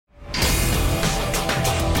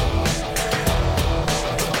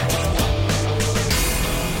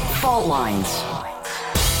Fault Lines.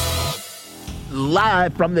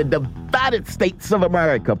 Live from the divided states of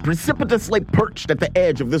America, precipitously perched at the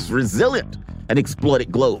edge of this resilient and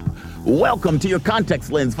exploited globe. Welcome to your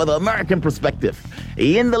context lens for the American perspective.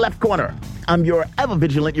 In the left corner, I'm your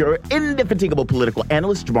ever-vigilant, your indefatigable political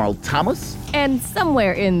analyst, Jamarl Thomas. And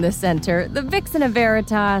somewhere in the center, the vixen of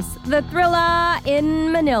Veritas, the thriller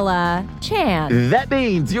in Manila, Chan. That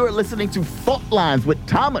means you're listening to Fault Lines with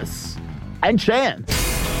Thomas and Chan.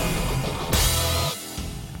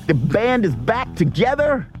 The band is back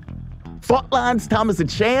together. Fault Lines, Thomas and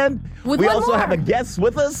Chan. We also have a guest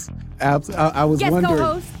with us. I was Guest wondering.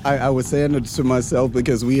 co-host. I was saying it to myself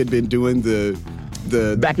because we had been doing the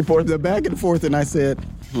back and forth. The back and forth, and I said,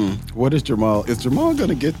 what is Jamarl? Is Jamarl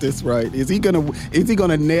gonna get this right? Is he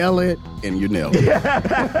gonna nail it? And you nailed it.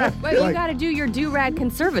 Well, you got to do your do-rag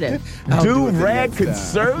conservative. Do-rag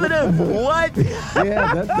conservative? What?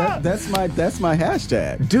 Yeah, that's my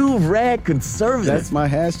hashtag. Do-rag conservative. That's my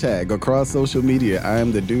hashtag across social media. I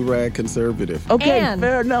am the do-rag conservative. Okay, And-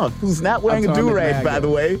 fair enough. Who's not wearing a Atomic do-rag, MAGA. by the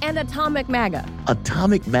way? And Atomic MAGA.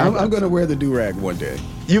 Atomic MAGA. I'm gonna wear the do-rag one day.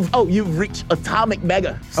 You've reached Atomic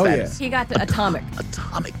MAGA Oh, yeah. status. He got to Atomic.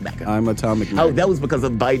 Atomic MAGA. I'm Atomic MAGA. Oh, that was because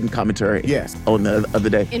of Biden commentary. Yes. On the other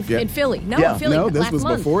day. In Yeah. Philly. No, Yeah. in Philly. No, this last was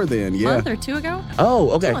month. before then. Yeah. Month or two ago?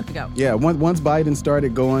 Oh, okay. 2 months ago. Yeah, once Biden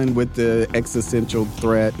started going with the existential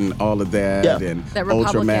threat and all of that, Yeah. and That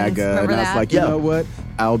Ultra Republicans, MAGA, and remember I was that? like, you Yeah. know what?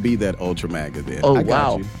 I'll be that Ultra MAGA then. Oh, I got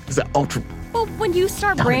wow. you. Is that ultra? Well, when you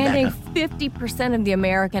start Atomic branding MAGA. 50% of the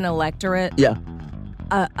American electorate, Yeah.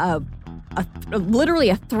 literally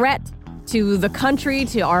a threat to the country,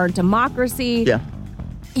 to our democracy, Yeah.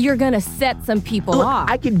 you're going to set some people Look, off.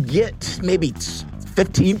 I can get maybe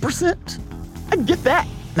 15%. I can get that.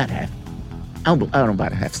 Not half. I don't buy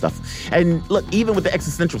the half stuff. And look, even with the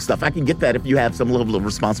existential stuff, I can get that if you have some level of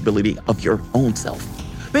responsibility of your own self.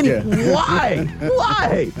 Then why?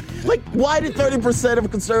 Why? Like, why did 30%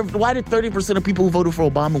 of people who voted for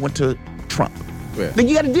Obama went to Trump? Yeah. Then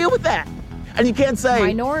you got to deal with that. And you can't say...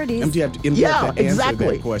 Minorities. And you have to answer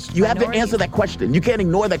exactly. that question. You have to Minorities. answer that question. You can't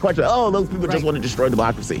ignore that question. Oh, those people just Right. want to destroy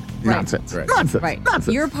democracy. Right. Nonsense. Right. Nonsense. Right.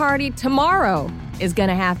 Nonsense. Your party tomorrow is going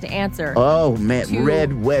to have to answer. Oh, man. to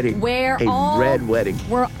Red wedding. Where A all, red wedding.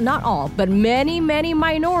 Where not all, but many, many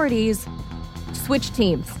minorities switch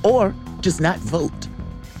teams. Or just not vote.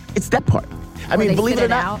 It's that part. I Or mean, they believe sit it or it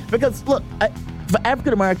not. out. Because, look, for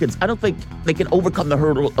African Americans, I don't think they can overcome the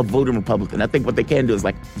hurdle of voting Republican. I think what they can do is,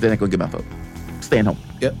 like, they're not going to get my vote. Staying home.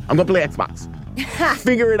 Yep. I'm going to play Xbox.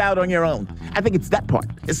 Figure it out on your own. I think it's that part.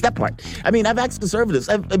 It's that part. I mean, I've asked conservatives,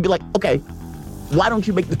 I'd be like, okay, why don't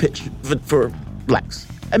you make the pitch for blacks?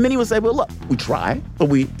 And many would say, well, look, we try, but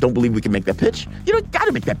we don't believe we can make that pitch. You don't got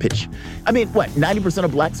to make that pitch. I mean, what, 90%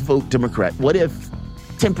 of blacks vote Democrat. What if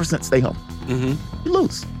 10% stay home? Mm-hmm. You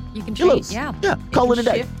lose. You can You change, lose. yeah. Yeah, You call can it a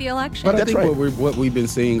day. shift the election. But I That's think right. what we've been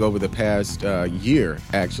seeing over the past year,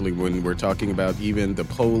 actually, when we're talking about even the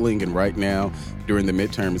polling, and right now during the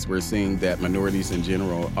midterms, we're seeing that minorities in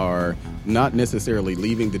general are not necessarily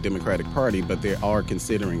leaving the Democratic Party, but they are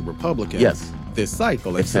considering Republican Yes. this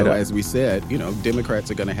cycle. And It's set so, up. as we said,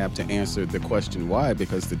 Democrats are going to have to answer the question why,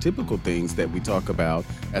 because the typical things that we talk about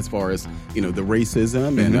as far as, the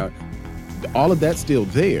racism and all of that's still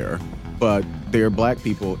there. But there are black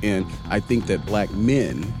people, and I think that black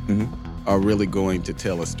men are really going to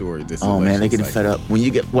tell a story this Oh, man, they election get fed cycle. up. When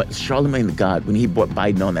you get, Charlemagne the God, when he brought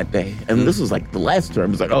Biden on that day, and this was like the last term,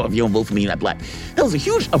 it was like, oh, if you don't vote for me, you're not black. There was a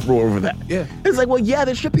huge uproar over that. Yeah. It's like, well, yeah,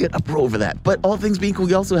 there should be an uproar over that. But all things being equal,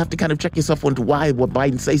 you also have to kind of check yourself onto why would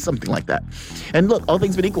Biden say something like that. And look, all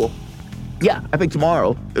things being equal, yeah, I think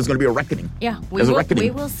tomorrow there's going to be a reckoning. Yeah, There's a reckoning.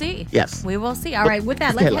 we will see. Yes. We will see. All right, with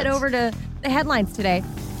that, let's head headlines. over to the headlines today.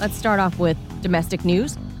 Let's start off with domestic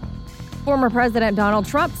news. Former President Donald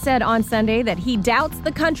Trump said on Sunday that he doubts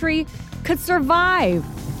the country could survive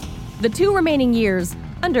the 2 remaining years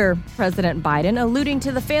under President Biden, alluding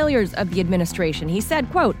to the failures of the administration. He said,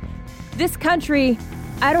 quote, "This country,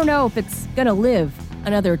 I don't know if it's going to live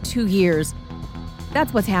another 2 years.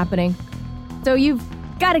 That's what's happening. So you've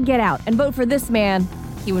got to get out and vote for this man."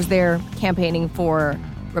 He was there campaigning for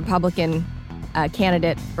Republican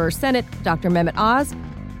candidate for Senate, Dr. Mehmet Oz.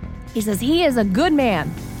 He says he is a good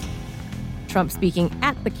man. Trump speaking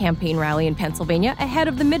at the campaign rally in Pennsylvania ahead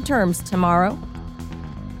of the midterms tomorrow.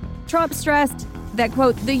 Trump stressed that,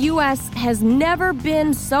 quote, "The U.S. has never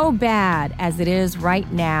been so bad as it is right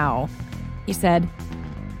now." He said,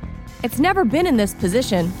 "It's never been in this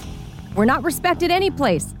position. We're not respected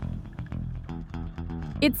anyplace.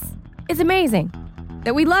 It's amazing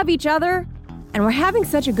that we love each other and we're having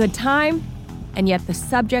such a good time, and yet the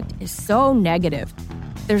subject is so negative."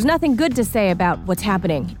 there's nothing good to say about what's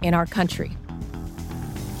happening in our country.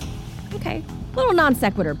 Okay, a little non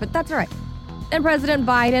sequitur, but that's all right. And President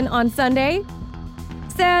Biden on Sunday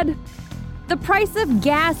said the price of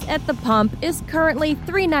gas at the pump is currently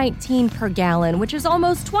 $3.19 per gallon, which is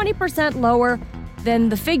almost 20% lower than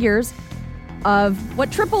the figures of what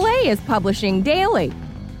AAA is publishing daily.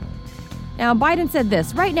 Now, Biden said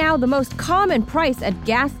this, right now, the most common price at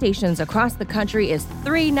gas stations across the country is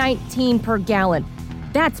 $3.19 per gallon.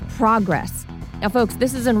 That's progress. Now, folks,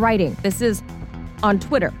 this is in writing. This is on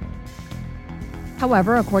Twitter.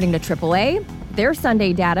 However, according to AAA, their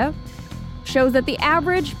Sunday data shows that the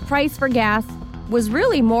average price for gas was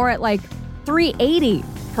really more at like $3.80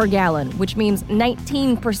 per gallon, which means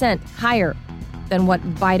 19% higher than what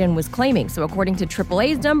Biden was claiming. So according to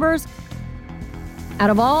AAA's numbers, out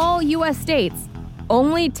of all U.S. states,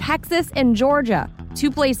 only Texas and Georgia, 2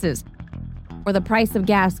 places where the price of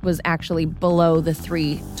gas was actually below the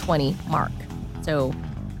 $3.20 mark. So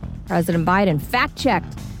President Biden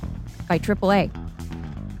fact-checked by AAA.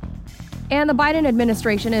 And the Biden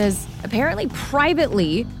administration is apparently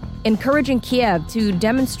privately encouraging Kiev to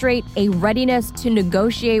demonstrate a readiness to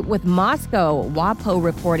negotiate with Moscow, WAPO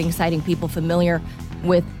reporting, citing people familiar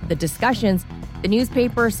with the discussions. The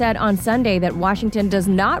newspaper said on Sunday that Washington does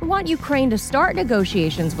not want Ukraine to start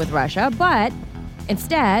negotiations with Russia, but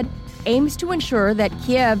instead aims to ensure that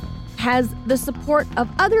Kiev has the support of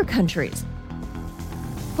other countries.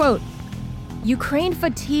 Quote, Ukraine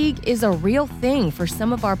fatigue is a real thing for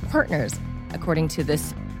some of our partners, according to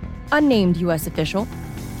this unnamed U.S. official.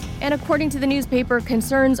 And according to the newspaper,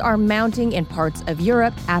 concerns are mounting in parts of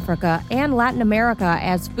Europe, Africa, and Latin America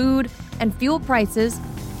as food and fuel prices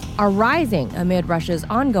are rising amid Russia's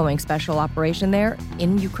ongoing special operation there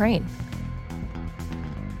in Ukraine.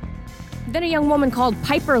 Then a young woman called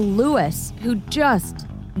Piper Lewis, who just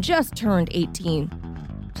turned 18,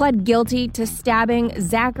 pled guilty to stabbing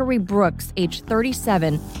Zachary Brooks, age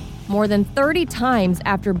 37, more than 30 times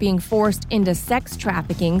after being forced into sex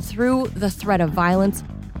trafficking through the threat of violence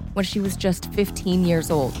when she was just 15 years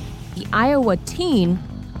old. The Iowa teen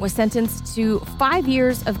was sentenced to 5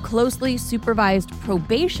 years of closely supervised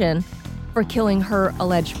probation for killing her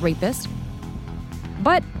alleged rapist.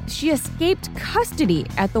 But she escaped custody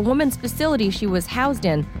at the woman's facility she was housed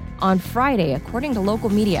in on Friday, according to local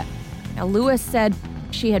media. Now, Lewis said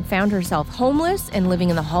she had found herself homeless and living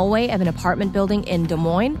in the hallway of an apartment building in Des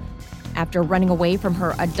Moines after running away from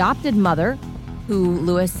her adopted mother, who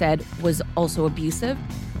Lewis said was also abusive.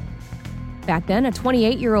 Back then, a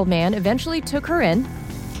 28-year-old man eventually took her in,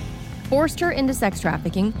 forced her into sex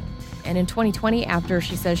trafficking, and in 2020, after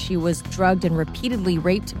she says she was drugged and repeatedly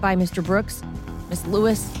raped by Mr. Brooks, Ms.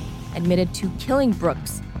 Lewis admitted to killing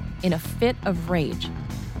Brooks in a fit of rage.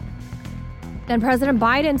 Then President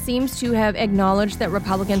Biden seems to have acknowledged that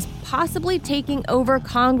Republicans possibly taking over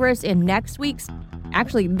Congress in this week's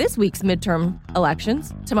midterm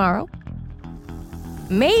elections tomorrow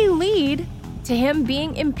may lead to him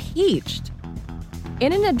being impeached.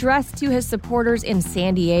 In an address to his supporters in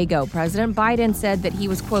San Diego, President Biden said that he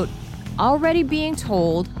was, quote, already being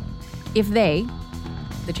told if they,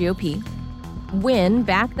 the GOP, win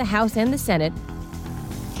back the House and the Senate,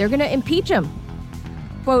 they're going to impeach him.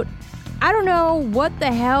 Quote, I don't know what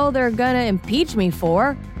the hell they're going to impeach me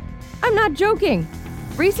for. I'm not joking.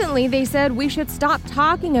 Recently, they said we should stop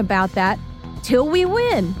talking about that till we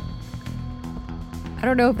win. I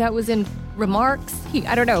don't know if that was in remarks.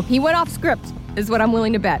 I don't know. He went off script, is what I'm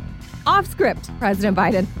willing to bet. Off script, President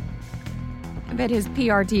Biden. I bet his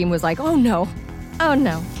PR team was like, oh no,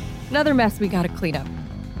 another mess we got to clean up.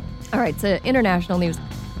 All right, so international news.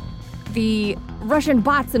 The Russian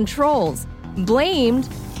bots and trolls blamed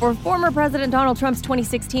for former President Donald Trump's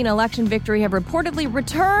 2016 election victory have reportedly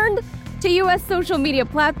returned to U.S. social media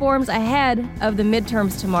platforms ahead of the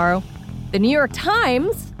midterms tomorrow. The New York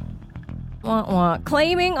Times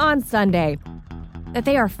claiming on Sunday that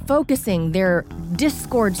they are focusing their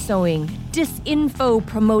discord-sowing,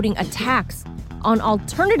 disinfo-promoting attacks on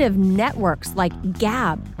alternative networks like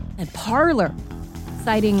Gab and Parler,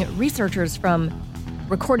 citing researchers from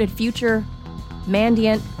Recorded Future,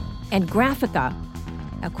 Mandiant, and Graphica.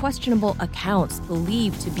 Now, questionable accounts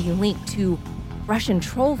believed to be linked to Russian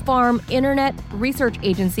troll farm Internet Research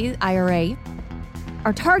Agency, IRA,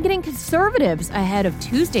 are targeting conservatives ahead of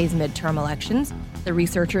Tuesday's midterm elections, the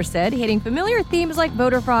researcher said, hitting familiar themes like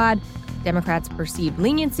voter fraud, Democrats' perceived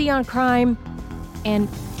leniency on crime, and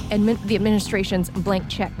the administration's blank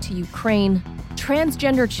check to Ukraine,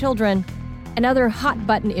 transgender children, and other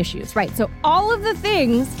hot-button issues, right? So all of the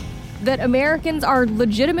things that Americans are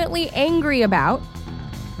legitimately angry about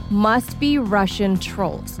must be Russian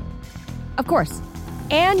trolls. Of course,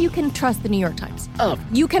 And you can trust the New York Times. Oh.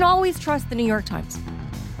 You can always trust the New York Times.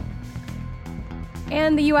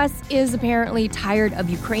 And the U.S. is apparently tired of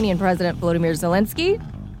Ukrainian President Volodymyr Zelensky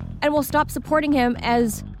and will stop supporting him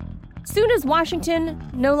as soon as Washington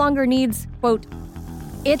no longer needs, quote,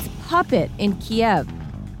 its puppet in Kiev,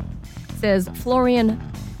 says Florian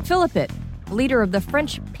Philippot, leader of the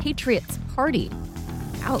French Patriots Party.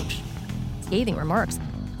 Ouch. Scathing remarks.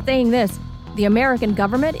 Saying this, the American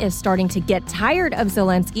government is starting to get tired of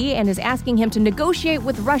Zelensky and is asking him to negotiate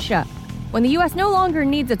with Russia. When the U.S. no longer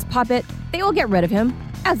needs its puppet, they will get rid of him,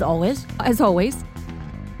 as always.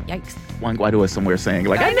 Yikes. Juan Guaido is somewhere saying,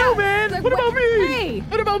 like, I know, man. Like, what about me? Hey.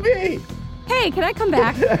 What about me? Hey, can I come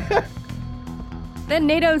back? Then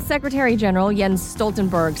NATO's Secretary General Jens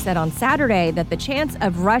Stoltenberg said on Saturday that the chance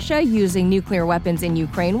of Russia using nuclear weapons in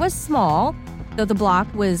Ukraine was small, though the bloc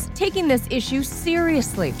was taking this issue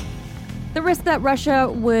seriously. The risk that Russia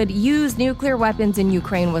would use nuclear weapons in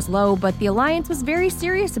Ukraine was low, but the alliance was very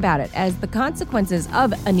serious about it, as the consequences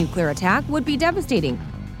of a nuclear attack would be devastating.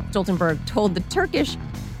 Stoltenberg told the Turkish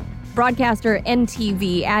broadcaster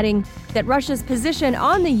NTV, adding that Russia's position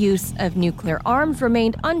on the use of nuclear arms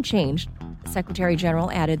remained unchanged. The Secretary General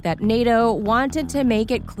added that NATO wanted to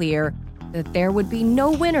make it clear that there would be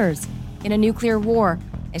no winners in a nuclear war,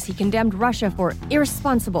 as he condemned Russia for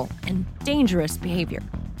irresponsible and dangerous behavior.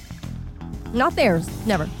 Not theirs,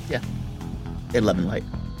 never. Yeah. 11 light.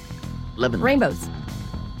 11 Rainbows.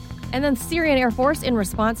 And then Syrian Air Force, in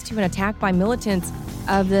response to an attack by militants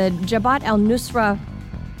of the Jabhat al-Nusra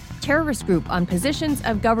terrorist group on positions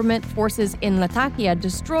of government forces in Latakia,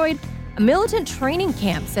 destroyed a militant training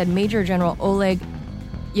camp, said Major General Oleg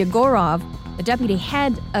Yegorov, the deputy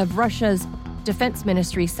head of Russia's Defense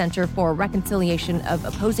Ministry Center for Reconciliation of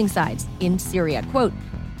Opposing Sides in Syria. Quote,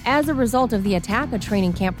 as a result of the attack, a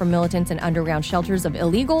training camp for militants and underground shelters of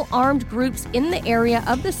illegal armed groups in the area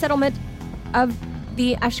of the settlement of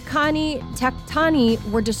the Ashkani Taktani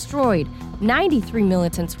were destroyed. 93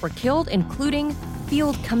 militants were killed, including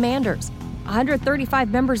field commanders. 135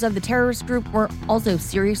 members of the terrorist group were also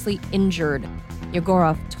seriously injured,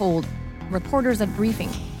 Yegorov told reporters at briefing.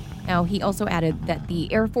 Now, he also added that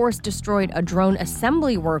the Air Force destroyed a drone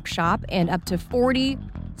assembly workshop and up to 40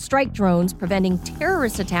 strike drones, preventing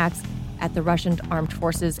terrorist attacks at the Russian armed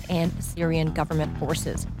forces and Syrian government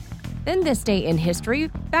forces. Then this day in history,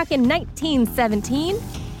 back in 1917,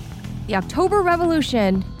 the October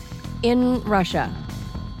Revolution in Russia.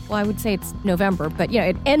 Well, I would say it's November, but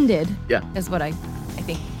it ended, is what I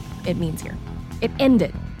think it means here. It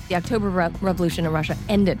ended. The October Revolution in Russia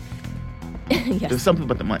ended. Yes. There's something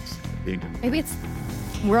about the months. Maybe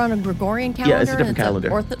we're on a Gregorian calendar. Yeah, it's a different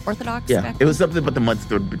calendar. Orthodox. Yeah, it was something about the months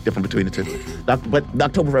that were different between the two. But the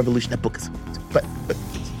October Revolution, that book is... But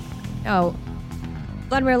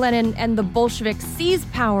Vladimir Lenin and the Bolsheviks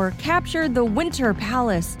seized power, captured the Winter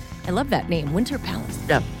Palace. I love that name, Winter Palace.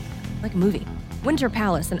 Yeah. Like a movie. Winter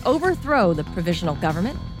Palace, and overthrow the provisional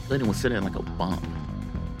government. Lenin was sitting like a bomb.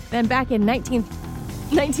 Then back in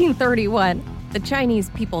 1931, the Chinese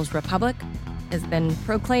People's Republic has been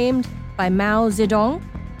proclaimed by Mao Zedong.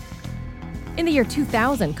 In the year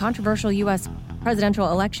 2000, controversial U.S.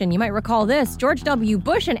 presidential election, you might recall this, George W.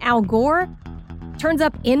 Bush and Al Gore turns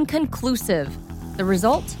up inconclusive. The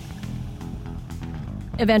result?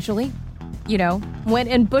 Eventually, went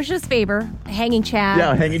in Bush's favor, hanging Chad.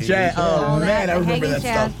 Yeah, hanging Chad. Oh, man, I remember that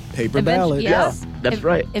stuff. Paper ballot. Yes. Yeah, that's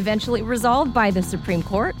right. Eventually resolved by the Supreme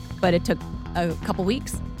Court, but it took a couple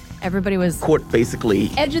weeks. Everybody was... Court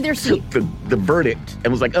basically... edge of their seat. Took the verdict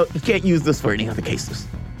and was like, oh, you can't use this for any other cases.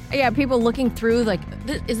 Yeah, people looking through like,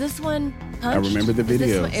 is this one punched? I remember the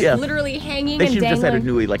video. It's literally hanging they and dangling. They should have just had a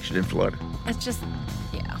new election in Florida. It's just,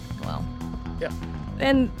 well. Yeah.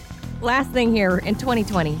 And last thing here, in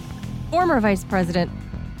 2020, former Vice President,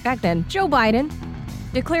 back then, Joe Biden,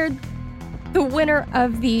 declared the winner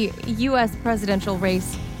of the U.S. presidential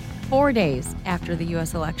race 4 days after the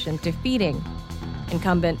U.S. election, defeating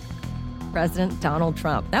incumbent President Donald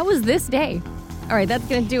Trump. That was this day. All right, that's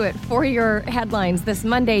going to do it for your headlines this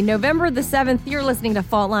Monday, November the 7th. You're listening to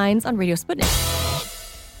Fault Lines on Radio Sputnik.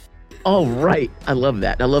 All right. I love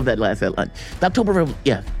that. I love that last headline. The October,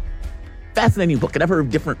 fascinating book. And I've heard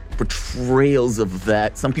different portrayals of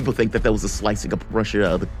that. Some people think that was a slicing up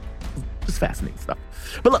Russia. It's fascinating stuff.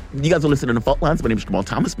 But look, you guys are listening to Fault Lines. My name is Jamarl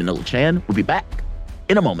Thomas, Manila Chan. We'll be back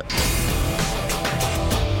in a moment.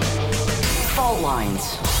 Fault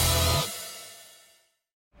Lines.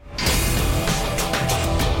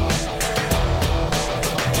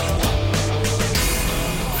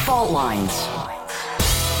 Fault Lines.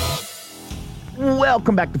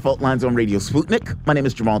 Welcome back to Fault Lines on Radio Sputnik. My name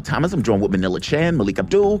is Jamarl Thomas. I'm joined with Manila Chan, Melik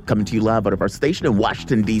Abdul, coming to you live out of our station in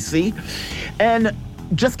Washington, D.C. And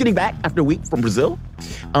just getting back after a week from Brazil.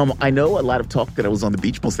 I know a lot of talk that I was on the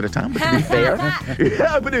beach most of the time, but to be fair,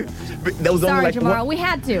 that was only like Jamarl, we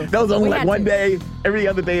had to. That was only like one day. Every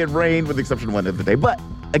other day it rained, with the exception of one other day. But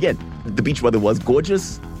again, the beach weather was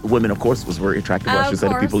gorgeous. Women, of course, was very attractive. I should say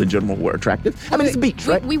the people in general were attractive. I mean, it's a beach,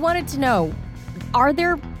 right? We wanted to know, are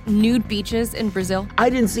there nude beaches in Brazil? I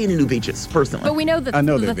didn't see any nude beaches, personally. But we know that... I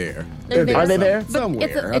know they're there. Are they there?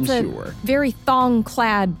 Somewhere, I'm sure. It's a very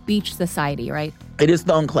thong-clad beach society, right? It is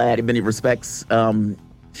thong-clad in many respects. Not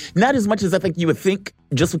as much as I think you would think,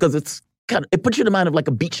 just because it's kind of, it puts you in the mind of like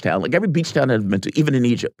a beach town. Like every beach town I've been to, even in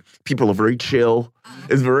Egypt, people are very chill.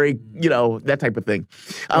 It's very, that type of thing.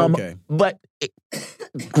 Okay. But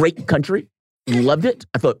great country. Loved it.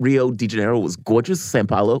 I thought Rio de Janeiro was gorgeous. Sao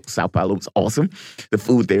Paulo was awesome. The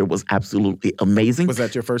food there was absolutely amazing. Was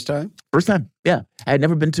that your first time? First time, yeah. I had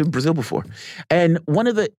never been to Brazil before. And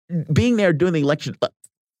being there during the election,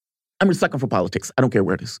 I'm a sucker for politics. I don't care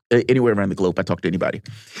where it is. Anywhere around the globe, I talk to anybody.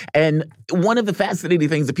 And one of the fascinating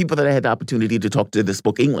things, the people that I had the opportunity to talk to that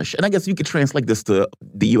spoke English, and I guess you could translate this to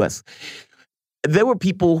the U.S., there were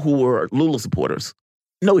people who were Lula supporters.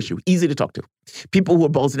 No issue, easy to talk to. People who are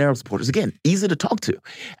Bolsonaro supporters, again, easy to talk to.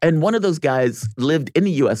 And one of those guys lived in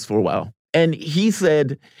the U.S. for a while. And he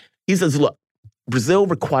says, look, Brazil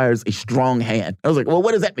requires a strong hand. I was like, well,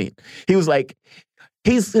 what does that mean? He was like,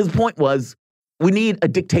 his point was, we need a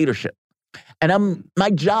dictatorship. And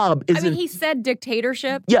my job isn't... I mean, he said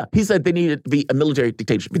dictatorship? Yeah, he said there needed to be a military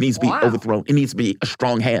dictatorship. It needs to be overthrown. It needs to be a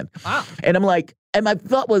strong hand. Wow. And I'm like, and my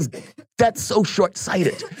thought was, that's so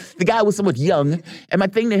short-sighted. The guy was somewhat young, and my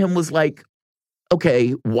thing to him was like,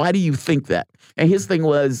 okay, why do you think that? And his thing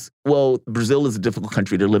was, well, Brazil is a difficult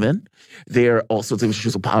country to live in. There are all sorts of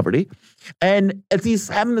issues of poverty. And as he's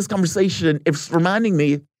having this conversation, it's reminding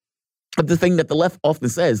me of the thing that the left often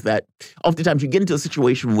says, that oftentimes you get into a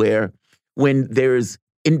situation where when there's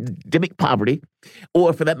endemic poverty,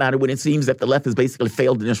 or for that matter, when it seems that the left has basically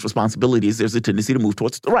failed in its responsibilities, there's a tendency to move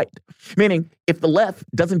towards the right. Meaning, if the left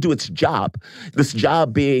doesn't do its job, this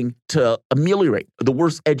job being to ameliorate the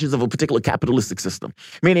worst edges of a particular capitalistic system,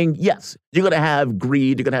 meaning, yes, you're going to have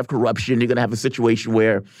greed, you're going to have corruption, you're going to have a situation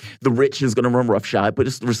where the rich is going to run roughshod, but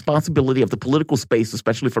it's the responsibility of the political space,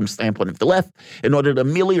 especially from the standpoint of the left, in order to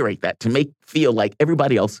ameliorate that, to make feel like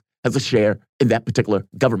everybody else has a share in that particular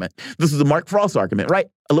government. This is a Mark Frost argument, right?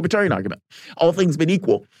 A libertarian argument. All things being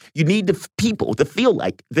equal, you need the people to feel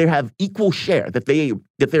like they have equal share, that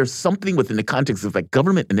there's something within the context of that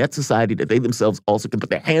government and that society that they themselves also can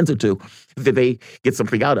put their hands into, that they get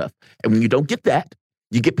something out of. And when you don't get that,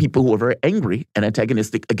 you get people who are very angry and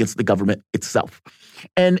antagonistic against the government itself.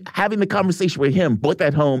 And having the conversation with him brought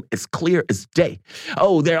that home as clear as day.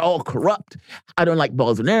 Oh, they're all corrupt. I don't like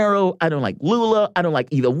Bolsonaro. I don't like Lula. I don't like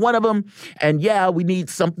either one of them. And yeah, we need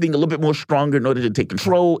something a little bit more stronger in order to take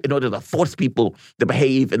control, in order to force people to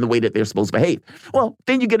behave in the way that they're supposed to behave. Well,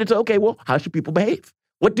 then you get into, okay, well, how should people behave?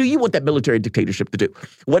 What do you want that military dictatorship to do?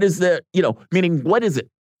 What is meaning what is it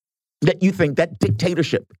that you think that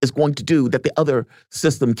dictatorship is going to do that the other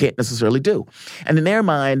system can't necessarily do? And in their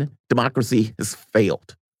mind, democracy has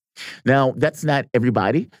failed. Now, that's not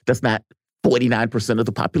everybody. That's not 49% of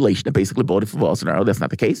the population that basically voted for Bolsonaro. That's not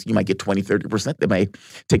the case. You might get 20, 30% that may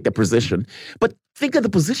take that position. But think of the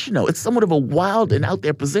position, though. It's somewhat of a wild and out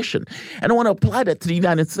there position. And I want to apply that to the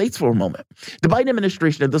United States for a moment. The Biden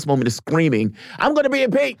administration at this moment is screaming, I'm going to be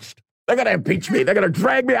impeached. They're going to impeach me. They're going to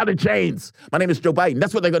drag me out of chains. My name is Joe Biden.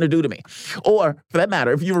 That's what they're going to do to me. Or, for that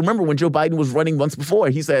matter, if you remember when Joe Biden was running once before,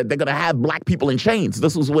 he said they're going to have black people in chains.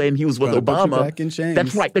 This was when he was with Obama. Put you back in chains.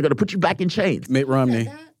 That's right. They're going to put you back in chains. Mitt Romney.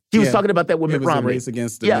 He was talking about that with Mitt Romney. It was a race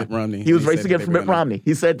against Mitt Romney. He was racing against Mitt Romney.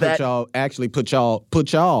 He said that. Put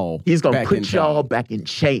y'all. He's going to put y'all back in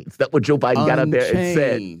chains. That's what Joe Biden got out there and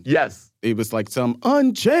said. Yes. It was like some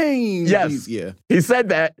unchained. Yes. Yeah. He said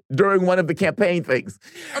that during one of the campaign things.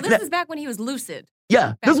 Oh, this is back when he was lucid.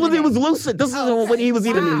 Yeah. This was when he was lucid. This is when he was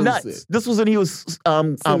even nuts. Lucid. This was when he was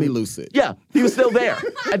semi-lucid. Yeah. He was still there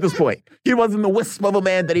at this point. He wasn't the wisp of a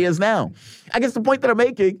man that he is now. I guess the point that I'm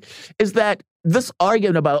making is that this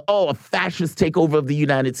argument about, a fascist takeover of the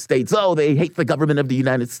United States, they hate the government of the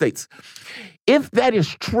United States. If that is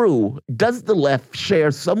true, does the left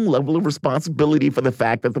share some level of responsibility for the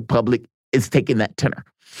fact that the public is taking that tenor?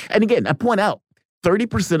 And again, I point out,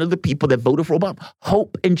 30% of the people that voted for Obama,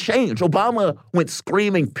 hope and change. Obama went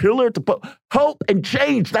screaming pillar to post, hope and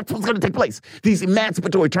change. That's what's going to take place. These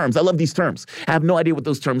emancipatory terms. I love these terms. I have no idea what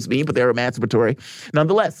those terms mean, but they're emancipatory.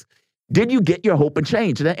 Nonetheless, did you get your hope and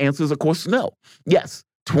change? And that answer is, of course, no. Yes,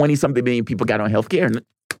 20-something million people got on health care, and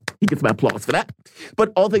he gets my applause for that.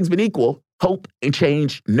 But all things being equal, hope and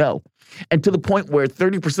change, no. And to the point where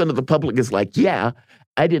 30% of the public is like, yeah,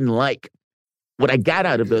 I didn't like what I got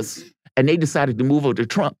out of this, and they decided to move over to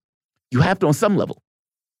Trump. You have to, on some level,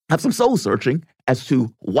 have some soul searching as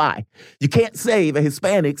to why. You can't say the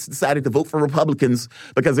Hispanics decided to vote for Republicans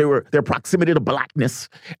because their proximity to blackness,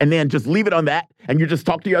 and then just leave it on that, and you just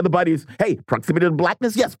talk to your other buddies, hey, proximity to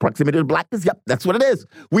blackness? Yes, proximity to blackness? Yep, that's what it is.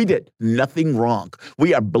 We did nothing wrong.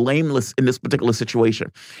 We are blameless in this particular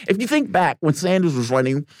situation. If you think back when Sanders was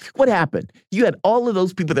running, what happened? You had all of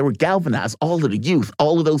those people that were galvanized, all of the youth,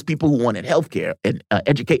 all of those people who wanted health care and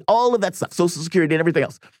educate, all of that stuff, Social Security and everything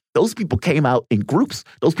else. Those people came out in groups.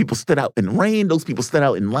 Those people stood out in rain. Those people stood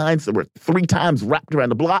out in lines that were 3 times wrapped around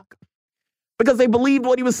the block because they believed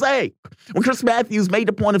what he was saying. When Chris Matthews made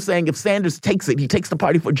the point of saying if Sanders takes it, he takes the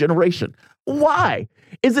party for a generation. Why?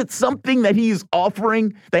 Is it something that he's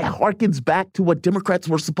offering that harkens back to what Democrats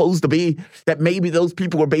were supposed to be, that maybe those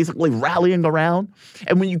people were basically rallying around?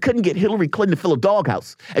 And when you couldn't get Hillary Clinton to fill a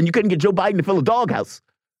doghouse and you couldn't get Joe Biden to fill a doghouse,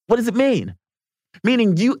 what does it mean?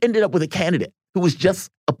 Meaning you ended up with a candidate who was just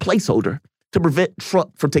a placeholder to prevent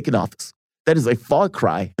Trump from taking office. That is a far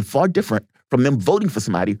cry and far different from them voting for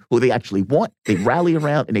somebody who they actually want, they rally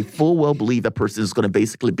around, and they full well believe that person is going to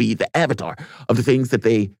basically be the avatar of the things that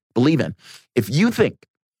they believe in. If you think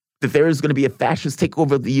that there is going to be a fascist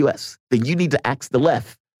takeover of the U.S., then you need to ask the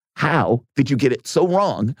left, how did you get it so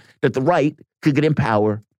wrong that the right could get in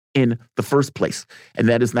power in the first place? And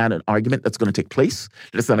that is not an argument that's going to take place.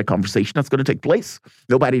 That's not a conversation that's going to take place.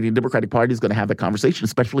 Nobody in the Democratic Party is going to have that conversation,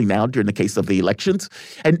 especially now during the case of the elections.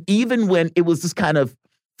 And even when it was this kind of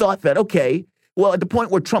thought that, okay, well, at the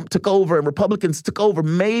point where Trump took over and Republicans took over,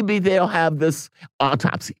 maybe they'll have this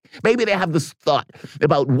autopsy. Maybe they have this thought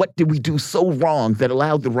about what did we do so wrong that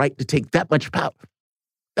allowed the right to take that much power.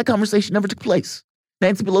 That conversation never took place.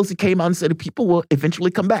 Nancy Pelosi came out and said people will eventually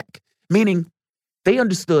come back, meaning they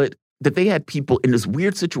understood that they had people in this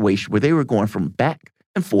weird situation where they were going from back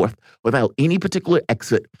and forth without any particular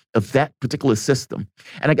exit of that particular system.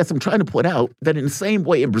 And I guess I'm trying to point out that in the same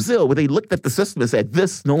way in Brazil, where they looked at the system and said,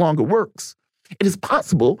 this no longer works, it is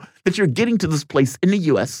possible that you're getting to this place in the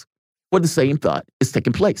U.S. where the same thought is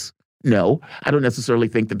taking place. No, I don't necessarily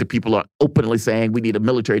think that the people are openly saying we need a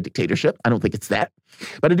military dictatorship. I don't think it's that.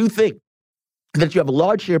 But I do think that you have a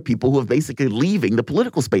large share of people who are basically leaving the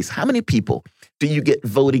political space. How many people do you get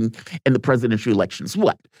voting in the presidential elections?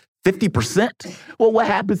 What, 50%? Well, what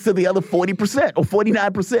happens to the other 40% or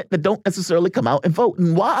 49% that don't necessarily come out and vote?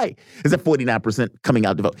 And why is that 49% coming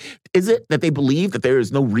out to vote? Is it that they believe that there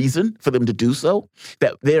is no reason for them to do so?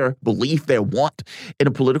 That their belief, their want in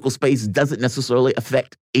a political space doesn't necessarily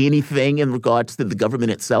affect anything in regards to the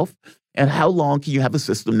government itself? And how long can you have a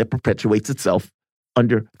system that perpetuates itself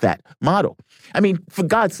under that model? I mean, for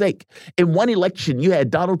God's sake, in one election, you had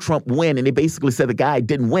Donald Trump win, and they basically said the guy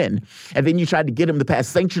didn't win. And then you tried to get him to pass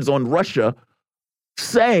sanctions on Russia,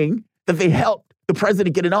 saying that they helped the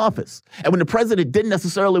president get in office. And when the president didn't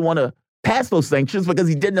necessarily want to pass those sanctions because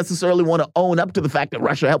he didn't necessarily want to own up to the fact that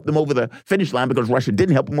Russia helped him over the finish line because Russia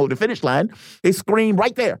didn't help him over the finish line, they screamed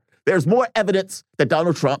right there. There's more evidence that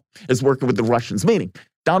Donald Trump is working with the Russians, meaning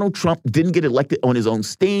Donald Trump didn't get elected on his own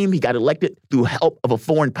steam. He got elected through help of a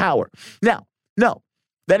foreign power. Now, no,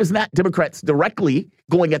 that is not Democrats directly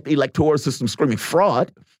going at the electoral system screaming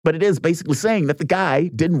fraud, but it is basically saying that the guy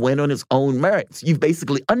didn't win on his own merits. You've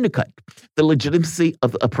basically undercut the legitimacy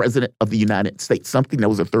of a president of the United States, something that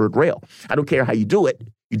was a third rail. I don't care how you do it.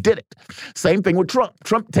 You did it. Same thing with Trump.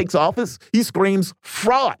 Trump takes office. He screams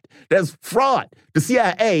fraud. There's fraud. The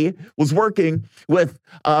CIA was working with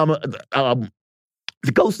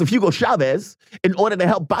the ghost of Hugo Chavez in order to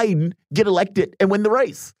help Biden get elected and win the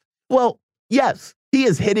race. Well, yes, he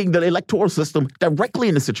is hitting the electoral system directly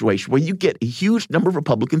in a situation where you get a huge number of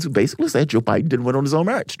Republicans who basically said Joe Biden didn't win on his own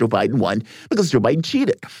merits. Joe Biden won because Joe Biden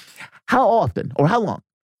cheated. How often or how long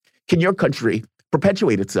can your country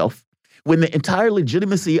perpetuate itself when the entire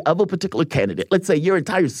legitimacy of a particular candidate, let's say your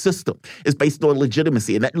entire system is based on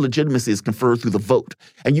legitimacy, and that legitimacy is conferred through the vote,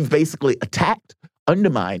 and you've basically attacked,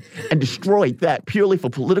 undermined, and destroyed that purely for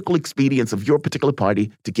political expedience of your particular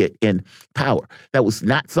party to get in power. That was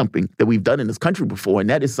not something that we've done in this country before, and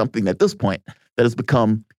that is something at this point that has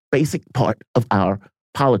become basic part of our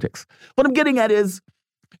politics. What I'm getting at is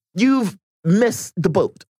you've missed the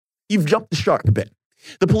boat. You've jumped the shark a bit.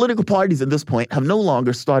 The political parties at this point have no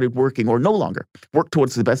longer started working or no longer work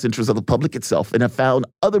towards the best interests of the public itself and have found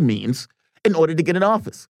other means in order to get in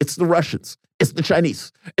office. It's the Russians. It's the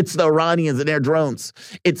Chinese. It's the Iranians and their drones.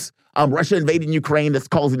 It's Russia invading Ukraine that's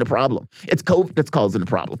causing the problem. It's COVID that's causing the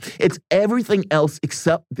problem. It's everything else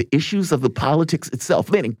except the issues of the politics itself.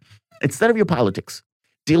 Meaning, instead of your politics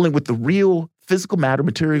dealing with the real physical matter,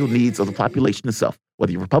 material needs of the population itself,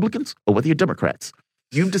 whether you're Republicans or whether you're Democrats,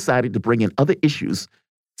 you've decided to bring in other issues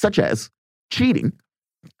such as cheating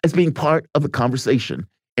as being part of the conversation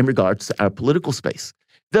in regards to our political space.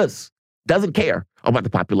 This doesn't care about the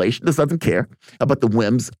population. This doesn't care about the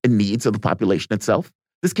whims and needs of the population itself.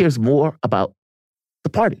 This cares more about the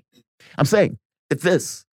party. I'm saying that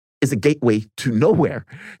this is a gateway to nowhere.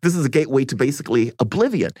 This is a gateway to basically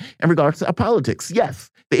oblivion in regards to our politics.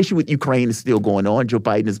 Yes, the issue with Ukraine is still going on. Joe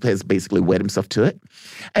Biden has basically wed himself to it.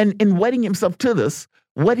 And in wedding himself to this,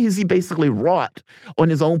 what has he basically wrought on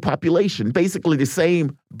his own population? Basically the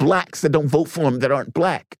same blacks that don't vote for him that aren't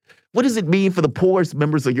black. What does it mean for the poorest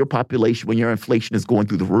members of your population when your inflation is going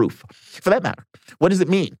through the roof? For that matter, what does it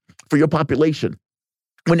mean for your population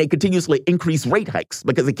when they continuously increase rate hikes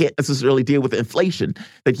because they can't necessarily deal with the inflation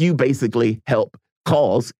that you basically help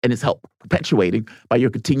cause and is help perpetuating by your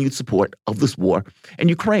continued support of this war in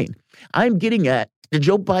Ukraine? I'm getting at that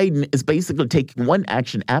Joe Biden is basically taking one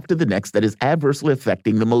action after the next that is adversely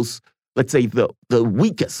affecting the most, let's say, the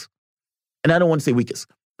weakest, and I don't want to say weakest,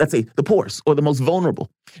 let's say the poorest or the most vulnerable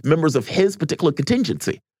members of his particular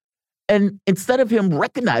contingency. And instead of him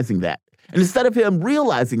recognizing that, and instead of him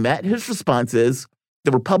realizing that, his response is,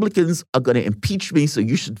 the Republicans are going to impeach me, so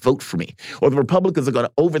you should vote for me. Or the Republicans are going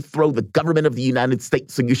to overthrow the government of the United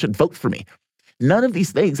States, so you should vote for me. None of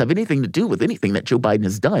these things have anything to do with anything that Joe Biden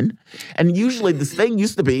has done. And usually this thing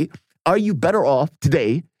used to be, are you better off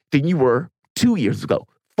today than you were 2 years ago,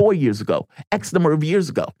 4 years ago, X number of years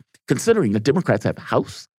ago? Considering the Democrats have the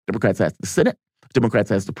House, Democrats have the Senate, Democrats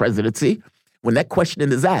have the presidency. When that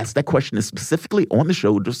question is asked, that question is specifically on the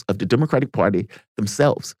shoulders of the Democratic Party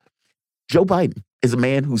themselves. Joe Biden is a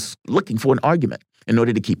man who's looking for an argument in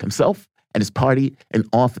order to keep himself and his party in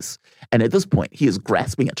office. And at this point, he is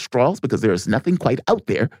grasping at straws because there is nothing quite out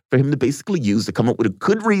there for him to basically use to come up with a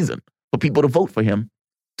good reason for people to vote for him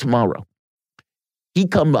tomorrow. He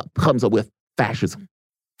comes up with fascism.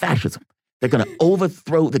 Fascism. They're going to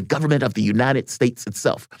overthrow the government of the United States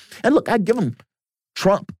itself. And look, I give him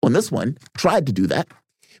Trump on this one, tried to do that.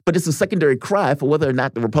 But it's a secondary cry for whether or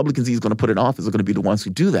not the Republicans he's going to put in office are going to be the ones who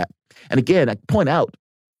do that. And again, I point out,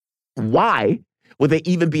 why would they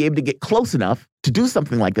even be able to get close enough to do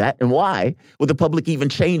something like that? And why would the public even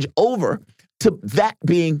change over to that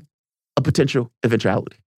being a potential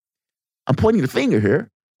eventuality? I'm pointing the finger here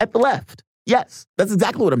at the left. Yes, that's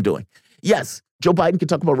exactly what I'm doing. Yes, Joe Biden can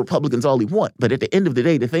talk about Republicans all he wants, but at the end of the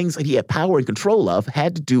day, the things that he had power and control of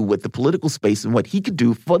had to do with the political space and what he could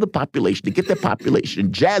do for the population to get that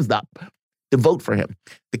population jazzed up to vote for him.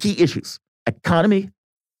 The key issues: economy,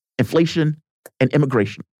 inflation, and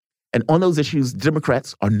immigration. And on those issues,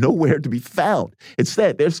 Democrats are nowhere to be found.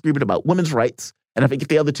 Instead, they're screaming about women's rights, and I think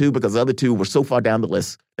the other two, because the other two were so far down the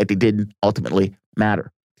list that they didn't ultimately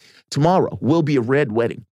matter. Tomorrow will be a red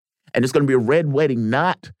wedding, and it's going to be a red wedding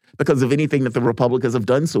not because of anything that the Republicans have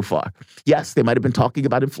done so far. Yes, they might have been talking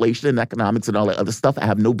about inflation and economics and all that other stuff. I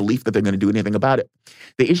have no belief that they're going to do anything about it.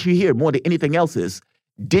 The issue here, more than anything else, is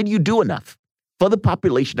did you do enough for the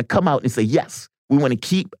population to come out and say, yes, we want to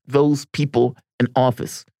keep those people in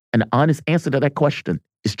office? And the honest answer to that question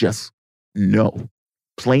is just no.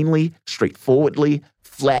 Plainly, straightforwardly,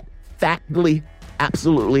 flat, factually,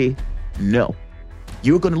 absolutely no.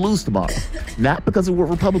 You're going to lose tomorrow, not because of what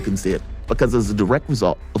Republicans did, because it's a direct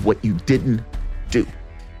result of what you didn't do.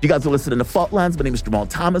 You guys are listening to Fault Lines. My name is Jamarl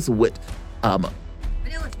Thomas with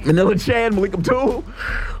Manila Chan, Melik, Abdul.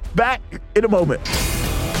 Back in a moment.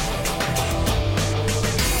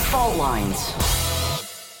 Fault Lines.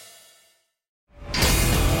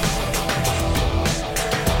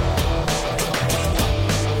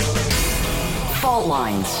 Fault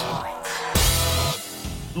Lines.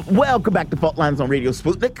 Welcome back to Fault Lines on Radio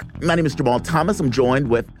Sputnik. My name is Jamarl Thomas. I'm joined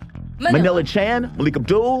with Manila Chan, Melik,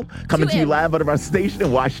 Abdul, coming to you live out of our station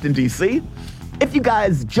in Washington, D.C. If you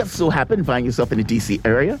guys just so happen to find yourself in the D.C.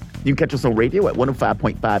 area, you can catch us on radio at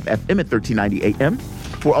 105.5 FM at 1390 AM.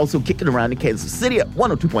 We're also kicking around in Kansas City at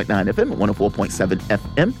 102.9 FM at 104.7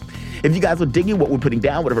 FM. If you guys are digging what we're putting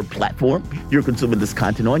down, whatever platform you're consuming this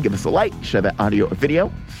content on, give us a like, share that audio or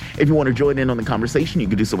video. If you want to join in on the conversation, you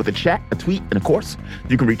can do so with a chat, a tweet, and of course,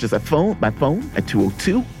 you can reach us by phone at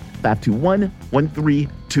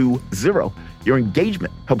 202-521-1320. Your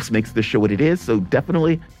engagement helps make this show what it is, so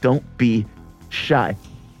definitely don't be shy.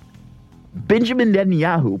 Benjamin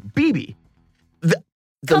Netanyahu, Bibi,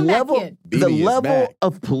 The Come back level, in. the Bibi is level back.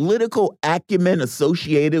 of political acumen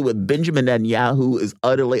associated with Benjamin Netanyahu is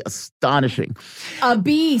utterly astonishing. A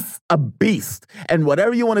beast. A beast. And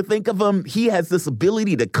whatever you want to think of him, he has this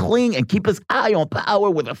ability to cling and keep his eye on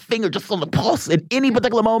power with a finger just on the pulse at any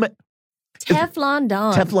particular moment. Teflon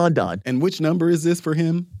Don. Teflon Don. And which number is this for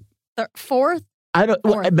him? Fourth? I don't.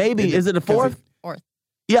 Fourth. Maybe is it a fourth? Fourth.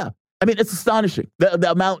 Yeah. I mean, it's astonishing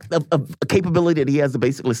the amount of capability that he has to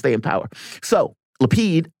basically stay in power. So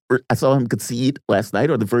Lapid, I saw him concede last night,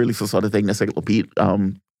 or the very least I saw the thing that said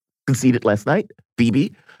Lapid conceded last night.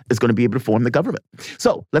 Bibi is going to be able to form the government.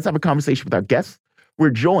 So let's have a conversation with our guests. We're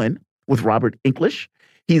joined with Robert Inlakesh.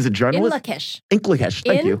 He's a journalist. Inlakesh. Inlakesh,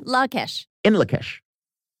 thank you. Inlakesh. Inlakesh.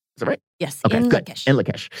 Is that right? Yes, Okay, good. Inlakesh.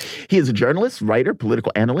 Inlakesh. He is a journalist, writer,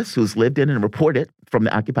 political analyst who's lived in and reported from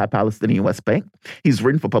the occupied Palestinian West Bank. He's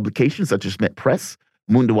written for publications such as Met Press,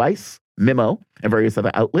 Mundeweiss, Memo, and various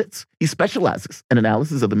other outlets. He specializes in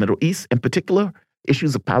analysis of the Middle East, in particular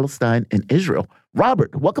issues of Palestine and Israel.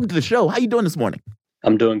 Robert, welcome to the show. How you doing this morning?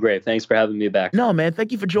 I'm doing great. Thanks for having me back. No, man,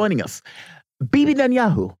 thank you for joining us. Bibi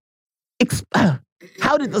Netanyahu,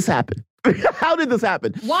 how did this happen? How did this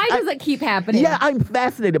happen? Why does it keep happening? Yeah, I'm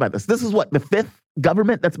fascinated by this. This is what, the fifth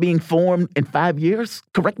government that's being formed in 5 years?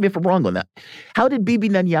 Correct me if I'm wrong on that. How did Bibi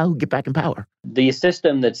Netanyahu get back in power? The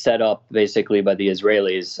system that's set up basically by the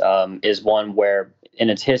Israelis is one where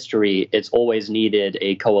in its history, it's always needed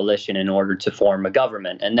a coalition in order to form a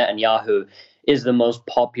government. And Netanyahu is the most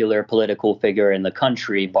popular political figure in the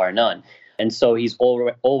country, bar none. And so he's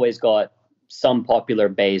always got some popular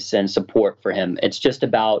base and support for him. It's just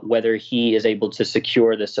about whether he is able to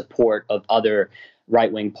secure the support of other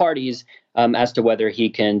right-wing parties as to whether he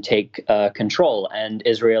can take control. And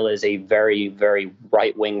Israel is a very, very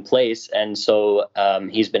right-wing place. And so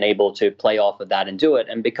he's been able to play off of that and do it.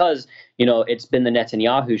 And because, it's been the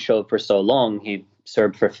Netanyahu show for so long, he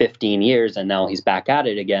served for 15 years and now he's back at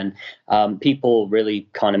it again. People really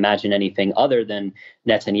can't imagine anything other than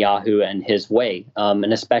Netanyahu and his way.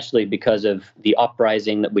 And especially because of the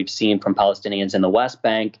uprising that we've seen from Palestinians in the West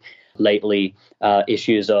Bank lately,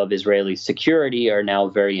 issues of Israeli security are now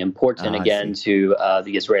very important again to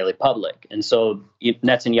the Israeli public. And so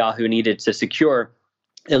Netanyahu needed to secure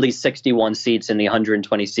at least 61 seats in the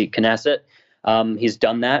 120-seat Knesset. He's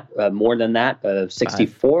done that, more than that,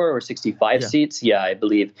 64 or 65 seats, I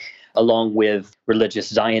believe, along with religious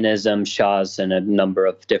Zionism, Shas, and a number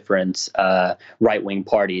of different right-wing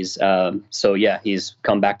parties. He's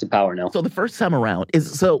come back to power now. So the first time around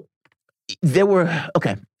there were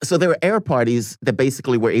Arab parties that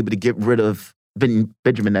basically were able to get rid of Benjamin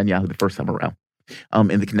Netanyahu the first time around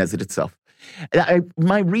in the Knesset itself.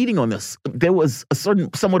 My reading on this, there was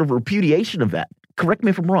somewhat of a repudiation of that. Correct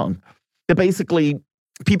me if I'm wrong. That basically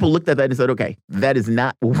people looked at that and said, okay, that is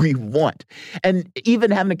not what we want. And even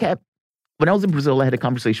having a cab, when I was in Brazil, I had a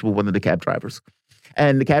conversation with one of the cab drivers.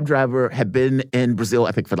 And the cab driver had been in Brazil,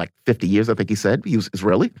 I think, for like 50 years, I think he said. He was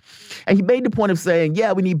Israeli. And he made the point of saying,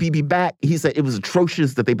 yeah, we need Bibi back. He said it was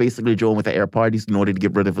atrocious that they basically joined with the Arab parties in order to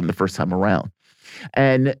get rid of him the first time around.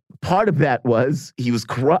 And part of that was he was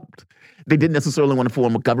corrupt. They didn't necessarily want to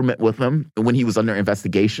form a government with him when he was under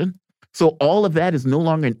investigation. So all of that is no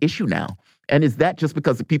longer an issue now. And is that just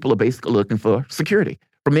because the people are basically looking for security?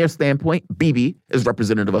 From their standpoint, Bibi is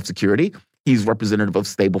representative of security. He's representative of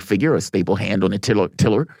stable figure, a stable hand on a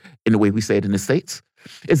tiller in the way we say it in the States.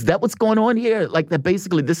 Is that what's going on here? Like that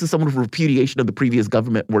basically this is some of the repudiation of the previous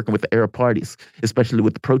government working with the Arab parties, especially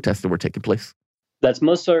with the protests that were taking place? That's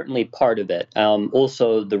most certainly part of it.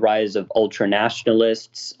 Also, the rise of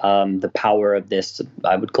ultra-nationalists, the power of this,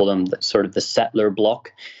 I would call them sort of the settler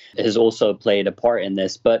bloc, has also played a part in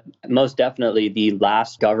this. But most definitely the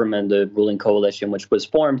last government, the ruling coalition which was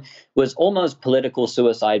formed, was almost political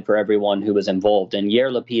suicide for everyone who was involved. And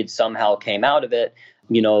Yair Lapid somehow came out of it,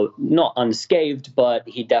 not unscathed, but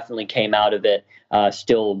he definitely came out of it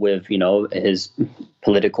still with, his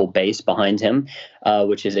political base behind him,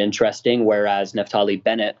 which is interesting, whereas Naftali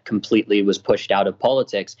Bennett completely was pushed out of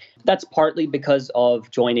politics. That's partly because of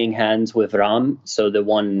joining hands with Ram, so the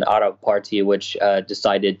one Arab party which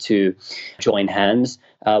decided to join hands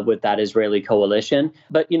with that Israeli coalition.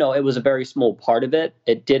 But, it was a very small part of it.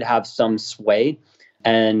 It did have some sway.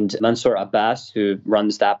 And Mansour Abbas, who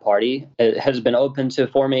runs that party, has been open to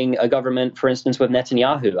forming a government, for instance, with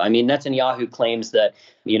Netanyahu. I mean, Netanyahu claims that,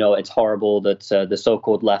 it's horrible that the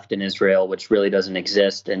so-called left in Israel, which really doesn't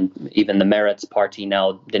exist, and even the Meretz party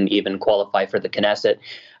now didn't even qualify for the Knesset.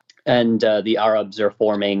 And the Arabs are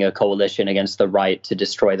forming a coalition against the right to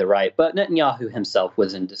destroy the right. But Netanyahu himself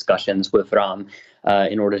was in discussions with Ram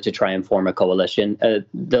in order to try and form a coalition.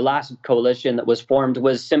 The last coalition that was formed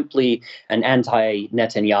was simply an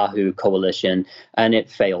anti-Netanyahu coalition, and it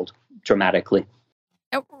failed dramatically.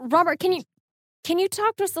 Robert, can you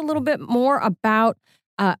talk to us a little bit more about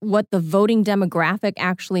what the voting demographic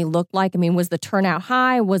actually looked like? I mean, was the turnout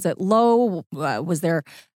high? Was it low? Was there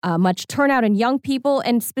much turnout in young people?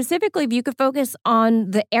 And specifically, if you could focus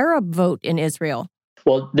on the Arab vote in Israel.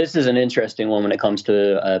 Well, this is an interesting one when it comes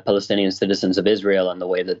to Palestinian citizens of Israel and the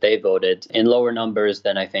way that they voted. In lower numbers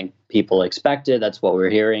than I think people expected. That's what we're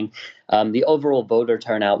hearing. The overall voter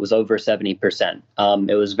turnout was over 70%.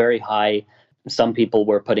 It was very high. Some people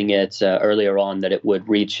were putting it earlier on that it would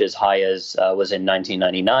reach as high as was in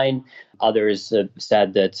 1999. Others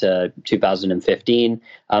said that 2015.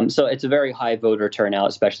 So it's a very high voter turnout,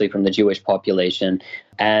 especially from the Jewish population.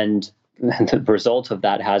 And the result of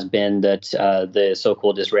that has been that the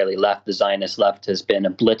so-called Israeli left, the Zionist left, has been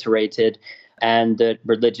obliterated. And that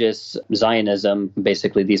religious Zionism,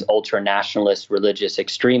 basically these ultra-nationalist religious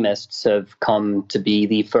extremists, have come to be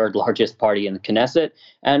the third largest party in the Knesset.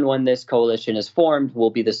 And when this coalition is formed,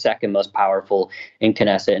 will be the second most powerful in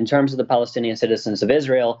Knesset. In terms of the Palestinian citizens of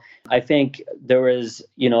Israel, I think there is,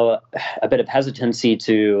 a bit of hesitancy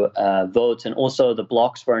to vote. And also the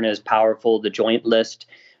blocs weren't as powerful. The joint list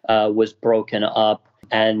was broken up.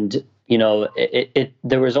 And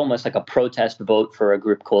there was almost like a protest vote for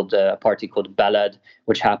a party called Balad,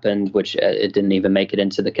 which happened, which it didn't even make it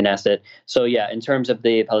into the Knesset. So, yeah, in terms of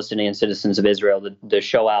the Palestinian citizens of Israel, the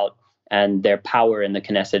show out and their power in the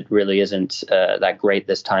Knesset really isn't that great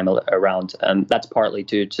this time around. That's partly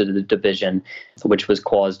due to the division, which was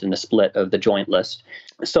caused in the split of the joint list.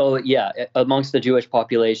 So, yeah, amongst the Jewish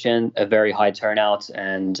population, a very high turnout,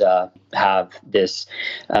 and have this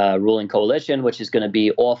ruling coalition, which is going to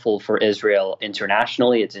be awful for Israel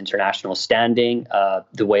internationally, its international standing,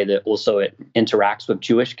 the way that also it interacts with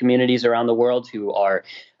Jewish communities around the world who are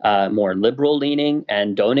more liberal-leaning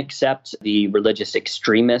and don't accept the religious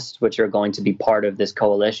extremists, which are going to be part of this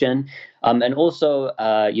coalition. And also,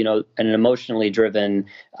 an emotionally driven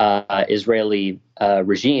Israeli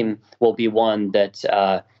regime will be one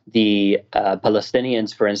that the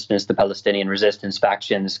Palestinians, for instance, the Palestinian resistance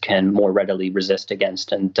factions can more readily resist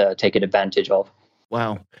against and take advantage of.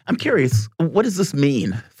 Wow. I'm curious, what does this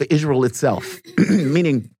mean for Israel itself?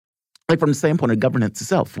 Meaning, like from the standpoint of governance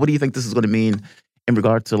itself, what do you think this is going to mean in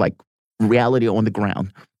regard to like reality on the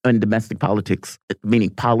ground and domestic politics, meaning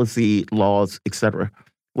policy, laws, etc.?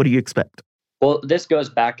 What do you expect? Well, this goes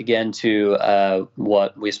back again to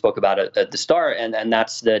what we spoke about at the start, and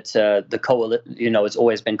that's that it's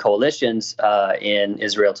always been coalitions in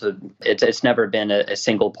Israel. It's never been a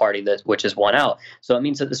single party which has won out. So it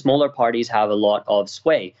means that the smaller parties have a lot of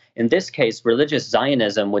sway. In this case, religious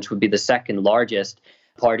Zionism, which would be the second largest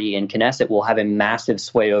party in Knesset, will have a massive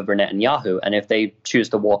sway over Netanyahu. And if they choose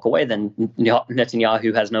to walk away, then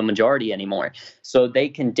Netanyahu has no majority anymore. So they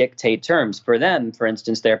can dictate terms. For them, for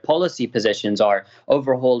instance, their policy positions are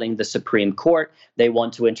overhauling the Supreme Court. They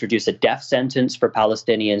want to introduce a death sentence for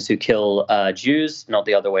Palestinians who kill Jews, not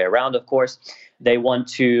the other way around, of course. They want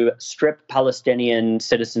to strip Palestinian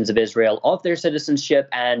citizens of Israel of their citizenship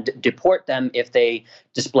and deport them if they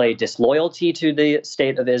display disloyalty to the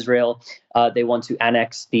state of Israel. They want to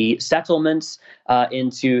annex the settlements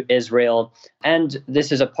into Israel. And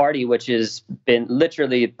this is a party which has been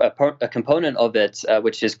literally a component of it,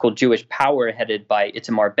 which is called Jewish Power, headed by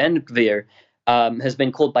Itamar Ben-Gvir, has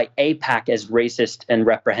been called by AIPAC as racist and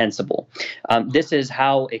reprehensible. This is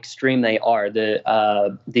how extreme they are.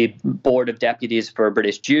 The Board of Deputies for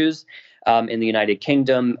British Jews in the United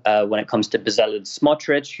Kingdom, when it comes to Bezalel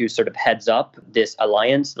Smotrich, who sort of heads up this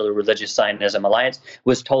alliance, the Religious Zionism Alliance,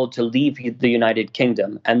 was told to leave the United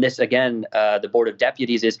Kingdom. And this, again, the Board of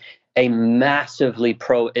Deputies is a massively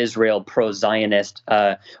pro-Israel, pro-Zionist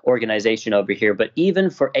organization over here. But even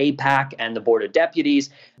for AIPAC and the Board of Deputies,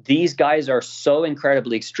 these guys are so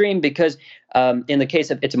incredibly extreme because in the case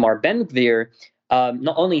of Itamar Ben-Gvir,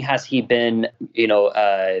 not only has he been,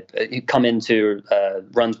 come into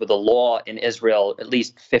runs with the law in Israel at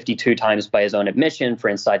least 52 times by his own admission for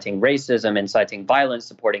inciting racism, inciting violence,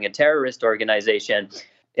 supporting a terrorist organization.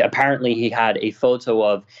 Apparently, he had a photo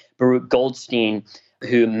of Baruch Goldstein,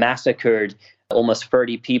 who massacred almost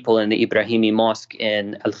 30 people in the Ibrahimi Mosque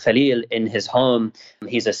in Al Khalil in his home.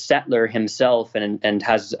 He's a settler himself and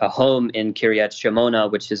has a home in Kiryat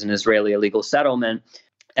Shimona, which is an Israeli illegal settlement.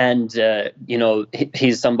 And,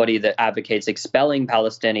 he's somebody that advocates expelling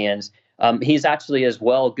Palestinians. He's actually as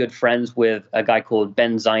well good friends with a guy called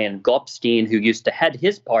Ben Zion Gopstein, who used to head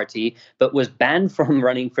his party, but was banned from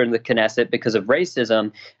running for the Knesset because of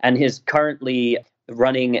racism, and is currently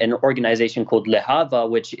running an organization called Lehava,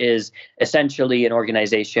 which is essentially an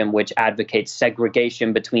organization which advocates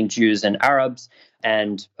segregation between Jews and Arabs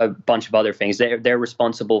and a bunch of other things. They're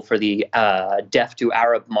responsible for the Deaf to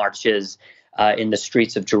Arab marches in the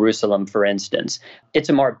streets of Jerusalem, for instance.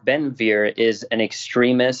 Itamar Ben-Gvir is an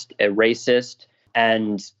extremist, a racist,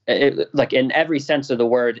 and like in every sense of the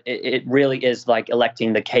word, it really is like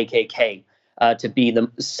electing the KKK to be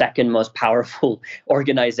the second most powerful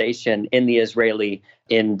organization in the Israeli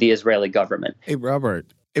government. Hey, Robert,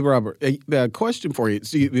 a question for you.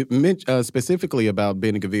 So you mentioned specifically about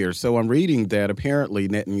Ben-Gvir. So I'm reading that apparently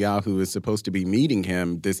Netanyahu is supposed to be meeting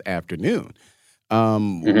him this afternoon.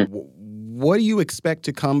 What do you expect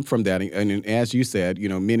to come from that? And as you said,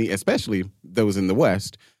 many, especially those in the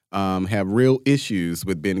West, have real issues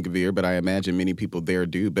with Ben-Gvir, but I imagine many people there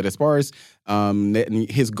do. But as far as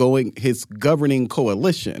his governing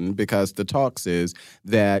coalition, because the talks is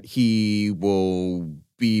that he will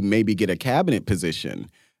maybe get a cabinet position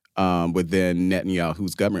within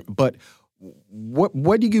Netanyahu's government. But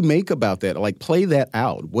what do you make about that? Like, play that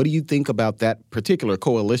out. What do you think about that particular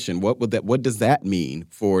coalition? What does that mean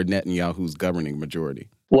for Netanyahu's governing majority?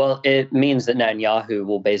 Well, it means that Netanyahu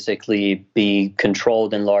will basically be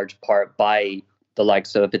controlled in large part by the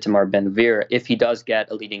likes of Itamar Ben-Gvir. If he does get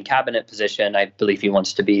a leading cabinet position, I believe he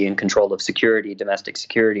wants to be in control of security, domestic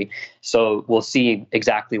security. So we'll see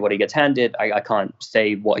exactly what he gets handed. I can't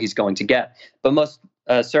say what he's going to get, but most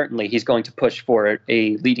certainly he's going to push for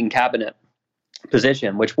a leading cabinet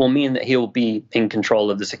position, which will mean that he will be in control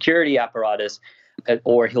of the security apparatus,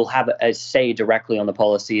 or he'll have a say directly on the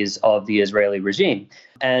policies of the Israeli regime.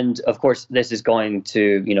 And of course, this is going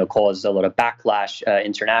to, cause a lot of backlash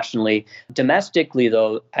internationally. Domestically,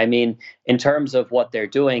 though, I mean, in terms of what they're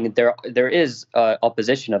doing, there is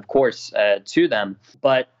opposition, of course, to them,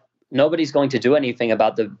 but nobody's going to do anything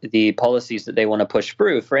about the policies that they want to push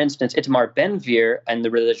through. For instance, Itamar Ben-Gvir and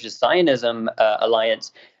the Religious Zionism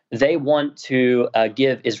Alliance, they want to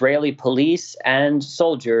give Israeli police and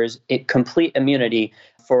soldiers complete immunity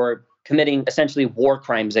for committing essentially war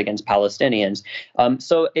crimes against Palestinians.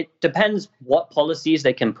 So it depends what policies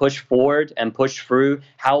they can push forward and push through,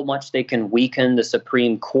 how much they can weaken the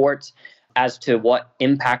Supreme Court as to what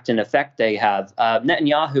impact and effect they have.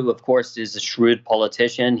 Netanyahu, of course, is a shrewd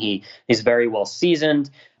politician. He's very well seasoned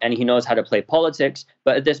and he knows how to play politics.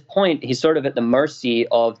 But at this point, he's sort of at the mercy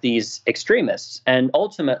of these extremists. And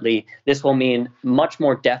ultimately, this will mean much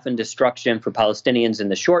more death and destruction for Palestinians in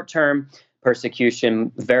the short term,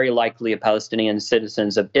 persecution very likely of Palestinian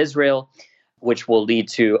citizens of Israel, which will lead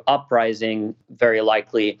to uprising very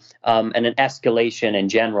likely, and an escalation in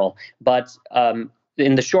general. But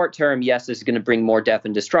in the short term, yes, this is going to bring more death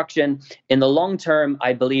and destruction. In the long term,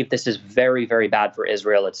 I believe this is very, very bad for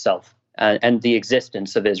Israel itself and the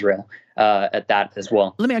existence of Israel at that as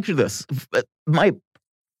well. Let me ask you this. My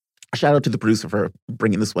shout out to the producer for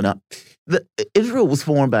bringing this one up. Israel was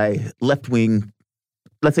formed by left-wing,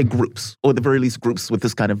 let's say, groups, or at the very least groups with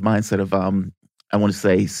this kind of mindset of, I want to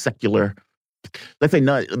say, secular, let's say,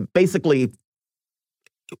 not basically,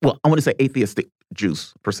 well, I want to say atheistic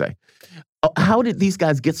Jews, per se. How did these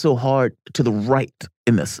guys get so hard to the right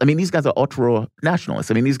in this? I mean, these guys are ultra-nationalists.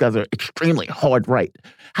 I mean, these guys are extremely hard right.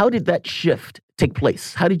 How did that shift take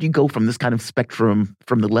place? How did you go from this kind of spectrum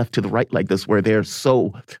from the left to the right like this, where they're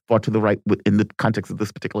so far to the right in the context of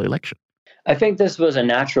this particular election? I think this was a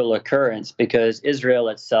natural occurrence because Israel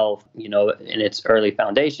itself, in its early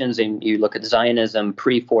foundations, and you look at Zionism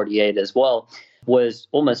pre-48 as well, was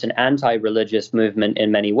almost an anti-religious movement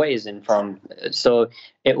in many ways. So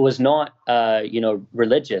it was not,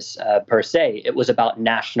 religious per se. It was about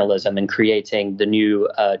nationalism and creating the new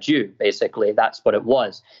Jew, basically. That's what it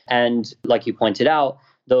was. And like you pointed out,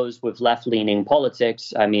 those with left-leaning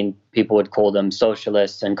politics, I mean, people would call them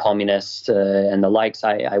socialists and communists and the likes.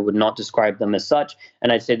 I would not describe them as such.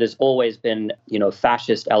 And I'd say there's always been,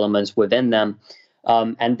 fascist elements within them.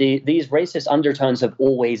 And these racist undertones have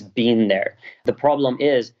always been there. The problem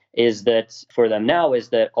is that for them now is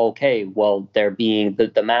that, okay, well,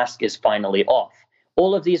 the mask is finally off.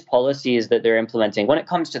 All of these policies that they're implementing, when it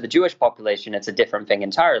comes to the Jewish population, it's a different thing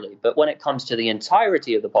entirely. But when it comes to the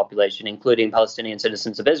entirety of the population, including Palestinian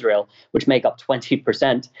citizens of Israel, which make up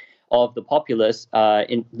 20% of the populace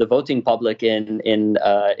in the voting public in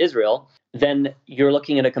Israel, then you're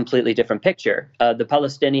looking at a completely different picture. The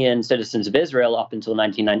Palestinian citizens of Israel up until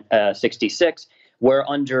 1966 were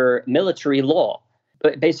under military law,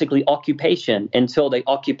 basically occupation, until they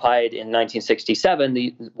occupied in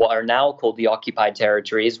 1967 what are now called the occupied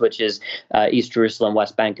territories, which is East Jerusalem,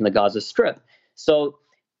 West Bank, and the Gaza Strip. So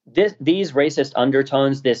these racist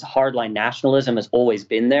undertones, this hardline nationalism has always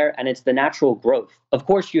been there, and it's the natural growth. Of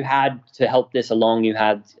course, you had to help this along. You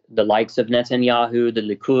had the likes of Netanyahu, the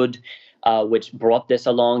Likud, which brought this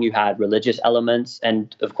along. You had religious elements,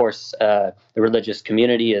 and of course, the religious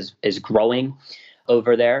community is growing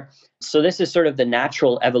over there. So this is sort of the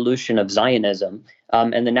natural evolution of Zionism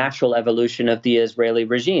and the natural evolution of the Israeli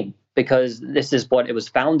regime, because this is what it was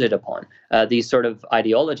founded upon, these sort of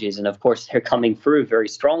ideologies. And of course, they're coming through very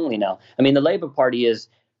strongly now. I mean, the Labour Party is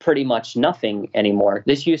pretty much nothing anymore.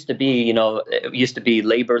 This used to be, it used to be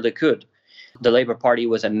Labour Likud. The Labour Party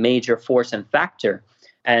was a major force and factor.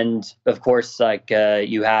 And of course,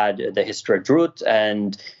 you had the Histadrut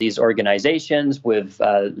and these organizations with,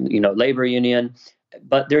 labor union.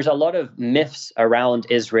 But there's a lot of myths around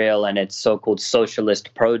Israel and its so-called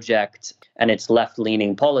socialist project and its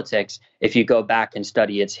left-leaning politics if you go back and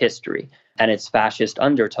study its history and its fascist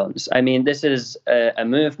undertones. I mean, this is a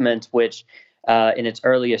movement which in its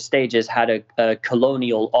earliest stages had a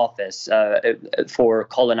colonial office for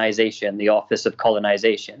colonization, the Office of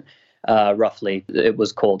Colonization. Roughly, it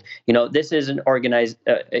was called. This is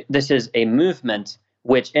this is a movement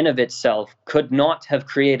which in of itself could not have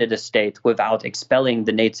created a state without expelling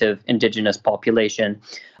the native indigenous population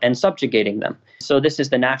and subjugating them. So this is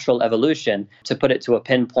the natural evolution. To put it to a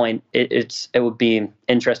pinpoint, it would be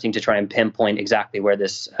interesting to try and pinpoint exactly where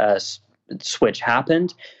this switch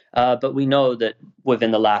happened. But we know that within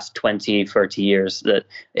the last 20, 30 years that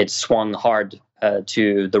it swung hard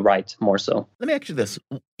to the right more so. Let me ask you this.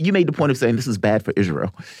 You made the point of saying this is bad for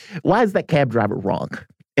Israel. Why is that cab driver wrong?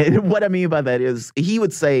 And what I mean by that is he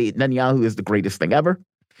would say Netanyahu is the greatest thing ever,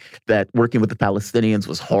 that working with the Palestinians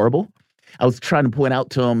was horrible. I was trying to point out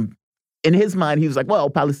to him, in his mind, he was like, well,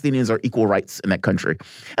 Palestinians are equal rights in that country.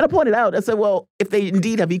 And I pointed out, I said, well, if they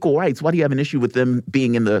indeed have equal rights, why do you have an issue with them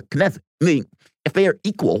being in the Knesset? I mean, if they are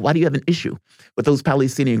equal, why do you have an issue with those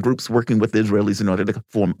Palestinian groups working with the Israelis in order to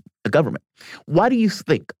form a government? Why do you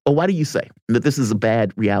think, or why do you say that this is a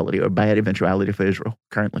bad reality or a bad eventuality for Israel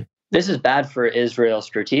currently? This is bad for Israel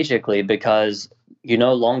strategically because you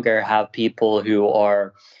no longer have people who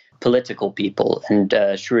are political people and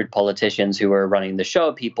shrewd politicians who are running the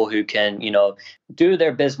show, people who can, do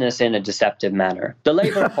their business in a deceptive manner. The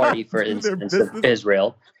Labour Party, for instance, of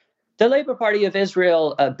Israel, the Labour Party of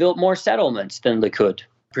Israel built more settlements than Likud,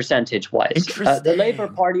 percentage-wise. The Labour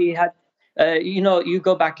Party had, you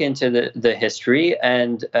go back into the history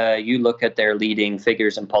and you look at their leading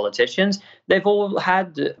figures and politicians. They've all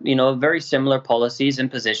had, very similar policies and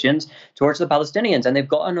positions towards the Palestinians, and they've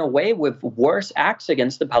gotten away with worse acts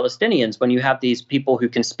against the Palestinians when you have these people who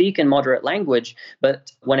can speak in moderate language,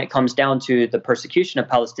 but when it comes down to the persecution of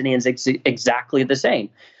Palestinians, exactly the same.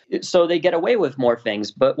 So they get away with more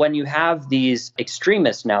things. But when you have these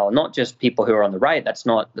extremists now, not just people who are on the right, that's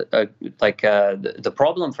not the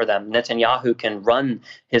problem for them. Netanyahu can run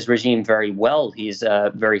his regime very well. He's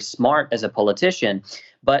very smart as a politician.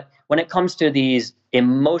 But when it comes to these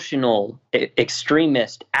emotional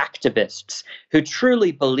extremist activists who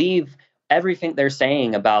truly believe everything they're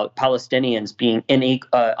saying about Palestinians being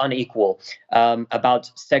unequal,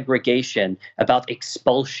 about segregation, about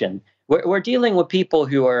expulsion, we're dealing with people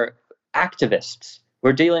who are activists.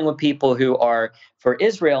 We're dealing with people who are, for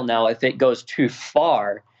Israel now, if it goes too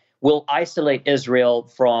far, will isolate Israel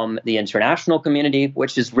from the international community,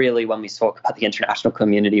 which is really, when we talk about the international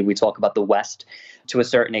community, we talk about the West to a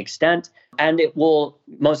certain extent. And it will,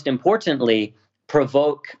 most importantly,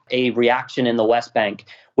 provoke a reaction in the West Bank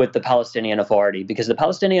with the Palestinian Authority, because the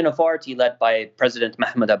Palestinian Authority, led by President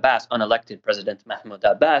Mahmoud Abbas, unelected President Mahmoud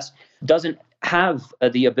Abbas, doesn't have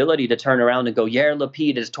the ability to turn around and go, Yair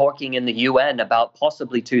Lapid is talking in the UN about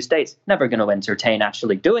possibly two states. Never going to entertain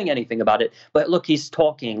actually doing anything about it. But look, he's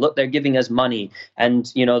talking. Look, they're giving us money. And,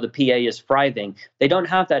 the PA is thriving. They don't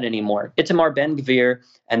have that anymore. Itamar Ben-Gvir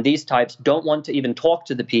and these types don't want to even talk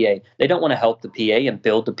to the PA. They don't want to help the PA and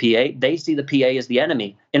build the PA. They see the PA as the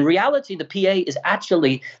enemy. In reality, the PA is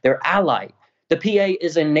actually their ally. The PA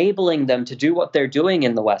is enabling them to do what they're doing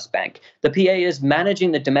in the West Bank. The PA is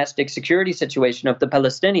managing the domestic security situation of the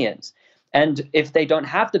Palestinians. And if they don't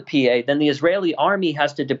have the PA, then the Israeli army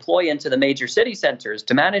has to deploy into the major city centers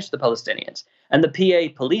to manage the Palestinians. And the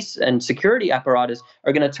PA police and security apparatus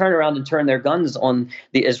are going to turn around and turn their guns on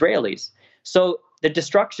the Israelis. So the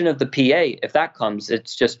destruction of the PA, if that comes,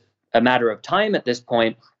 it's just a matter of time at this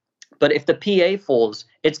point. But if the PA falls,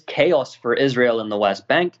 it's chaos for Israel in the West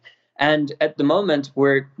Bank. And at the moment,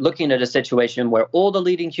 we're looking at a situation where all the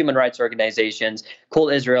leading human rights organizations call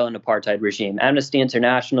Israel an apartheid regime. Amnesty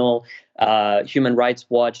International, Human Rights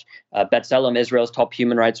Watch, B'Tselem, Israel's top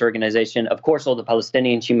human rights organization, of course, all the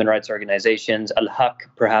Palestinian human rights organizations, Al-Haq,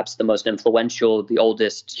 perhaps the most influential, the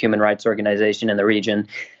oldest human rights organization in the region.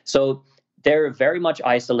 So they're very much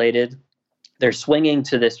isolated. They're swinging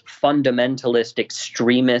to this fundamentalist,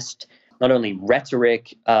 extremist, not only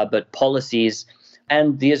rhetoric, but policies.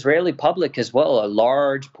 And the Israeli public as well, a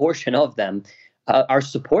large portion of them are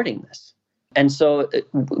supporting this. And so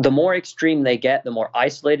the more extreme they get, the more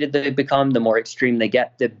isolated they become, the more extreme they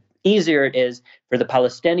get, the easier it is for the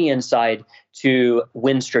Palestinian side to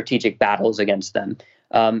win strategic battles against them.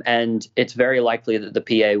 And it's very likely that the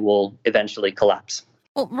PA will eventually collapse.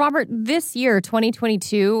 Well, Robert, this year,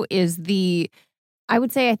 2022, is I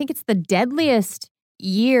think it's the deadliest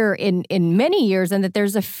year in many years, and that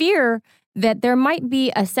there's a fear that there might be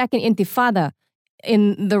a second intifada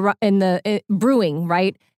in the brewing,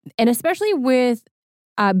 right? And especially with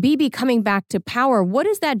Bibi coming back to power, what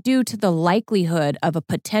does that do to the likelihood of a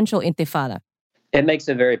potential intifada? It makes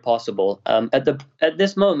it very possible. At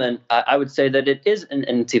this moment, I would say that it is an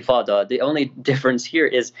intifada. The only difference here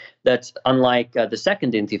is that unlike the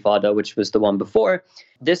second intifada, which was the one before,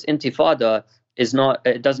 this intifada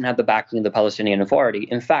it doesn't have the backing of the Palestinian Authority.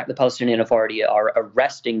 In fact, the Palestinian Authority are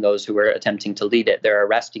arresting those who are attempting to lead it. They're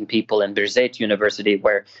arresting people in Birzeit University,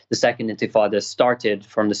 where the second intifada started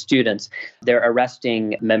from the students. They're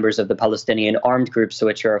arresting members of the Palestinian armed groups,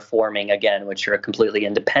 which are forming again, which are completely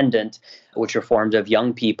independent, which are formed of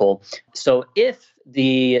young people. So if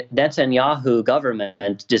the Netanyahu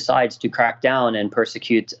government decides to crack down and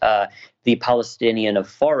persecute the Palestinian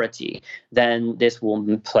Authority, then this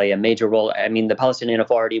will play a major role. I mean, the Palestinian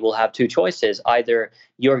Authority will have two choices. Either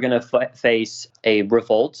you're going to face a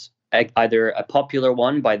revolt, either a popular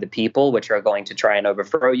one by the people, which are going to try and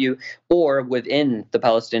overthrow you, or within the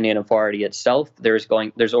Palestinian Authority itself, there's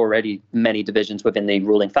already many divisions within the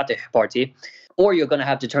ruling Fatah party, or you're going to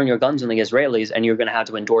have to turn your guns on the Israelis and you're going to have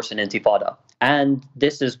to endorse an intifada. And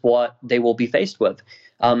this is what they will be faced with.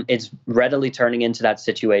 It's readily turning into that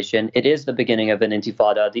situation. It is the beginning of an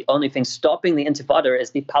intifada. The only thing stopping the intifada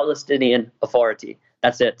is the Palestinian Authority.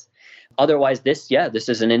 That's it. Otherwise, this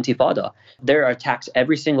is an intifada. There are attacks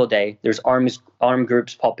every single day. There's armed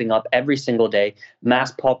groups popping up every single day,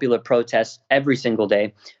 mass popular protests every single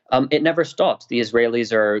day. It never stops. The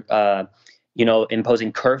Israelis are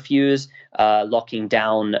imposing curfews, locking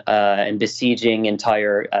down and besieging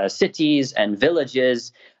entire cities and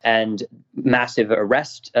villages, and massive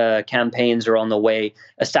arrest campaigns are on the way,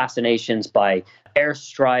 assassinations by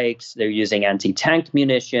airstrikes. They're using anti-tank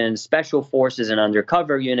munitions, special forces and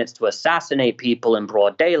undercover units to assassinate people in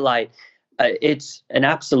broad daylight. It's an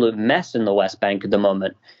absolute mess in the West Bank at the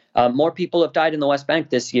moment. More people have died in the West Bank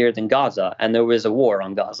this year than Gaza, and there was a war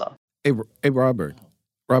on Gaza. Hey, Robert,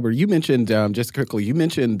 you mentioned, just quickly, you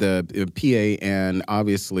mentioned the PA, and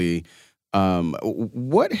obviously,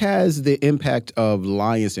 what has the impact of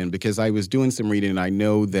Lions Den? Because I was doing some reading, and I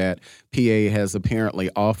know that PA has apparently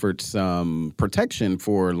offered some protection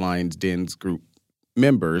for Lions Den's group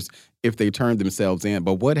members if they turn themselves in.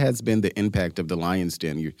 But what has been the impact of the Lions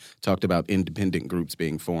Den? You talked about independent groups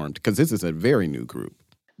being formed, because this is a very new group.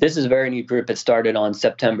 This is a very new group. It started on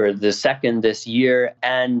September the 2nd this year.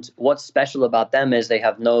 And what's special about them is they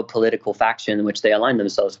have no political faction which they align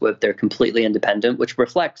themselves with. They're completely independent, which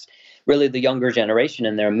reflects really the younger generation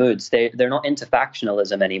and their moods. They're not into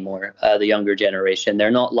factionalism anymore, the younger generation. They're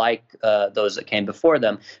not like those that came before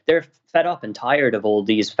them. They're fed up and tired of all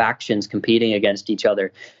these factions competing against each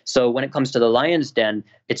other. So when it comes to the Lions Den,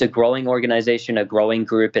 it's a growing organization, a growing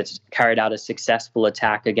group. It's carried out a successful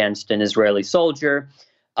attack against an Israeli soldier.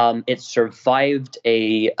 It survived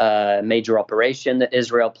a major operation that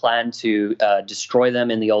Israel planned to destroy them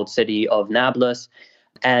in the old city of Nablus.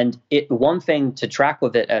 And one thing to track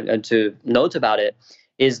with it and to note about it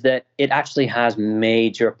is that it actually has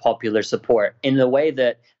major popular support in the way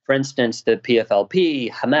that, for instance, the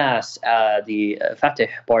PFLP, Hamas, the Fatah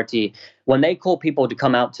party, when they call people to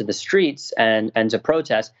come out to the streets and to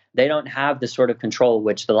protest, they don't have the sort of control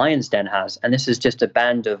which the Lions Den has. And this is just a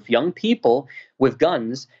band of young people with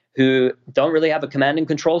guns who don't really have a command and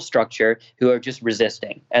control structure, who are just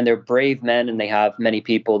resisting. And they're brave men, and they have many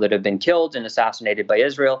people that have been killed and assassinated by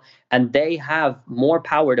Israel. And they have more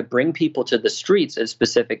power to bring people to the streets at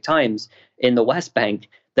specific times in the West Bank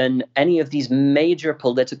than any of these major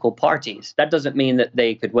political parties. That doesn't mean that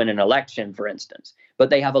they could win an election, for instance, but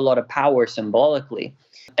they have a lot of power symbolically.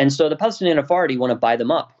 And so the Palestinian Authority want to buy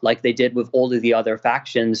them up, like they did with all of the other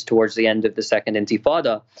factions towards the end of the Second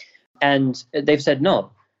Intifada. And they've said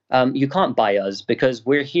no. you can't buy us because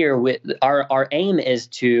we're here with our aim is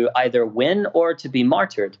to either win or to be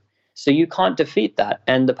martyred. So you can't defeat that.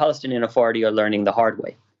 And the Palestinian Authority are learning the hard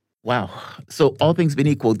way. Wow. So all things being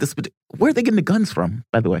equal, where are they getting the guns from,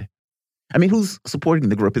 by the way? I mean, who's supporting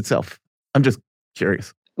the group itself? I'm just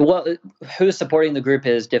curious. Well, who's supporting the group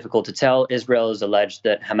is difficult to tell. Israel has alleged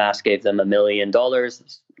that Hamas gave them $1 million.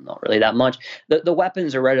 It's not really that much. The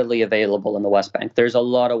weapons are readily available in the West Bank. There's a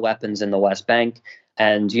lot of weapons in the West Bank.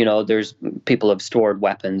 And, there's people have stored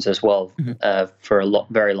weapons as well for a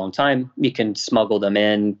very long time. You can smuggle them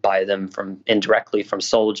in, buy them indirectly from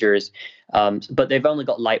soldiers. But they've only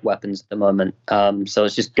got light weapons at the moment. So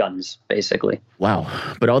it's just guns, basically. Wow.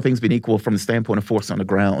 But all things being equal, from the standpoint of force on the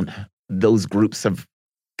ground, those groups have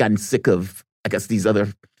gotten sick of, I guess, these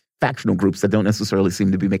other factional groups that don't necessarily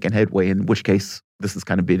seem to be making headway, in which case this is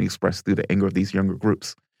kind of being expressed through the anger of these younger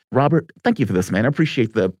groups. Robert, thank you for this, man. I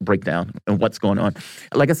appreciate the breakdown and what's going on.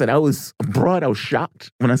 Like I said, I was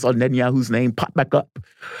shocked when I saw Netanyahu's name pop back up.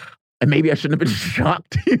 And maybe I shouldn't have been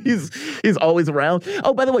shocked. He's always around.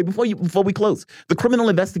 Oh, by the way, before we close, the criminal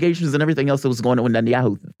investigations and everything else that was going on with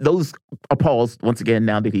Netanyahu, those are paused once again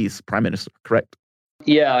now that he's prime minister, correct?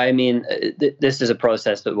 Yeah, I mean, this is a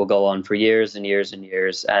process that will go on for years and years and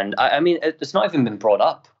years. And I mean, it's not even been brought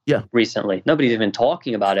up recently. Nobody's even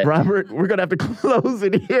talking about it. Robert, we're going to have to close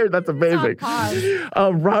it here. That's amazing.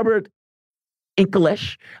 Robert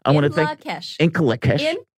Inlakesh, I want to thank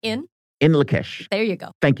Inlakesh. Inlakesh. There you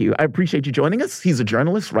go. Thank you. I appreciate you joining us. He's a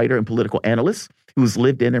journalist, writer, and political analyst who's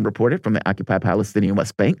lived in and reported from the occupied Palestinian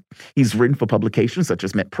West Bank. He's written for publications such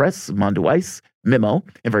as Met Press, Mondeweiss, Memo,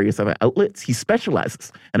 and various other outlets. He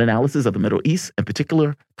specializes in analysis of the Middle East, in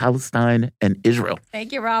particular Palestine and Israel.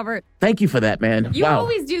 Thank you, Robert. Thank you for that, man. You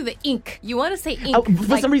always do the ink. You want to say ink. Oh,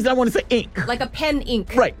 for some reason, I want to say ink. Like a pen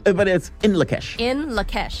ink. Right, but it's Inlakesh.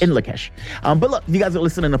 Inlakesh. But look, you guys are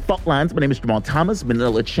listening to Fault Lines. My name is Jamarl Thomas.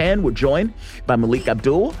 Manila Chan. We're joined by Melik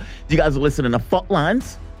Abdul. You guys are listening to Fault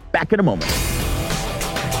Lines. Back in a moment.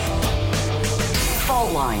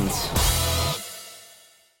 Fault Lines.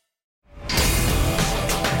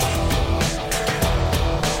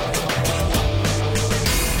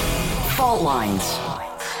 Fault Lines.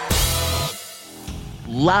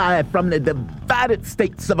 Live from the divided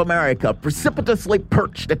states of America, precipitously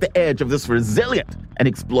perched at the edge of this resilient and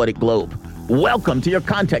exploited globe. Welcome to your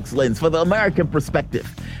context lens for the American perspective.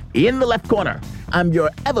 In the left corner, I'm your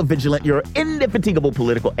ever-vigilant, your indefatigable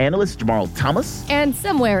political analyst, Jamarl Thomas. And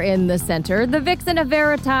somewhere in the center, the vixen of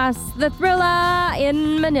Veritas, the thriller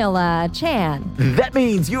in Manila, Chan. That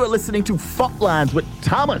means you are listening to Fault Lines with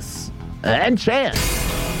Thomas and Chan.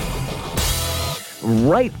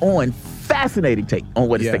 Right on. Fascinating take on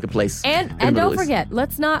what is taking place. And don't forget,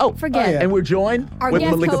 let's not forget. And we're joined with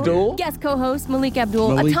Melik Abdul. Guest co-host Melik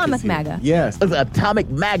Abdul, Melik Atomic MAGA. Yes. Atomic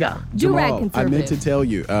MAGA. Durag conservative. I meant to tell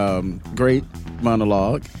you, great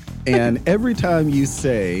monologue. And every time you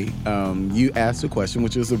say, you ask a question,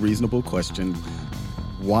 which is a reasonable question,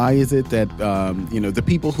 why is it that, the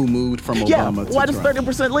people who moved from Obama to why does Trump,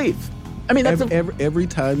 30% leave? I mean, that's every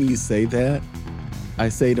time you say that, I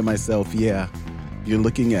say to myself, you're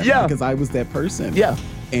looking at me because I was that person. Yeah.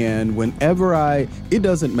 And whenever it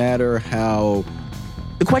doesn't matter how.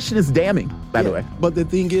 The question is damning, by the way. But the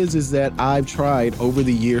thing is that I've tried over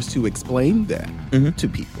the years to explain that to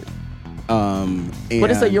people.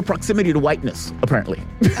 What is your proximity to whiteness, apparently?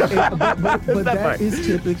 but that is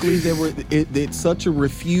typically, it's such a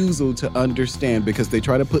refusal to understand because they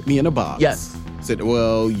try to put me in a box. Yes. Said,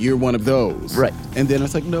 well, you're one of those. Right. And then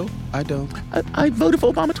it's like, no, I don't. I voted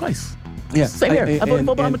for Obama twice. Yeah, same here. I voted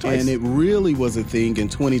for Obama twice. And it really was a thing in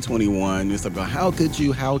 2021. It's about how could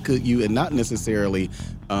you, and not necessarily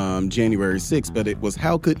January 6th, but it was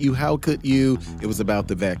how could you. It was about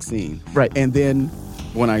the vaccine. Right. And then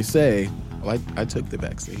when I say, well, I took the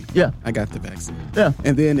vaccine. Yeah. I got the vaccine. Yeah.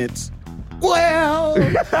 And then it's, well,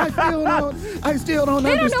 I still don't understand.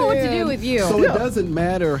 They don't know what to do with you. So it doesn't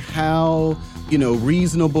matter how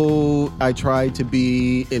reasonable I tried to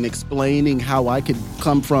be in explaining how I could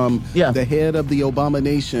come from the head of the Obama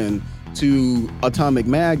nation to Atomic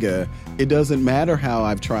MAGA. It doesn't matter how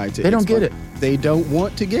I've tried to. They don't get it. They don't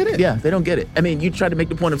want to get it. Yeah, they don't get it. I mean, you try to make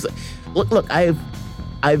the point of, look,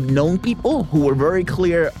 I've known people who were very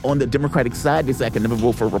clear on the Democratic side. They said I could never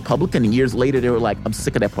vote for a Republican. And years later, they were like, I'm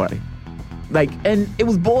sick of that party. And it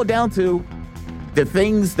was boiled down to the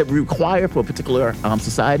things that we require for a particular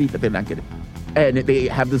society that they're not getting. And they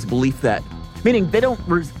have this belief that, meaning they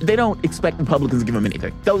don't expect Republicans to give them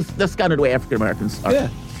anything. That's kind of the way African Americans are. Yeah.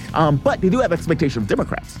 But they do have expectations of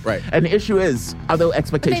Democrats. Right. And the issue is, are those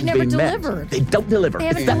expectations never being delivered. met? They don't deliver. They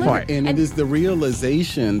haven't It's that delivered. part. And it is the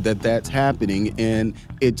realization that that's happening. And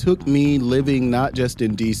it took me living not just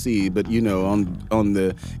in D.C., but, on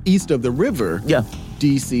the east of the river,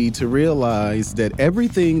 D.C., to realize that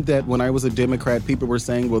everything that when I was a Democrat, people were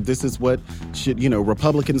saying, well, this is what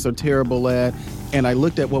Republicans are terrible at. And I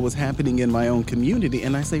looked at what was happening in my own community,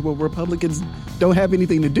 and I say, well, Republicans don't have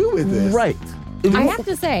anything to do with this. Right. I have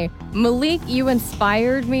to say, Melik, you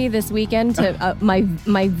inspired me this weekend to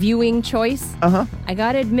my viewing choice. I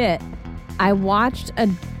got to admit, I watched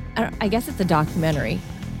I guess it's a documentary.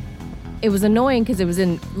 It was annoying because it was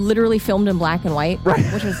literally filmed in black and white. Right.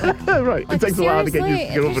 Which was like, right. It takes a while to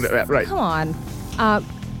get over that. Right. Come on.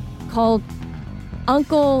 Called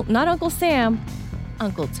not Uncle Sam,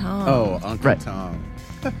 Uncle Tom. Oh, Uncle Tom.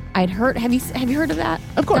 I'd heard. Have you heard of that?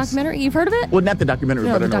 Of course. Documentary. You've heard of it? Well, not the documentary,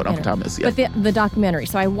 No, but I the know what Uncle Tom is. Yeah. But the documentary.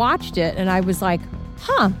 So I watched it and I was like,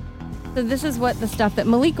 huh. So this is what the stuff that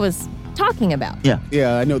Melik was talking about. Yeah.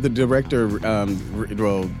 Yeah, I know the director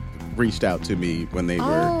reached out to me when they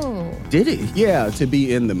were. Did he? Yeah, to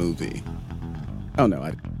be in the movie. Oh, no,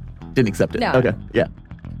 I didn't accept it. No. Okay. Yeah.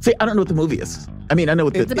 See, I don't know what the movie is. I mean, I know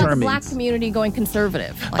what the It's about term the black means. community going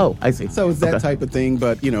conservative. Oh, I see. So it's that type of thing,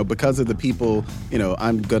 but, because of the people,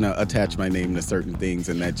 I'm going to attach my name to certain things,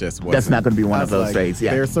 and that just wasn't. That's not going to be one of those days,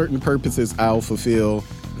 yeah. There are certain purposes I'll fulfill.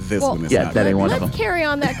 This one is not. That ain't one of them. Let's carry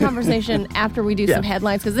on that conversation after we do some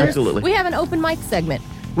headlines, because we have an open mic segment.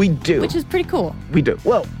 We do. Which is pretty cool. We do.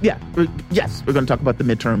 Well, yeah. Yes, we're going to talk about the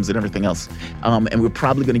midterms and everything else. And we're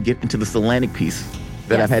probably going to get into this Atlantic piece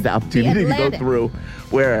that I've had the opportunity to go through,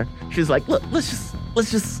 where she's like, look, let's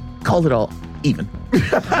just call it all even.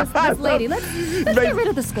 This lady, let's get rid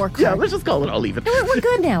of the scorecard. Yeah, let's just call it all even. We're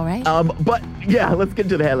good now, right? But yeah, let's get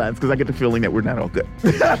into the headlines, because I get the feeling that we're not all good.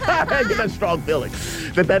 I get that strong feeling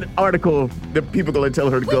that article, that people are going to tell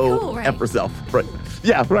her to go F herself. Right.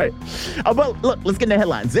 Yeah, right. But look, let's get into the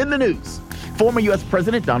headlines. In the news, former U.S.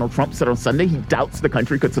 President Donald Trump said on Sunday he doubts the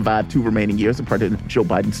country could survive 2 remaining years of President Joe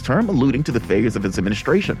Biden's term, alluding to the failures of his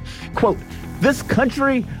administration. Quote, this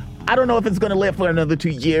country, I don't know if it's going to live for another 2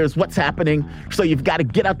 years. What's happening? So you've got to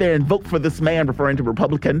get out there and vote for this man, referring to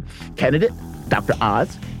Republican candidate Dr.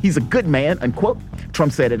 Oz. He's a good man, unquote.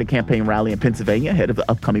 Trump said at a campaign rally in Pennsylvania ahead of the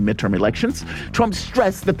upcoming midterm elections. Trump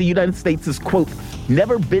stressed that the United States has, quote,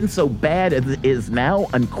 never been so bad as it is now,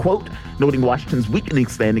 unquote, noting Washington's weakening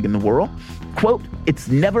standing in the world. Quote, it's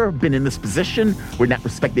never been in this position. We're not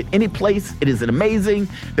respected any place. It is amazing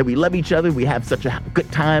that we love each other. We have such a good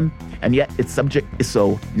time. And yet its subject is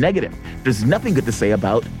so negative. There's nothing good to say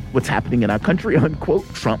about what's happening in our country, unquote,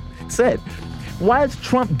 Trump said. Why is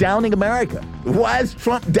Trump downing America? Why is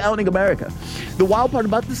Trump downing America? The wild part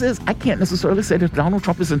about this is I can't necessarily say that Donald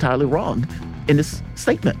Trump is entirely wrong in this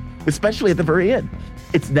statement, especially at the very end.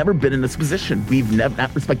 It's never been in this position. We've never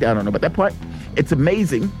not respected. I don't know about that part. It's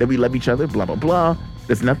amazing that we love each other, blah, blah, blah.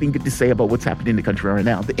 There's nothing good to say about what's happening in the country right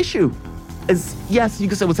now. The issue is, yes, you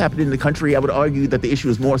can say what's happening in the country. I would argue that the issue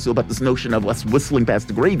is more so about this notion of us whistling past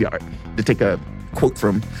the graveyard, to take a quote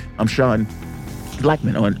from Sean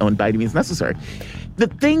Blackman on By Any Means Necessary. The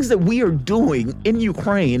things that we are doing in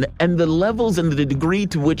Ukraine and the levels and the degree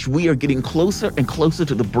to which we are getting closer and closer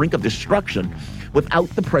to the brink of destruction without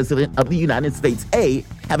the president of the United States,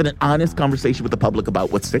 having an honest conversation with the public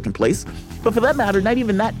about what's taking place. But for that matter, not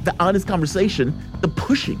even that, the honest conversation, the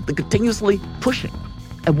pushing, the continuously pushing.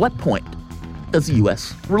 At what point does the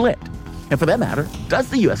U.S. relent? And for that matter, does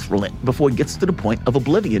the U.S. relent before it gets to the point of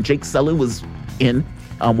oblivion? Jake Sullivan was in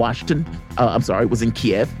was in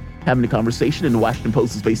Kiev having a conversation, and the Washington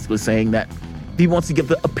Post is basically saying that he wants to give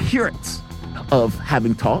the appearance of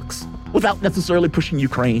having talks without necessarily pushing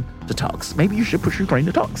Ukraine to talks. Maybe you should push Ukraine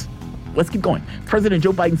to talks. Let's keep going. President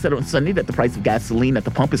Joe Biden said on Sunday that the price of gasoline at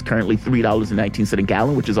the pump is currently $3.19 a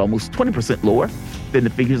gallon, which is almost 20% lower than the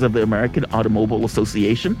figures of the American Automobile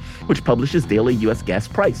Association, which publishes daily U.S. gas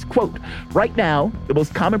price. Quote, right now, the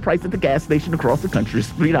most common price at the gas station across the country is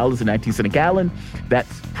 $3.19 a gallon.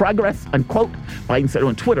 That's progress, unquote, Biden said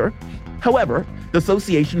on Twitter. However, the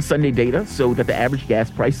association's Sunday data showed that the average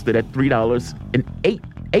gas price stood at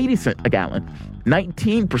 $3.80 a gallon,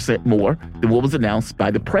 19% more than what was announced by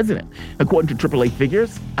the president. According to AAA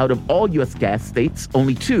figures, out of all U.S. gas states,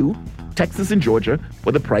 only 2, Texas and Georgia,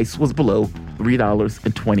 where the price was below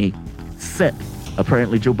 $3.20.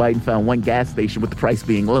 Apparently, Joe Biden found one gas station with the price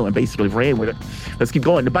being low and basically ran with it. Let's keep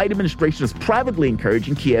going. The Biden administration is privately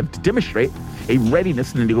encouraging Kiev to demonstrate a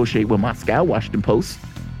readiness to negotiate with Moscow, Washington Post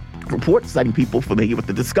report, citing people familiar with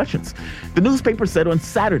the discussions. The newspaper said on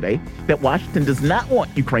Saturday that Washington does not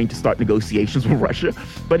want Ukraine to start negotiations with Russia,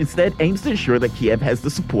 but instead aims to ensure that Kiev has the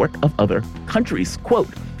support of other countries. Quote,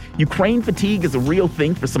 Ukraine fatigue is a real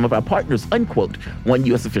thing for some of our partners, unquote, one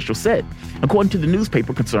U.S. official said. According to the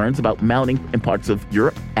newspaper, concerns about mounting in parts of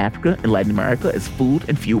Europe, Africa, and Latin America as food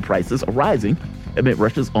and fuel prices are rising amid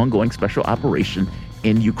Russia's ongoing special operation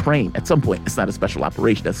in Ukraine. At some point, it's not a special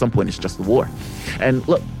operation. At some point, it's just a war. And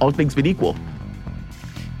look, all things being equal,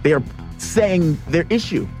 they are saying their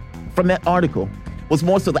issue from that article was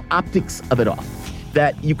more so the optics of it all.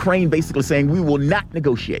 That Ukraine basically saying, we will not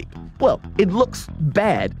negotiate. Well, it looks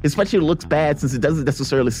bad, especially it looks bad since it doesn't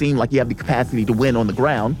necessarily seem like you have the capacity to win on the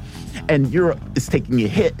ground. And Europe is taking a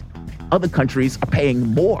hit. Other countries are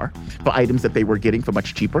paying more for items that they were getting for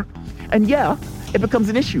much cheaper. And yeah, it becomes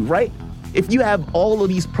an issue, right? If you have all of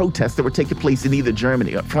these protests that were taking place in either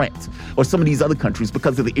Germany or France or some of these other countries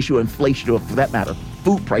because of the issue of inflation or, for that matter,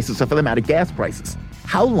 food prices or, for that matter, gas prices,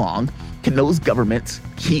 how long can those governments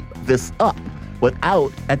keep this up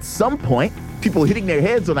without, at some point, people hitting their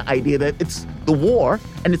heads on the idea that it's the war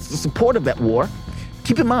and it's the support of that war?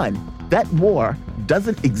 Keep in mind, that war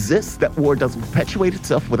doesn't exist. That war doesn't perpetuate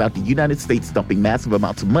itself without the United States dumping massive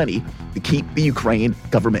amounts of money to keep the Ukraine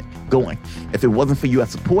government going. If it wasn't for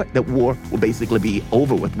U.S. support, that war would basically be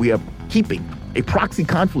over with. We are keeping a proxy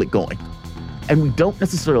conflict going. And we don't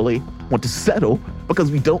necessarily want to settle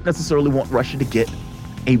because we don't necessarily want Russia to get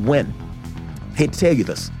a win. I hate to tell you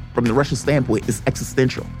this, from the Russian standpoint, it's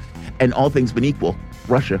existential. And all things being equal,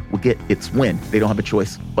 Russia will get its win. They don't have a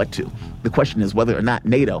choice but to. The question is whether or not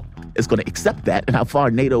NATO is going to accept that and how far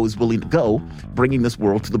NATO is willing to go, bringing this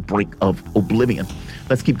world to the brink of oblivion.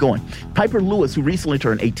 Let's keep going. Piper Lewis, who recently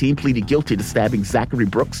turned 18, pleaded guilty to stabbing Zachary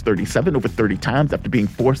Brooks, 37, over 30 times after being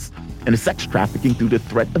forced into sex trafficking through the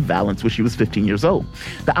threat of violence when she was 15 years old.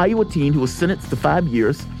 The Iowa teen, who was sentenced to 5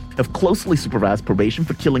 years of closely supervised probation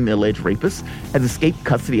for killing the alleged rapist, has escaped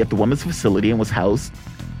custody at the women's facility and was housed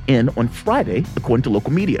in on Friday, according to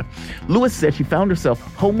local media. Lewis said she found herself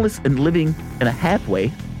homeless and living in a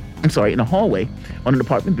hallway on an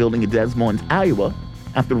apartment building in Des Moines, Iowa,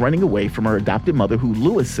 after running away from her adopted mother, who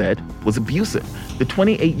Lewis said was abusive. The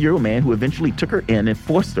 28-year-old man who eventually took her in and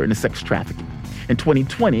forced her into sex trafficking. In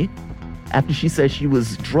 2020, after she said she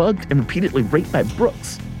was drugged and repeatedly raped by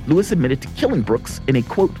Brooks, Lewis admitted to killing Brooks in a,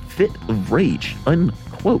 quote, fit of rage,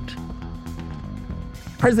 unquote.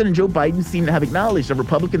 President Joe Biden seemed to have acknowledged that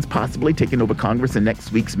Republicans possibly taking over Congress in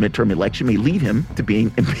next week's midterm election may lead him to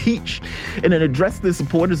being impeached. In an address to his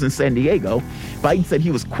supporters in San Diego, Biden said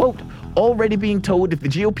he was, quote, already being told if the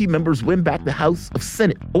GOP members win back the House of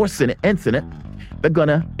Senate, they're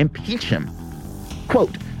gonna impeach him.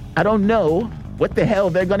 Quote, I don't know what the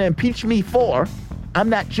hell they're gonna impeach me for. I'm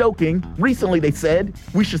not joking. Recently they said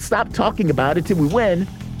we should stop talking about it till we win,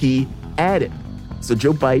 he added. So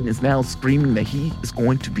Joe Biden is now screaming that he is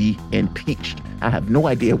going to be impeached. I have no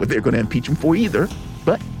idea what they're going to impeach him for either,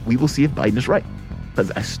 but we will see if Biden is right.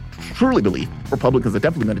 Because I truly believe Republicans are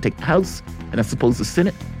definitely going to take the House, and I suppose the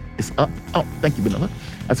Senate is up. Oh, thank you, Manila.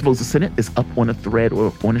 I suppose the Senate is up on a thread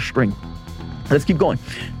or on a string. Let's keep going.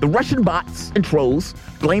 The Russian bots and trolls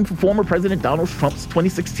blamed for former President Donald Trump's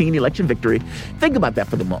 2016 election victory. Think about that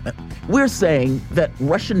for the moment. We're saying that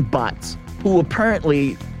Russian bots, who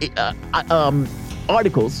apparently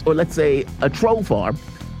articles, or let's say a troll farm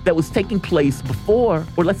that was taking place before,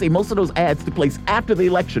 or let's say most of those ads took place after the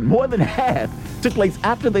election, more than half took place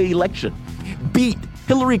after the election, beat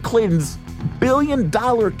Hillary Clinton's $1 billion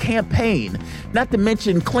campaign. Not to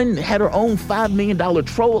mention Clinton had her own $5 million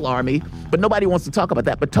troll army, but nobody wants to talk about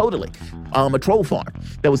that, but totally. A troll farm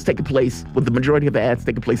that was taking place with the majority of the ads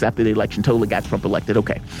taking place after the election totally got Trump elected.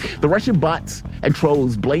 Okay. The Russian bots and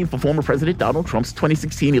trolls blamed for former President Donald Trump's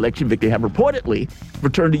 2016 election victory have reportedly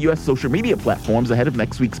returned to U.S. social media platforms ahead of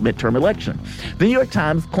next week's midterm election. The New York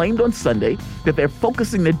Times claimed on Sunday that they're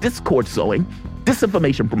focusing their discord sowing,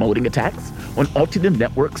 disinformation promoting attacks on alternative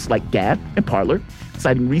networks like Gab and Parler,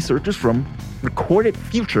 citing researchers from Recorded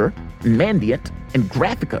Future, Mandiant, and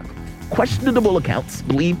Graphica. Questionable accounts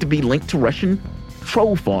believed to be linked to Russian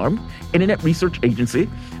troll farm internet research agency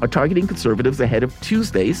are targeting conservatives ahead of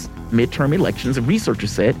Tuesday's midterm elections, and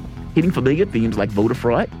researchers said, hitting familiar themes like voter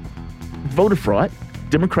fraud,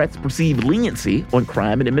 Democrats' perceived leniency on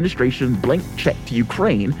crime, and administration blank check to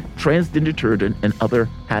Ukraine, transgender children, and other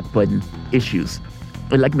hot-button issues.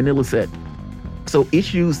 And like Manila said, so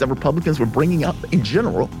issues that Republicans were bringing up in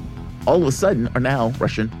general, all of a sudden are now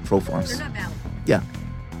Russian troll farms. They're not valid. Yeah.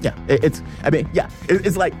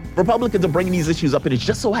 It's like Republicans are bringing these issues up, and it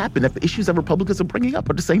just so happened that the issues that Republicans are bringing up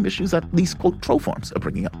are the same issues that these, quote, troll farms are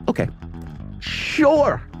bringing up. Okay,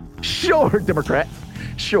 sure. Sure, Democrats.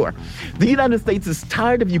 Sure. The United States is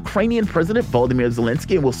tired of Ukrainian President Volodymyr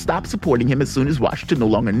Zelensky and will stop supporting him as soon as Washington no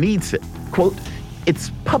longer needs it. Quote,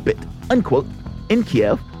 its puppet, unquote, in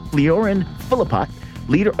Kiev, Florian Philippot,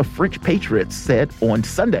 leader of French Patriots, said on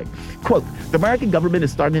Sunday, quote, the American government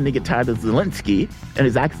is starting to get tired of Zelensky and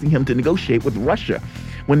is asking him to negotiate with Russia.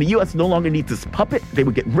 When the U.S. no longer needs this puppet, they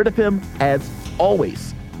would get rid of him as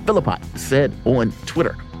always, Philippot said on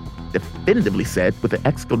Twitter. Definitively said with an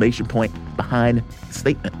exclamation point behind the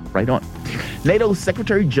statement. Right on. NATO's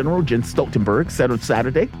Secretary General Jens Stoltenberg said on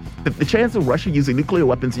Saturday that the chance of Russia using nuclear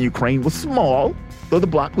weapons in Ukraine was small, though the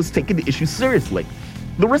bloc was taking the issue seriously.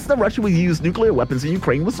 The risk that Russia would use nuclear weapons in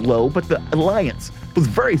Ukraine was low, but the alliance was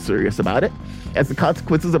very serious about it, as the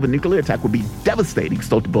consequences of a nuclear attack would be devastating,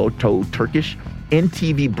 Stoltenberg told Turkish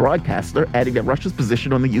NTV broadcaster, adding that Russia's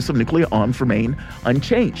position on the use of nuclear arms remained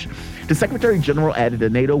unchanged. The Secretary General added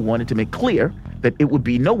that NATO wanted to make clear that it would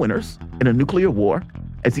be no winners in a nuclear war,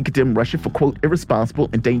 as he condemned Russia for, quote, irresponsible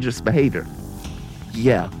and dangerous behavior.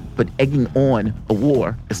 Yeah, but egging on a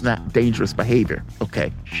war is not dangerous behavior.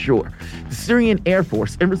 Okay, sure. The Syrian Air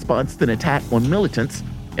Force, in response to an attack on militants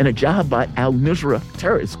in a Jabhat al-Nusra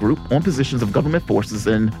terrorist group on positions of government forces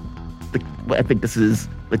in, I think this is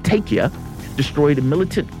Latakia, destroyed a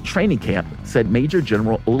militant training camp, said Major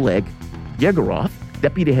General Oleg Yegorov,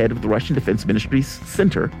 deputy head of the Russian Defense Ministry's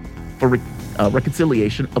Center for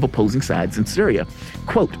Reconciliation of Opposing Sides in Syria.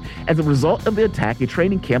 Quote, as a result of the attack, a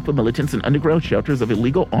training camp for militants and underground shelters of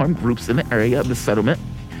illegal armed groups in the area of the settlement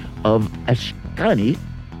of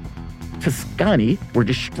Tuscany were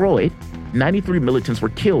destroyed. 93 militants were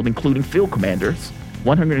killed, including field commanders.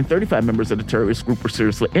 135 members of the terrorist group were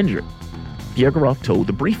seriously injured. Yegorov told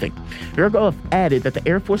the briefing. Yegorov added that the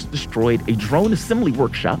Air Force destroyed a drone assembly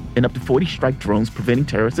workshop and up to 40 strike drones preventing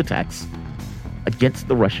terrorist attacks against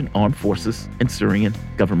the Russian armed forces and Syrian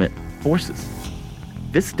government forces.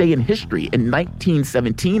 This day in history, in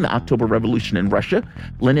 1917, the October Revolution in Russia,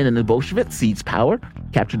 Lenin and the Bolsheviks seized power,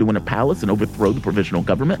 captured the Winter Palace, and overthrew the provisional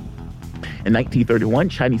government. In 1931,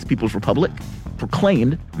 Chinese People's Republic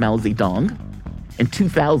proclaimed Mao Zedong. In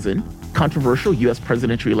 2000, controversial U.S.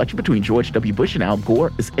 presidential election between George W. Bush and Al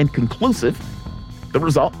Gore is inconclusive. The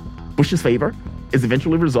result, Bush's favor, is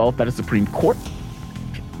eventually resolved by the Supreme Court.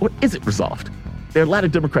 Or is it resolved? There are a lot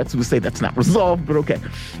of Democrats who would say that's not resolved, but okay.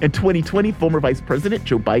 In 2020, former Vice President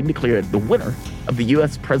Joe Biden declared the winner of the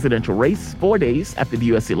U.S. presidential race 4 days after the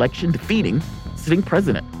U.S. election, defeating sitting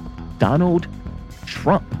President Donald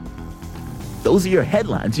Trump. Those are your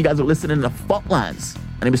headlines. You guys are listening to Fault Lines.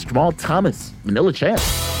 My name is Jamarl Thomas, Manila Chan.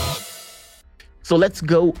 So let's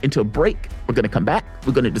go into a break. We're going to come back.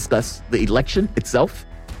 We're going to discuss the election itself,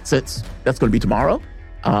 since that's going to be tomorrow.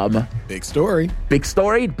 Big story. Big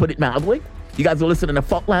story, to put it mildly. You guys are listening to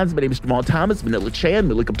Fault Lines. My name is Jamarl Thomas, Manila Chan,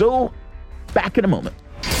 Melik Abdul. Back in a moment.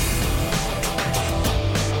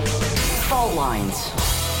 Fault Lines.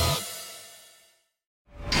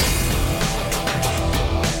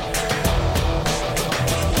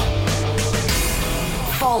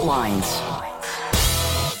 Fault Lines.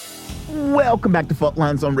 Welcome back to Fault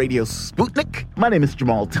Lines on Radio Sputnik. My name is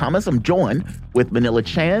Jamarl Thomas. I'm joined with Manila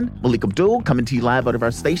Chan, Melik Abdul, coming to you live out of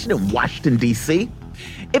our station in Washington, D.C.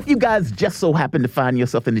 If you guys just so happen to find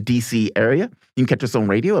yourself in the D.C. area, you can catch us on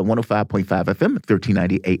radio at 105.5 FM at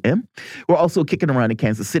 1390 AM. We're also kicking around in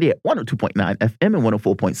Kansas City at 102.9 FM and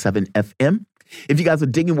 104.7 FM. If you guys are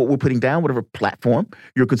digging what we're putting down, whatever platform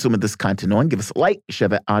you're consuming this content on, give us a like, share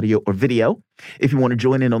that audio or video. If you want to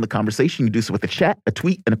join in on the conversation, you can do so with a chat, a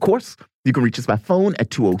tweet, and of course, you can reach us by phone at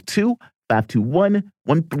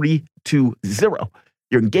 202-521-1320.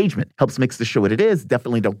 Your engagement helps make the show what it is.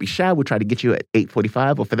 Definitely don't be shy. We'll try to get you at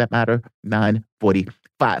 8:45 or for that matter,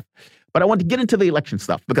 9:45. But I want to get into the election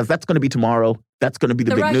stuff because that's going to be tomorrow. That's going to be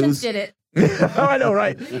the big Russians news. Did it. I know,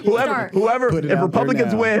 right? Whoever, if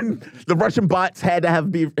Republicans win, the Russian bots had to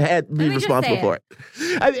be responsible for it.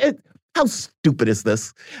 How stupid is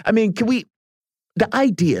this? I mean, the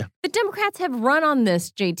idea. The Democrats have run on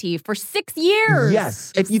this, JT, for 6 years.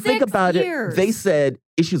 Yes. If you think about it, they said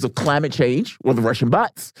issues of climate change were the Russian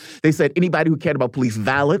bots. They said anybody who cared about police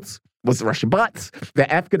violence was the Russian bots.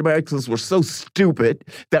 The African Americans were so stupid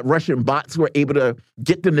that Russian bots were able to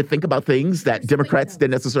get them to think about things that Democrats didn't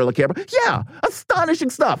necessarily care about. Yeah, astonishing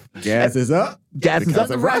stuff. Gas is up. Gas is up.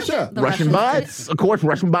 Of Russia. Russian bots. Of course,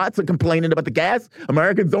 Russian bots are complaining about the gas.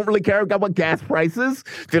 Americans don't really care about gas prices.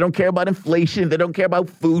 They don't care about inflation. They don't care about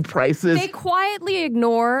food prices. They quietly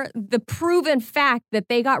ignore the proven fact that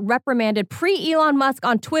they got reprimanded pre-Elon Musk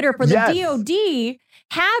on Twitter for the DOD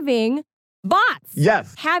having bots.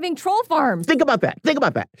 Yes. Having troll farms. Think about that.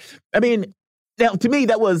 I mean, now to me,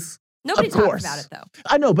 that was Nobody Of talks course. about it, though.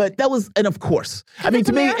 I know, but that was, and of course. I mean, it's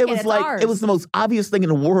to me, American, it was it's like, ours. it was the most obvious thing in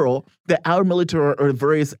the world that our military or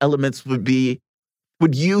various elements would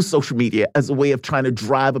use social media as a way of trying to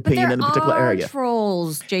drive But opinion there in a particular are area.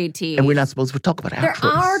 trolls, JT. And we're not supposed to talk about our There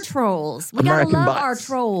trolls. are trolls. We American gotta love bots. our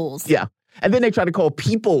trolls. Yeah. And then they tried to call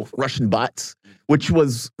people Russian bots, which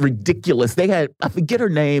was ridiculous. They had, I forget her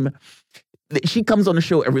name. She comes on the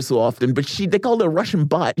show every so often, but they called her a Russian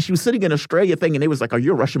bot. She was sitting in Australia thing, and they was like, "Are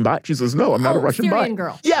you a Russian bot?" She says, "No, I'm not a Russian bot." Syrian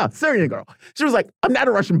girl. Yeah, Syrian girl. She was like, "I'm not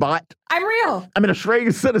a Russian bot. I'm real. I'm an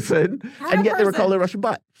Australian citizen," and yet they were calling her a Russian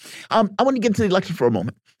bot. I want to get into the election for a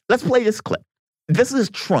moment. Let's play this clip. This is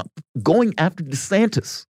Trump going after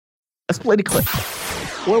DeSantis. Let's play the clip.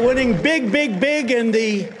 We're winning big in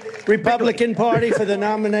the Republican Party for the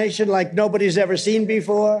nomination like nobody's ever seen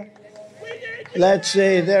before. Let's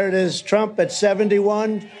see, there it is, Trump at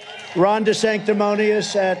 71, Ron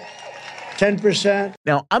DeSanctimonious at 10%.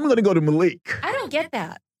 Now, I'm going to go to Melik. I don't get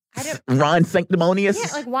that. I don't. Ron Sanctimonious.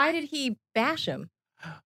 Yeah, like, why did he bash him?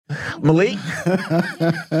 Melik.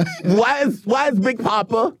 why is Big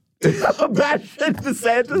Papa bashing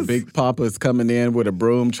DeSantis? Big Papa's coming in with a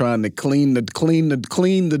broom trying to clean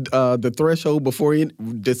the threshold before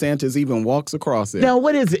DeSantis even walks across it. Now,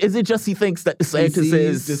 what is it? Is it just he thinks that DeSantis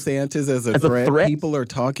is DeSantis as a threat? People are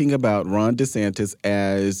talking about Ron DeSantis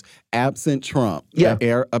as absent Trump, the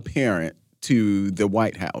heir apparent to the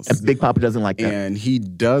White House. And Big Papa doesn't like that. And he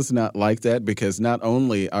does not like that because not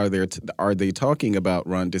only are they talking about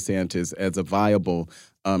Ron DeSantis as a viable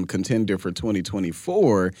contender for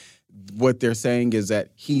 2024, what they're saying is that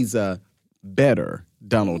he's a better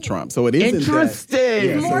Donald Trump. So it isn't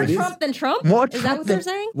interesting. More Trump than Trump? More Is that Trump what they're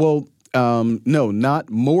saying? Well, no, not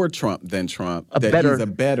more Trump than Trump. He's a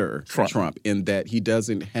better Trump in that he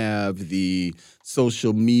doesn't have the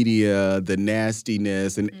social media, the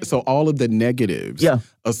nastiness, and so all of the negatives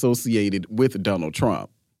associated with Donald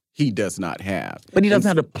Trump. He does not have. But he doesn't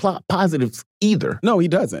have the positives either. No, he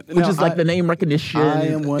doesn't. Which is like the name recognition. I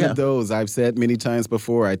am one of those. I've said many times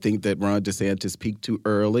before, I think that Ron DeSantis peaked too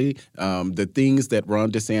early. The things that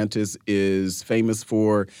Ron DeSantis is famous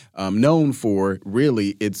for, known for,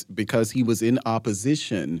 really, it's because he was in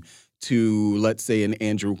opposition to, let's say, an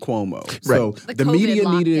Andrew Cuomo. Right. So the media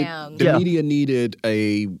lockdown. media needed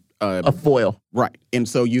a foil. Right. And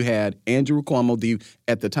so you had Andrew Cuomo,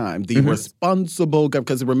 at the time, the responsible governor,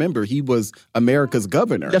 because remember, he was America's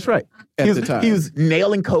governor. That's right. At the time. He was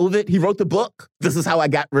nailing COVID. He wrote the book, This Is How I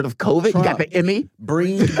Got Rid of COVID. Trump. He got the Emmy.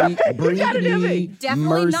 Bring me Definitely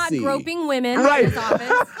mercy. not groping women Right. in his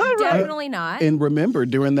office. Definitely not. And remember,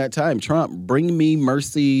 during that time, Trump, bring me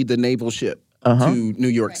mercy, the naval ship to New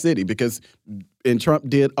York City, because and Trump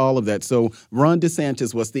did all of that. So Ron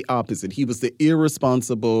DeSantis was the opposite. He was the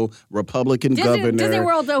irresponsible Republican governor. Disney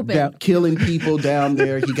World's open. Killing people down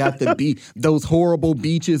there. He got those horrible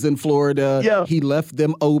beaches in Florida. Yeah. He left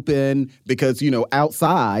them open because,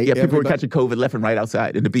 outside. Yeah, people were catching COVID left and right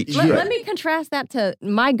outside in the beach. Let me contrast that to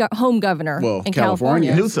my home governor in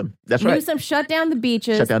California. Newsom. That's right. Newsom shut down the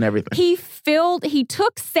beaches. Shut down everything. He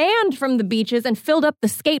took sand from the beaches and filled up the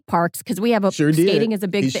skate parks because we have skating is a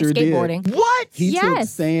big thing. Skateboarding. What? He took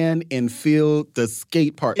sand and filled the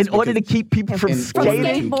skate parks. In order to keep people from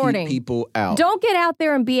skating? Skateboarding. Keep people out. Don't get out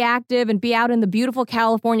there and be active and be out in the beautiful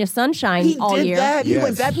California sunshine all year. That. He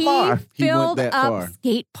went that far. He filled up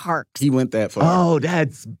skate parks. He went that far. Oh,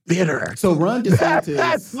 that's bitter. So Ron DeSantis.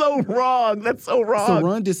 That's so wrong. That's so wrong. So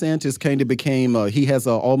Ron DeSantis kind of became, he has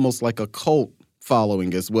almost like a cult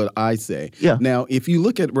following is what I say. Yeah. Now, if you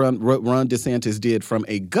look at what Ron DeSantis did from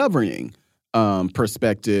a governing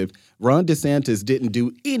perspective, Ron DeSantis didn't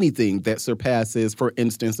do anything that surpasses, for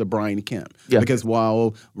instance, a Brian Kemp. Yeah. Because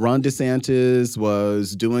while Ron DeSantis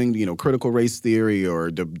was doing, critical race theory or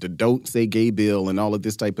the Don't Say Gay bill and all of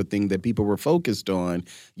this type of thing that people were focused on,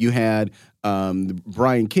 you had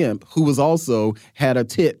Brian Kemp, who was also had a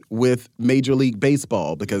tit with Major League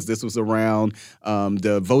Baseball because this was around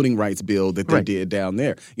the voting rights bill that they did down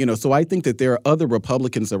there. So I think that there are other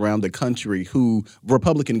Republicans around the country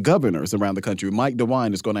Republican governors around the country. Mike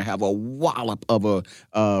DeWine is going to have a wallop of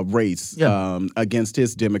a race against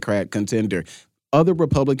his Democrat contender. Other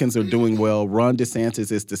Republicans are doing well. Ron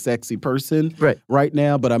DeSantis is the sexy person right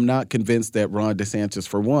now, but I'm not convinced that Ron DeSantis,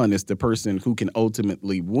 for one, is the person who can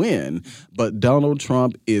ultimately win. But Donald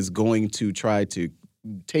Trump is going to try to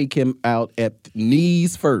take him out at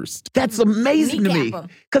knees first. That's amazing to me.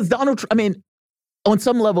 Because Donald Trump, on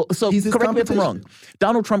some level, so correct me if I'm wrong,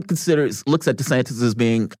 Donald Trump looks at DeSantis as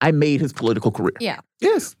being, I made his political career. Yeah.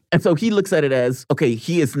 Yes. And so he looks at it as, okay,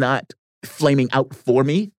 he is not flaming out for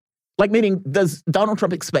me. Like, meaning, does Donald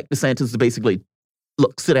Trump expect DeSantis to basically,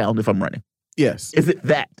 look, sit down if I'm running? Yes. Is it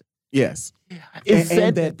that? Yes. It's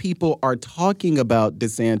And that people are talking about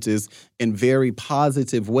DeSantis in very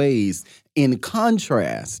positive ways in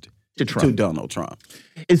contrast to Donald Trump.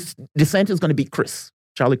 Is DeSantis going to beat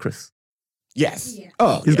Charlie Crist? Yes. Yeah.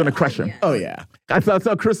 Oh, He's going to crush him. Yeah. Oh, yeah. I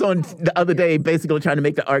saw Chris on the other day basically trying to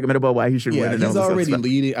make the argument about why he should win. Yeah, and all he's this other already stuff.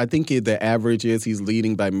 leading. I think the average is he's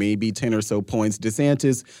leading by maybe 10 or so points.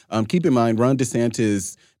 DeSantis, keep in mind, Ron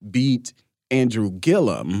DeSantis beat Andrew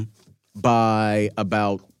Gillum by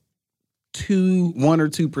about 1 or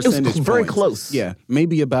 2 percentage points. Very close. Yeah,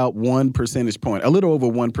 maybe about 1 percentage point, a little over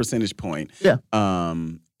 1 percentage point. Yeah.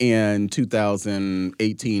 In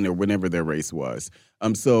 2018 or whenever their race was.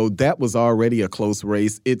 So that was already a close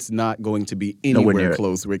race. It's not going to be anywhere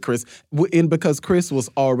close with Chris. And because Chris was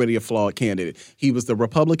already a flawed candidate. He was the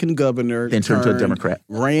Republican governor. Then turned to a Democrat.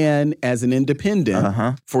 Ran as an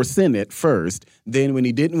independent for Senate first. Then when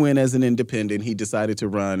he didn't win as an independent, he decided to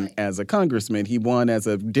run as a congressman. He won as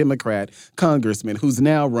a Democrat congressman who's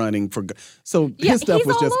now running for. So his stuff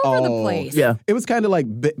was just all over the place. Yeah. It was kind of like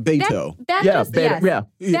Beto.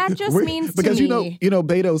 That just means because to me,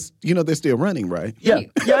 Beto's, they're still running, right? Yeah.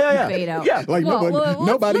 Beto. Yeah. Like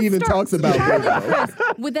nobody let's even start. talks about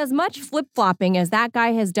Beto. With as much flip-flopping as that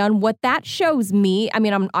guy has done, what that shows me, I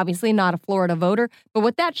mean, I'm obviously not a Florida voter, but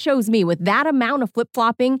what that shows me with that amount of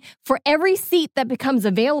flip-flopping for every seat that becomes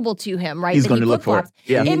available to him, right? He's going to look for it.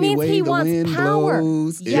 Yeah. It means he wants power.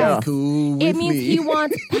 Yes. Cool it means he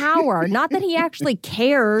wants power. Not that he actually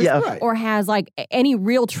cares or has like any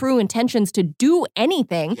real true intentions to do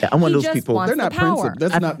anything. Yeah, I'm one of those people. They're not principled.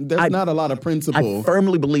 There's not a lot of principle. I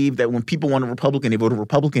firmly believe that when people want a Republican, they vote a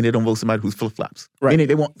Republican. They don't vote somebody who's flip-flops. Right. Meaning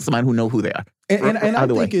they want somebody who know who they are. And I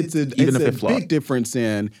think it's a big difference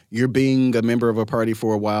in you're being a member of a party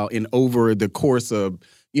for a while and over the course of,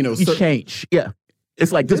 you change. Yeah.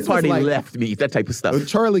 It's like this party left me, that type of stuff.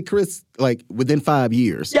 Charlie Crist, like within 5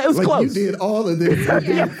 years. Yeah, it was close. You did all of this.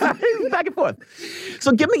 Back and forth.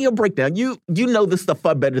 So give me your breakdown. You know this stuff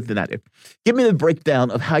far better than I do. Give me the breakdown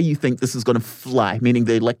of how you think this is going to fly, meaning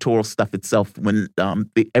the electoral stuff itself when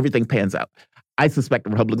everything pans out. I suspect the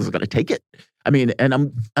Republicans are going to take it. I mean, and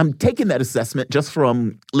I'm taking that assessment just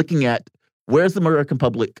from looking at where's the American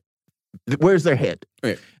public, where's their head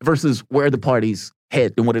versus where the party's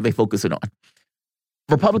head and what are they focusing on.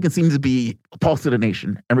 Republicans seem to be a pulse of the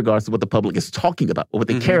nation in regards to what the public is talking about or what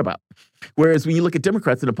they care about. Whereas when you look at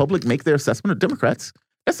Democrats and the public make their assessment of Democrats,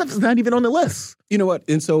 that stuff is not even on the list. You know what?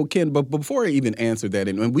 And so, Ken, but before I even answer that,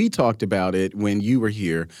 and when we talked about it when you were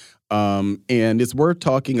here, and it's worth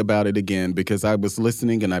talking about it again because I was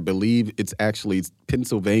listening and I believe it's actually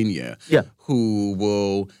Pennsylvania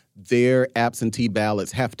who their absentee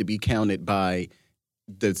ballots have to be counted by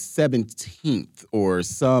the 17th or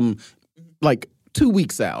some, like, 2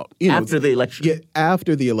 weeks out. After the election. Yeah,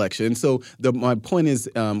 after the election. So my point is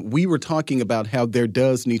we were talking about how there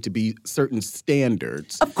does need to be certain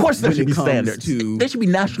standards. Of course there should be standards. There should be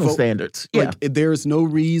national standards. Yeah. Like, there's no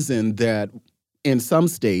reason that in some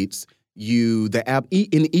states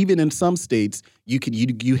even in some states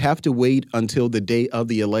you have to wait until the day of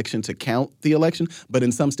the election to count the election, but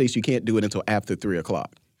in some states you can't do it until after 3:00.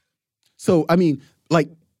 So I mean, like,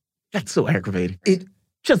 that's so aggravating.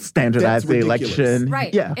 Just standardize the election.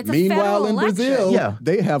 Right. Yeah. It's a Meanwhile, in election. Brazil,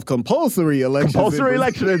 they have compulsory elections. Compulsory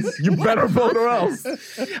elections. You better vote or else.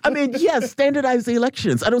 I mean, yes, standardize the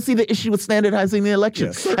elections. I don't see the issue with standardizing the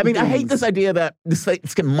elections. I mean, I hate this idea that the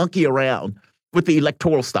states can monkey around with the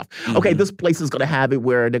electoral stuff. Okay, this place is going to have it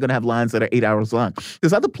where they're going to have lines that are 8 hours long.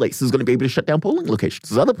 There's other places going to be able to shut down polling locations.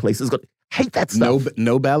 There's other places going to hate that stuff.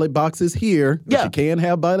 No ballot boxes here. Yeah. But you can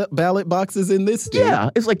have ballot boxes in this state.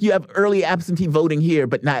 Yeah, it's like you have early absentee voting here,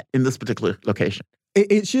 but not in this particular location.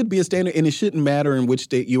 It should be a standard, and it shouldn't matter in which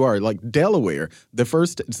state you are. Like Delaware,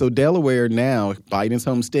 Delaware now, Biden's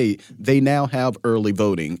home state, they now have early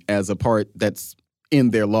voting as a part that's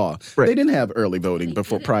in their law. Right. They didn't have early voting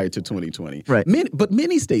prior to 2020. Right. But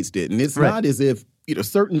many states didn't. It's not as if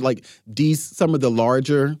certain like some of the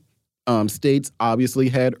larger states obviously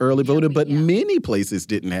had early voting, but many places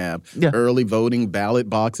didn't have early voting, ballot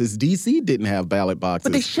boxes. D.C. didn't have ballot boxes.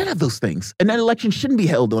 But they should have those things. And that election shouldn't be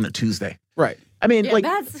held on a Tuesday. Right. I mean,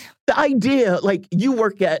 the idea, like you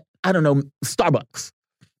work at, I don't know, Starbucks.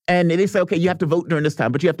 And they say, okay, you have to vote during this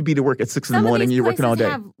time, but you have to be to work at 6 in the morning and you're working all day.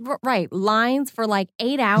 Have, lines for like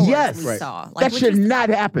 8 hours. Yes. We saw. That should not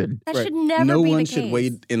happen. That should never be the case. No one should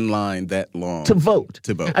wait in line that long. To vote.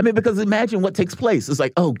 I mean, because imagine what takes place. It's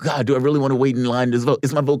like, oh, God, do I really want to wait in line to vote?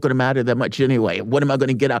 Is my vote going to matter that much anyway? What am I going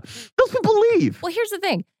to get out? Those people leave. Well, here's the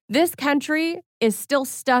thing. This country is still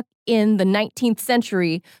stuck in the 19th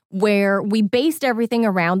century where we based everything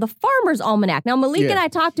around the Farmer's Almanac. Now, Malik and I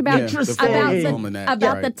talked about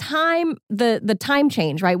the time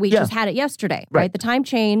change, right? We just had it yesterday, right? The time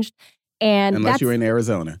changed. And unless you're in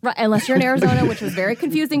Arizona. Right, unless you're in Arizona, which was very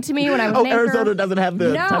confusing to me when I was an anchor. Arizona doesn't have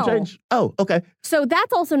the time change? Oh, okay. So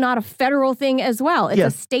that's also not a federal thing as well. It's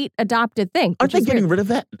a state-adopted thing. Aren't they getting rid of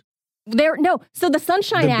that? So the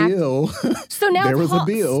Sunshine Act. Bill. So now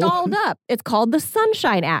it's stalled up. It's called the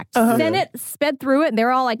Sunshine Act. Senate sped through it, and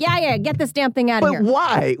they're all like, yeah, get this damn thing out of here. But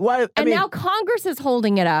why? And now Congress is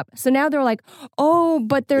holding it up. So now they're like, oh,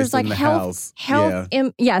 but there's like health.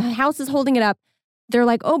 The House is holding it up. They're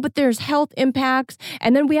like, oh, but there's health impacts.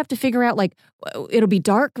 And then we have to figure out, like, it'll be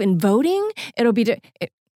dark in voting. It'll be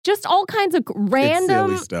just all kinds of random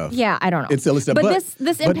silly stuff. Yeah, I don't know. It's silly stuff. But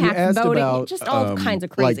this impacts voting. Just all kinds of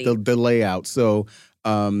crazy. Like the layout. So,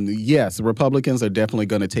 yes, Republicans are definitely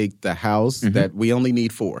going to take the House that we only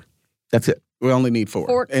need 4. That's it. We only need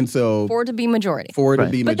 4. And so 4 to be majority. 4 to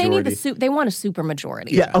be but majority. But they want a super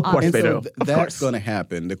majority. Yeah, of course they do. That's going to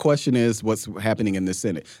happen. The question is what's happening in the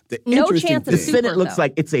Senate. The Senate looks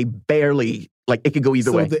like it's a barely, like it could go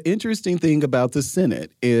either way. So the interesting thing about the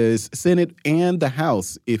Senate is Senate and the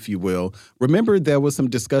House, if you will. Remember there was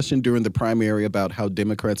some discussion during the primary about how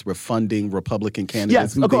Democrats were funding Republican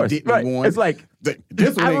candidates who they didn't want. It's like,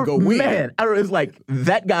 this one ain't going to win. Man, it's like,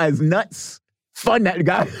 that guy's nuts. Fund that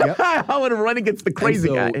guy. Yep. I want to run against the crazy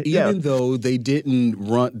guy. Even though they didn't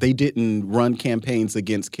run campaigns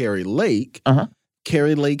against Carrie Lake.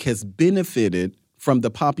 Carrie Lake has benefited from the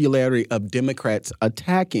popularity of Democrats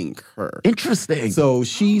attacking her. Interesting. So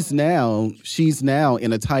she's now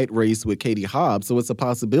in a tight race with Katie Hobbs. So it's a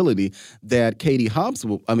possibility that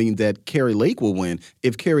that Carrie Lake will win.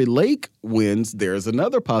 If Carrie Lake wins, there's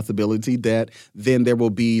another possibility that then there will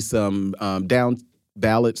be some down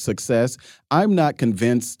ballot success. I'm not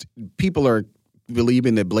convinced. People are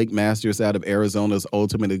believing that Blake Masters out of Arizona is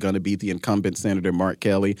ultimately going to beat the incumbent Senator Mark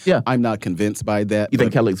Kelly. Yeah. I'm not convinced by that. You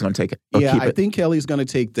think Kelly's going to take it? I think Kelly's going to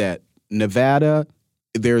take that. Nevada,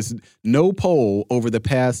 there's no poll over the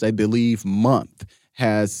past, I believe, month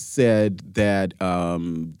has said that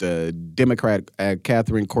the Democrat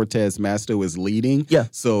Catherine Cortez Masto is leading. Yeah.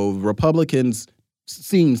 So Republicans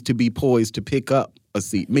seems to be poised to pick up a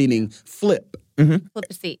seat, meaning flip. Flip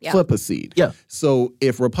a seat, yeah. Flip a seat. Yeah. So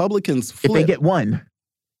if Republicans flip. If they get one,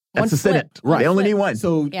 that's the Senate. Right. They only need one.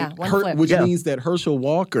 So which means that Herschel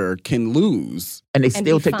Walker can lose. And they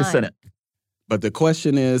still take the Senate. But the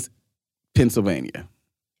question is, Pennsylvania.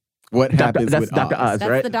 What happens with Oz? Dr. Oz, right?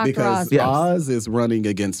 That's the Dr. Because Oz. Oz is running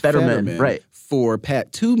against Fetterman for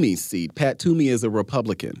Pat Toomey's seat. Pat Toomey is a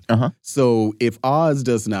Republican. So if Oz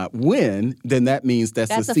does not win, then that means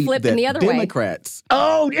that's the seat flip that in the other Democrats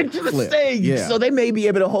Oh, interesting. Yeah. So they may be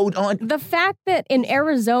able to hold on. The fact that in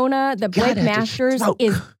Arizona, the Blake Masters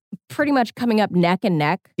is pretty much coming up neck and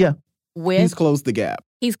neck. Yeah. He's closed the gap.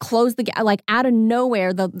 He's closed the gap. Like out of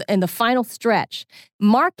nowhere, in the final stretch,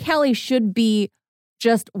 Mark Kelly should be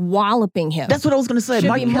just walloping him. That's what I was going to say. Should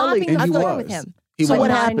Mark be Kelly. mopping the floor with him. So what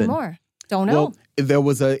happened? Anymore. Don't know. Well, there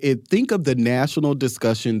was think of the national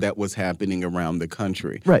discussion that was happening around the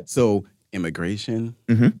country. Right. So immigration,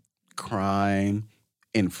 crime,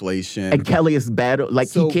 inflation. And Kelly is bad. Like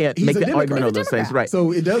So he can't he's make a the Democrat. argument of those things. Right.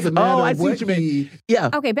 So it doesn't matter I see what you mean. Yeah.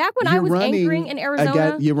 Okay, back when I was anchoring in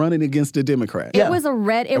Arizona, you're running against a Democrat. it was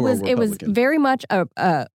it was very much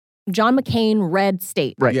a John McCain red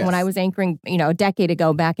state. Right. When I was anchoring, a decade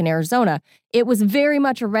ago back in Arizona, it was very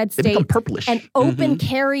much a red state. They become purplish. An open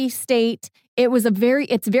carry state.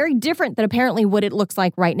 It's very different than apparently what it looks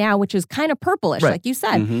like right now, which is kind of purplish, like you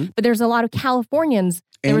said. But there's a lot of Californians.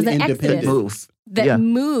 There was an exodus that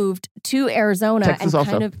moved to Arizona. Texas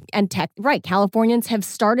and Californians have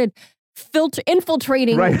started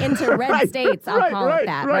infiltrating into red states, I'll call it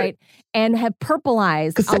that, right? And have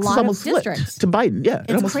purpleized a lot of districts. To Biden, yeah.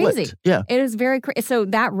 It's crazy. Flipped. Yeah. It is very crazy. So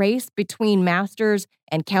that race between Masters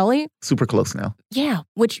and Kelly. Super close now. Yeah,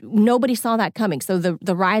 which nobody saw that coming. So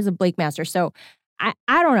the rise of Blake Masters. So I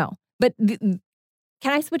don't know. But can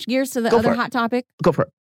I switch gears to the other hot topic? Go for it.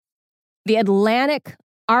 The Atlantic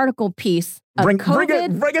article piece of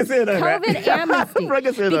COVID, bring us in COVID amnesty. Bring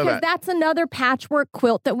us in because that's another patchwork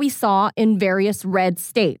quilt that we saw in various red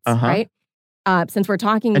states, right? Since we're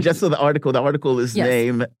talking... And just so the article is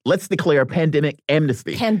named, Let's Declare Pandemic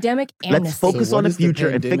Amnesty. Pandemic Amnesty. Let's focus on the future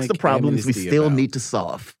and fix the problems we still need to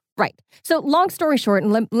solve. Right. So long story short,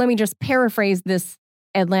 and let me just paraphrase this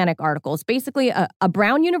Atlantic article. It's basically a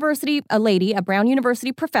Brown University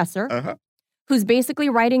professor who's basically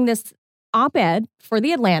writing this op-ed for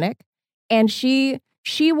the Atlantic, and she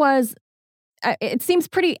was it seems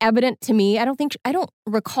pretty evident to me. I don't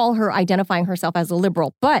recall her identifying herself as a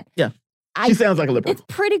liberal, but she sounds like a liberal. It's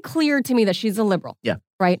pretty clear to me that she's a liberal. Yeah.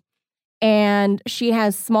 Right? And she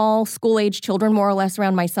has small school-age children, more or less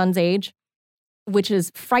around my son's age, which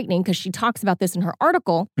is frightening because she talks about this in her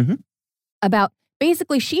article about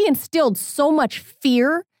basically she instilled so much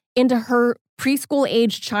fear into her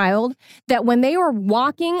preschool-age child that when they were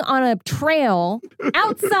walking on a trail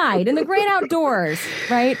outside in the great outdoors,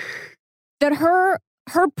 right, that her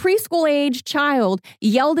preschool-age child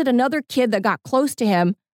yelled at another kid that got close to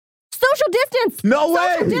him, social distance. No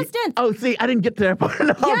way. Social distance. Oh, see, I didn't get to that part.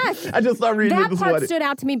 No, yes. I just started reading that this part morning. stood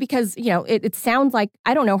out to me because, it sounds like,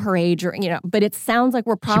 I don't know her age or, but it sounds like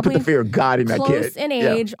we're probably she put the fear of God in that kid. Close in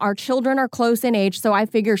age. Our children are close in age. So I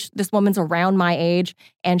figure this woman's around my age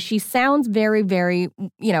and she sounds very, very,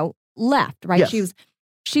 left, right? Yes.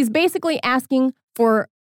 She's basically asking for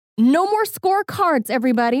no more scorecards,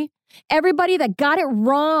 everybody. Everybody that got it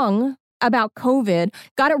wrong about COVID,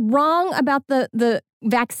 got it wrong about the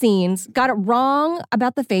vaccines, got it wrong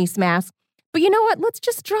about the face mask. But you know what? Let's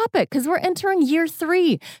just drop it because we're entering year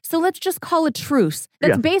 3. So let's just call a truce.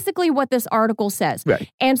 That's basically what this article says. Right.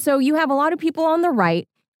 And so you have a lot of people on the right,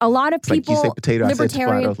 a lot of people, like you say potato, I say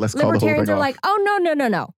tomato. Let's call the whole libertarians thing are off. like, oh,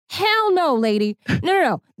 no. Hell no, lady.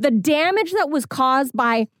 No. The damage that was caused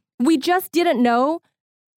by we just didn't know.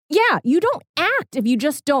 Yeah, you don't act if you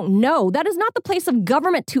just don't know. That is not the place of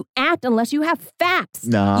government to act unless you have facts.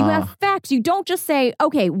 No. You have facts. You don't just say,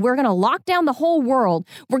 okay, we're going to lock down the whole world.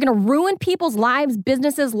 We're going to ruin people's lives,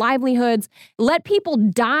 businesses, livelihoods, let people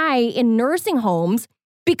die in nursing homes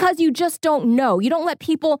because you just don't know. You don't let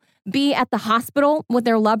people be at the hospital with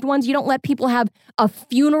their loved ones. You don't let people have a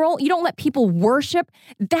funeral. You don't let people worship.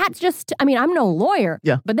 That's just, I'm no lawyer.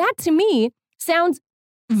 Yeah. But that to me sounds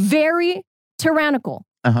very tyrannical.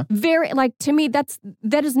 Very, to me, that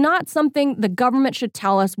is not something the government should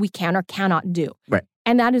tell us we can or cannot do. Right.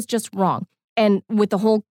 And that is just wrong. And with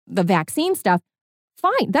the vaccine stuff,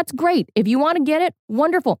 fine, that's great. If you want to get it,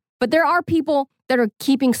 wonderful. But there are people that are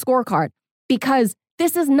keeping scorecard because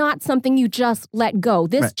this is not something you just let go.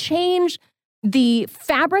 This changed the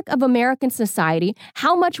fabric of American society,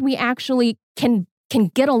 how much we actually can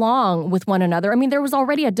get along with one another. There was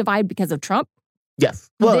already a divide because of Trump.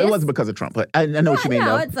 Yes. Well, it wasn't because of Trump, but I know what you mean.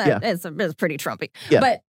 No, it's pretty Trumpy.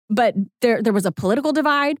 Yeah. But there was a political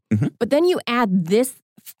divide. But then you add this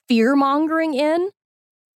fear mongering in,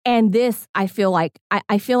 and this I feel like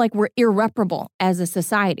we're irreparable as a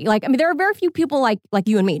society. There are very few people like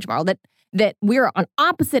you and me, Jamarl, that we're on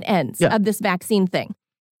opposite ends of this vaccine thing.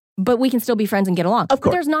 But we can still be friends and get along. Of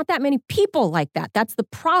course. But there's not that many people like that. That's the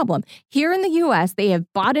problem. Here in the U.S., they have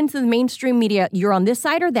bought into the mainstream media. You're on this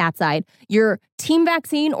side or that side. You're team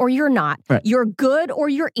vaccine or you're not. Right. You're good or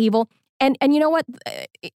you're evil. And you know what?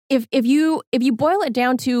 If you boil it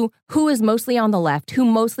down to who is mostly on the left, who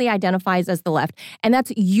mostly identifies as the left, and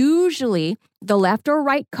that's usually the left or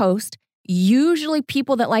right coast, usually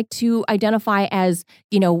people that like to identify as,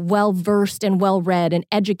 well-versed and well-read and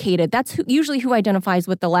educated. That's usually who identifies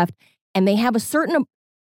with the left. And they have a certain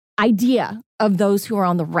idea of those who are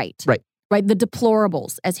on the right. Right? The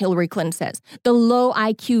deplorables, as Hillary Clinton says. The low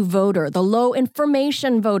IQ voter, the low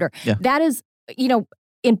information voter. Yeah. That is,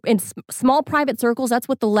 in small private circles, that's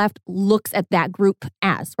what the left looks at that group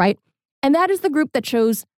as, right? And that is the group that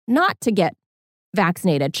chose not to get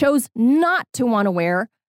vaccinated, chose not to want to wear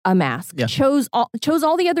a mask, chose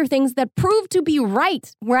all the other things that proved to be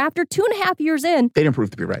right. Where after 2.5 years in, they didn't prove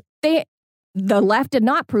to be right. The left did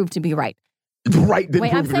not prove to be right. Right didn't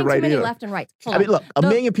Wait, prove I'm to be saying right too many either. left and right. Look, a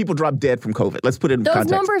million people dropped dead from COVID. Let's put it in those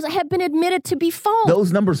context. Those numbers have been admitted to be false.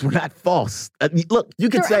 Those numbers were not false. Look, you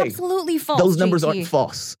could say they're absolutely false. Those numbers JT. aren't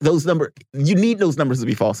false. You need those numbers to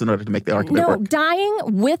be false in order to make the argument work. No, dying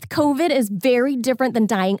with COVID is very different than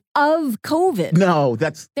dying of COVID. No,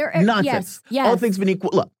 that's nonsense. Yes. All things being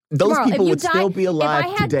equal. Look, those Jamarl, people would still be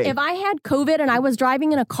alive today. If I had COVID and I was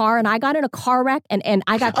driving in a car and I got in a car wreck and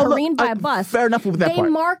I got careened by a bus, fair enough with that part.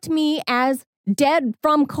 They marked me as dead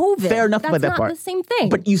from COVID. Fair enough That's with that not part. the same thing.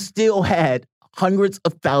 But you still had hundreds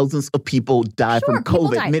of thousands of people die from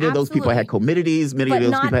COVID. Died, many of those people had comorbidities. Many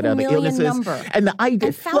of those people had other illnesses. Number. And the idea,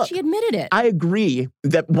 and Fauci admitted it. I agree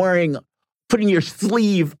that putting your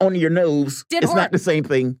sleeve on your nose is not the same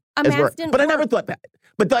thing as work. But I never thought that.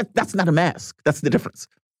 But that's not a mask. That's the difference.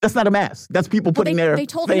 That's not a mask. That's people putting their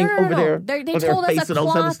thing over there. They told us a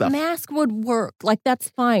cloth mask would work. That's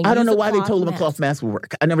fine. I don't know why they told them a cloth mask would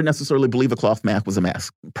work. I never necessarily believe a cloth mask was a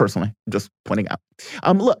mask, personally. Just pointing out.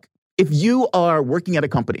 Look, if you are working at a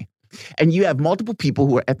company and you have multiple people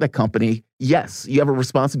who are at that company, yes, you have a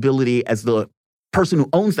responsibility as the person who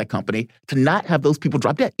owns that company to not have those people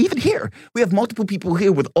drop dead. Even here, we have multiple people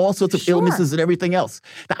here with all sorts of illnesses and everything else.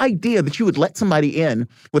 The idea that you would let somebody in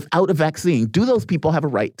without a vaccine, do those people have a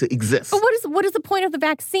right to exist? But what is the point of the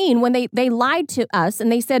vaccine when they lied to us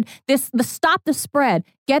and they said stop the spread,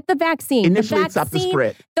 get the vaccine. Initially, it stopped the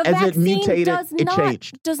spread. As it mutated, it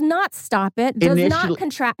changed. Does not stop it, does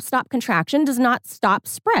not stop contraction, does not stop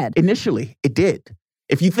spread. Initially, it did.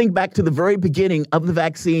 If you think back to the very beginning of the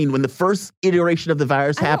vaccine, when the first iteration of the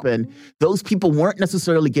virus happened, those people weren't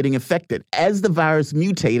necessarily getting infected. As the virus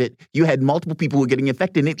mutated, you had multiple people who were getting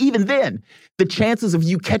infected. And even then, the chances of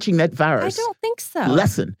you catching that virus I don't think so.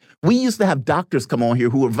 lessen. We used to have doctors come on here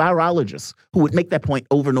who were virologists who would make that point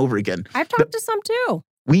over and over again. I've talked to some too.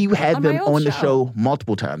 We had them on the show show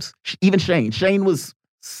multiple times. Even Shane. Shane was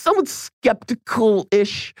somewhat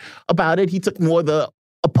skeptical-ish about it. He took more the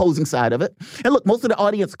opposing side of it. And look, most of the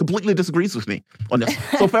audience completely disagrees with me on this.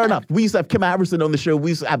 So fair enough. We used to have Kim Iverson on the show.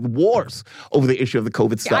 We used to have wars over the issue of the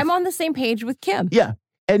COVID stuff. I'm on the same page with Kim. Yeah.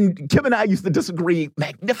 And Kim and I used to disagree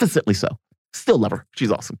magnificently so. Still love her.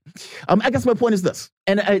 She's awesome. I guess my point is this.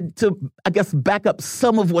 And to, I guess, back up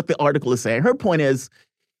some of what the article is saying. Her point is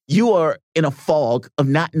you are in a fog of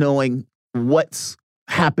not knowing what's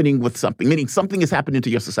happening with something, meaning something is happening to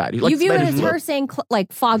your society. Like you view it as her saying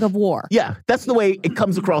like fog of war. Yeah, that's the way it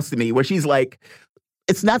comes across to me, where she's like,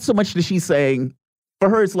 it's not so much that she's saying, for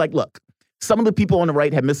her, it's like, look, some of the people on the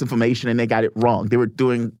right had misinformation and they got it wrong. They were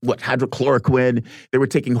doing, hydrochloroquine, they were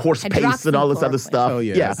taking horse paste and all this other stuff. Oh,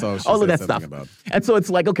 yeah, all of that stuff. And so it's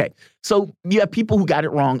like, okay, so you have people who got it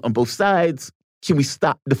wrong on both sides. Can we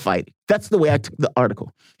stop the fighting? That's the way I took the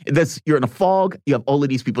article. You're in a fog. You have all of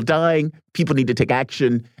these people dying. People need to take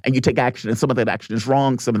action, and you take action, and some of that action is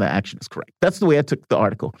wrong. Some of that action is correct. That's the way I took the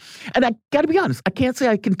article. And I got to be honest, I can't say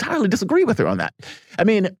I can entirely disagree with her on that. I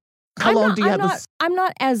mean, how long do you have this? I'm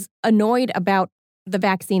not as annoyed about the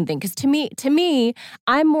vaccine thing, because to me,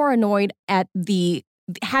 I'm more annoyed at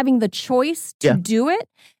having the choice to do it,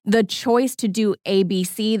 the choice to do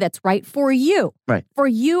ABC that's right for you. Right. For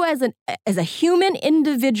you as a human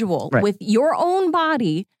individual with your own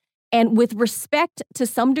body and with respect to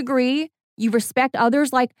some degree, you respect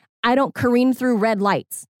others. Like, I don't careen through red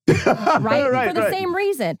lights. Right? For the same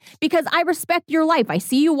reason. Because I respect your life. I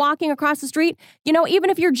see you walking across the street. You know, even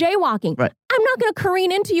if you're jaywalking, I'm not going to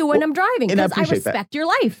careen into you when I'm driving because I respect your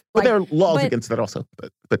life. But there are laws against that also.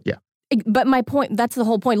 But yeah. But my point, that's the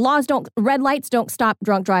whole point. Red lights don't stop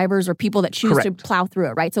drunk drivers or people that choose to plow through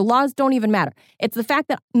it, right? So laws don't even matter. It's the fact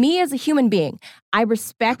that me as a human being, I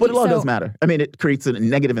respect. But law does matter. I mean, it creates a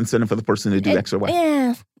negative incentive for the person to do X or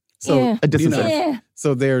Y. So a disincentive.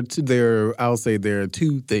 So I'll say there are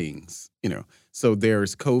two things, So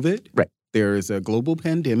there's COVID. Right. There's a global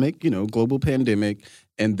pandemic,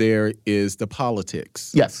 and there is the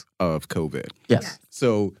politics of COVID. Yes.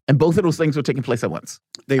 So, and both of those things were taking place at once.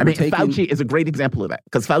 Fauci is a great example of that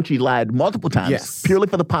because Fauci lied multiple times purely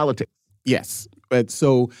for the politics. Yes. But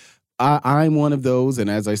so I'm one of those. And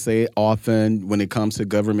as I say often, when it comes to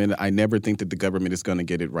government, I never think that the government is going to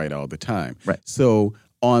get it right all the time. Right. So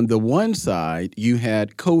on the one side, you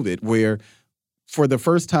had COVID, where for the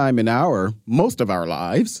first time in most of our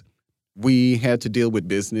lives, we had to deal with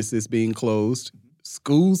businesses being closed.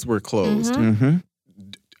 Schools were closed. Mm-hmm.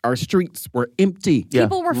 Our streets were empty. Yeah.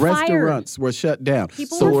 People were Restaurants fired. were shut down.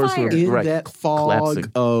 People were fired. In that fog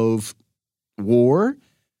collapsing of war,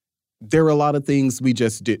 there were a lot of things we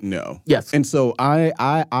just didn't know. Yes. And so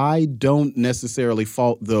I don't necessarily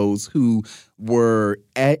fault those who were,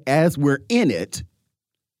 as we're in it,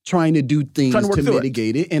 trying to do things to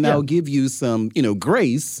mitigate it. And I'll give you some,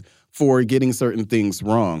 grace for getting certain things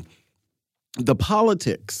wrong. The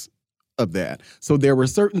politics of that. So there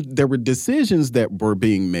were decisions that were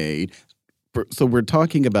being made. So we're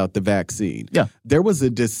talking about the vaccine. Yeah. There was a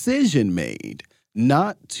decision made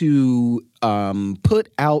not to put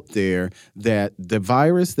out there that the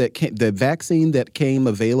the vaccine that came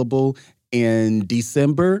available in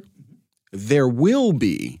December, there will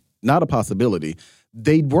be, not a possibility.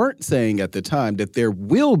 They weren't saying at the time that there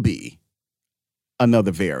will be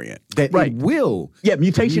another variant. That it will. Yeah,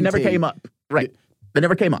 mutation never came up. Right. It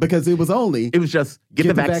never came up. Because it was just get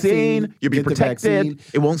the vaccine, you'll be protected,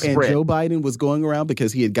 it won't spread. And Joe Biden was going around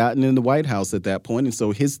because he had gotten in the White House at that point. And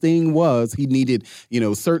so his thing was he needed,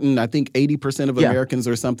 certain, I think 80% of Americans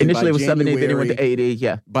or something. Initially it was 70, then it went to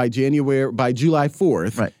 80, By July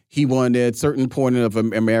 4th, he wanted a certain point of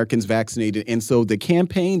Americans vaccinated. And so the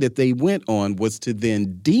campaign that they went on was to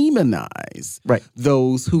then demonize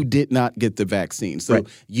those who did not get the vaccine. So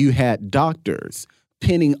you had doctors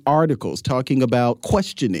penning articles talking about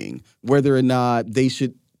questioning whether or not they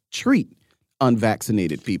should treat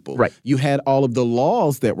unvaccinated people. Right. You had all of the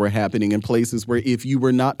laws that were happening in places where if you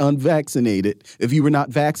were not vaccinated,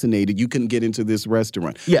 you couldn't get into this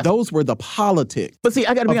restaurant. Yeah. Those were the politics. But see,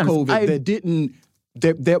 I got to be honest. COVID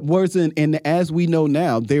that wasn't, and as we know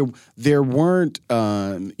now, there weren't,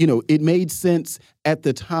 it made sense at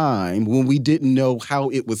the time when we didn't know how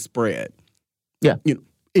it was spread. Yeah.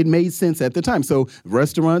 It made sense at the time. So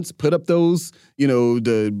restaurants put up those, and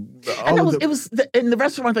the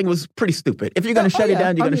restaurant thing was pretty stupid. If you're going to shut it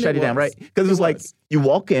down, you're going to shut it down, right? Because it was like you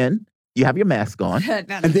walk in, you have your mask on, and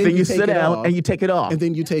then you sit down and you take it off. And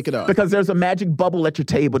then you take it off. Because there's a magic bubble at your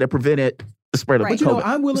table that prevented the spread of the COVID. But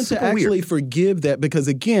I'm willing to actually forgive that because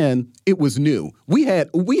again, it was new. We had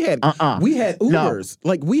Ubers. No.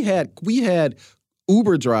 Like we had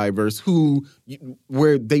Uber drivers who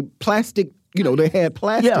they plastic. They had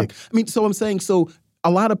plastic. Yeah. I mean, so I'm saying,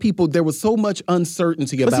 a lot of people, there was so much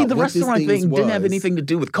uncertainty about what this thing was. But see, the restaurant thing didn't have anything to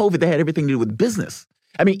do with COVID. They had everything to do with business.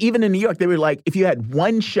 I mean, even in New York, they were like, if you had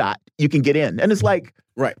one shot, you can get in. And it's like,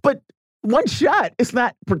 right. But one shot, it's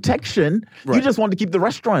not protection. Right. You just wanted to keep the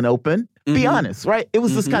restaurant open. Be honest, right? It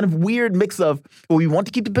was this kind of weird mix of, well, we want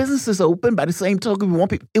to keep the businesses open, by the same token, we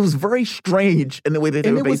want people. It was very strange in the way that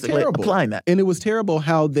they were basically applying that. And it was terrible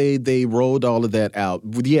how they rolled all of that out.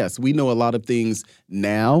 Yes, we know a lot of things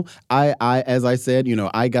now. As I said,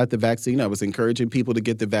 I got the vaccine. I was encouraging people to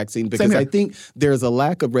get the vaccine because I think there's a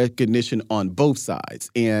lack of recognition on both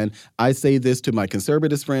sides. And I say this to my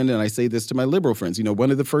conservative friend and I say this to my liberal friends.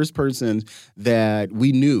 One of the first persons that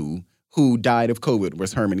we knew who died of COVID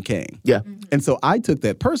was Herman Cain. Yeah. And so I took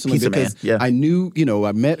that personally because I knew,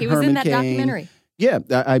 I met Herman Cain. He was in that documentary. Yeah,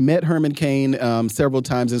 I met Herman Cain several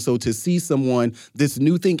times. And so to see someone, this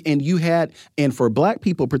new thing, and for Black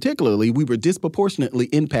people particularly, we were disproportionately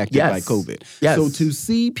impacted by COVID. Yes. So to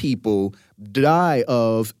see people die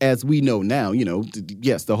of, as we know now,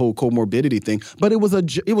 yes, the whole comorbidity thing, but it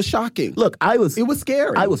was shocking. Look, it was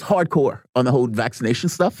scary. I was hardcore on the whole vaccination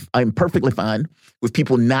stuff. I'm perfectly fine with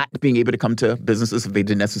people not being able to come to businesses if they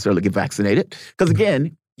didn't necessarily get vaccinated. Because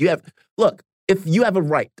again, if you have a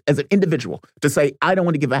right as an individual to say, I don't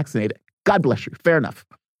want to get vaccinated, God bless you, fair enough.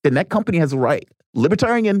 Then that company has a right,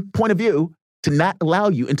 libertarian point of view, to not allow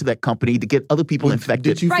you into that company to get other people infected.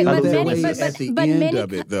 Did you feel that way at the end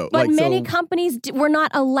of it, though? But many companies were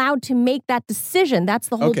not allowed to make that decision. That's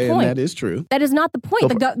the whole point. Okay, and that is true. That is not the point.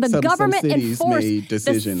 The government enforced. The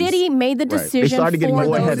city made the decision. They started getting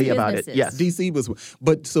more heavy businesses. about it. Yes. DC was.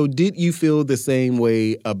 But so did you feel the same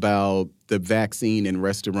way about the vaccine in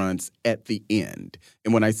restaurants at the end?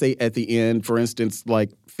 And when I say at the end, for instance,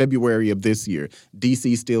 like February of this year,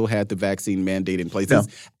 DC still had the vaccine mandate in place. No.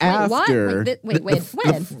 After when?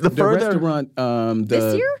 the restaurant,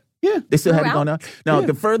 this year? Yeah, they still had it going on. No,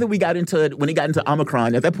 the further we got into it, when it got into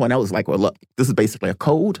Omicron, at that point, I was like, well, look, this is basically a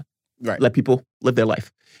code. Right. Let people live their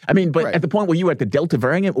life. I mean, but at the point where you were at the Delta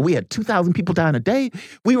variant, where we had 2,000 people dying a day,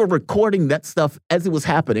 we were recording that stuff as it was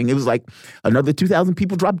happening. It was like another 2,000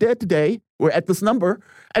 people dropped dead today. We're at this number.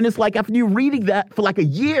 And it's like after you reading that for like a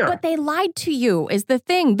year. But they lied to you is the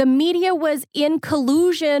thing. The media was in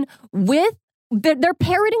collusion with they're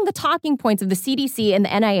parroting the talking points of the CDC and the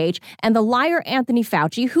NIH and the liar Anthony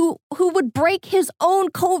Fauci, who would break his own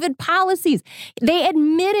COVID policies. They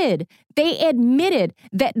admitted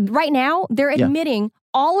that right now they're admitting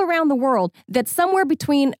all around the world that somewhere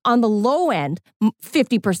between, on the low end,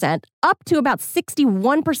 50%, up to about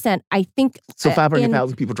 61%, I think. So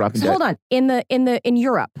 500,000 people dropping dead. Hold on, in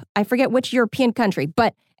Europe, I forget which European country,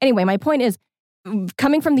 but anyway, my point is,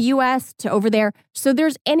 coming from the U.S. to over there, so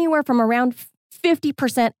there's anywhere from around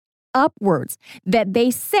 50% upwards that they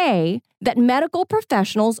say that medical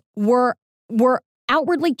professionals were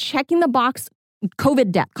outwardly checking the box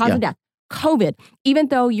COVID death, cause of death, COVID, even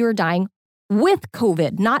though you're dying with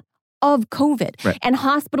COVID, not of COVID. Right. And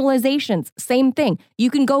hospitalizations, same thing. You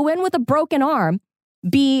can go in with a broken arm,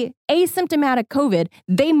 be asymptomatic COVID.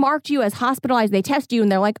 They marked you as hospitalized. They test you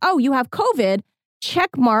and they're like, oh, you have COVID.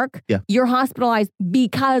 Check mark. Yeah. You're hospitalized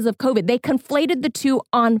because of COVID. They conflated the two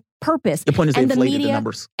on purpose. The point is they inflated the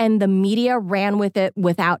numbers. And the media ran with it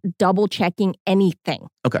without double checking anything.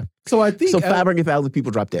 Okay. So I think 500,000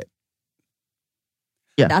 people dropped dead.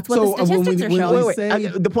 Yeah. That's what the statistics are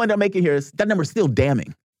showing. The point I'm making here is that number is still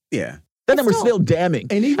damning. Yeah. That number is still damning.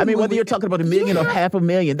 And even whether you're talking about 1 million or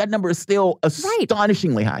 500,000, that number is still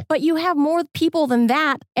astonishingly high. But you have more people than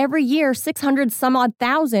that every year, 600 some odd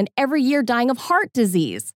thousand every year dying of heart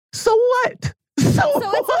disease. So what? So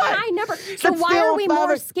it's a high number. So why are we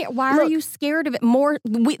more scared? Why are you scared of it more?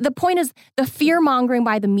 The point is the fear mongering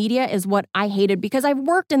by the media is what I hated because I've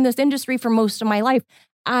worked in this industry for most of my life.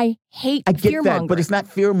 I hate fear mongering. But it's not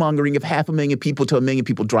fear mongering if 500,000 people to 1 million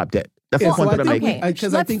people drop dead. That's the point that I'm making. okay.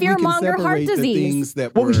 Because I Let's think we can fearmonger heart separate the disease. things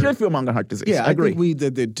that Well, were... we should fearmonger heart disease. Yeah, I agree. think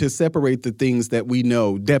we to separate the things that we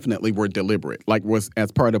know definitely were deliberate, like was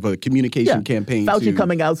as part of a communication campaign. Fauci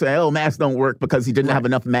coming out saying, "Oh, masks don't work because he didn't have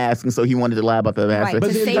enough masks, and so he wanted to lie about the masks." Right, But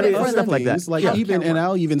to then save there it are for stuff the like that. Like healthcare even, and work.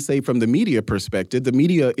 I'll even say from the media perspective, the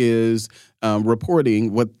media is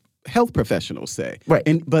reporting what health professionals say.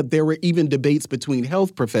 Right. But there were even debates between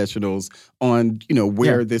health professionals on,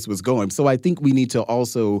 where this was going. So I think we need to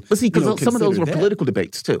also But see, because some of those were that. political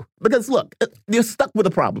debates too. Because look, you're stuck with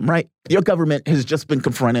a problem, right? Your government has just been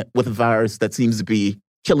confronted with a virus that seems to be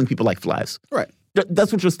killing people like flies. Right.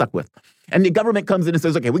 That's what you're stuck with. And the government comes in and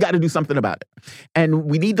says, okay, we got to do something about it. And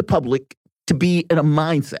we need the public to be in a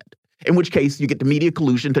mindset, in which case you get the media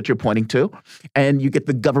collusion that you're pointing to, and you get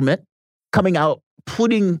the government coming out,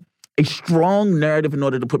 putting a strong narrative in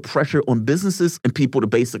order to put pressure on businesses and people to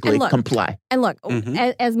basically comply. And look,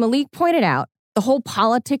 as Melik pointed out, the whole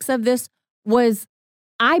politics of this was,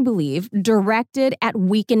 I believe, directed at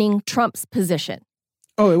weakening Trump's position.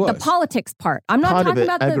 Oh, it was. The politics part. I'm not talking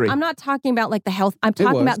about I'm not talking about like the health. I'm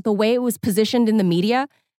talking about the way it was positioned in the media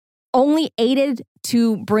only aided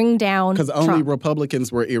to bring down because only Republicans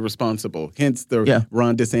were irresponsible. Hence the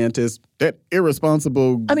Ron DeSantis, that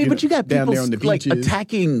irresponsible. But you got down people there on the like beaches.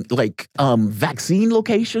 attacking vaccine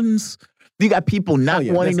locations. You got people not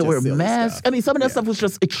wanting to wear masks. Stuff. Some of that stuff was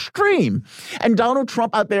just extreme. And Donald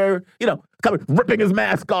Trump out there, ripping his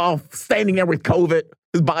mask off, standing there with COVID,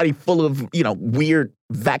 his body full of, weird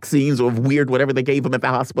vaccines or weird whatever they gave him at the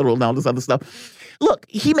hospital and all this other stuff. Look,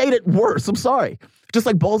 he made it worse. I'm sorry. Just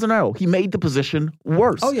like Bolsonaro, he made the position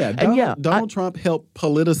worse. Oh, yeah. Donald Trump helped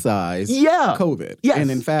politicize COVID. Yes. And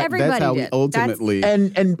in fact, that's how we ultimately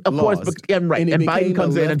And of course, and Biden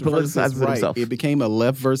comes in and politicizes right. himself. It became a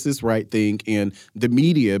left versus right thing in the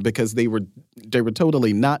media because they were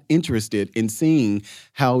totally not interested in seeing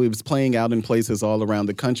how it was playing out in places all around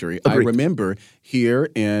the country. Agreed. I remember here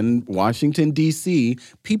in Washington, D.C.,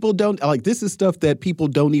 people don't, this is stuff that people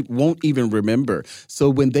won't even remember. So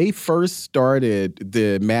when they first started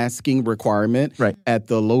the masking requirement at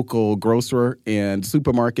the local grocer and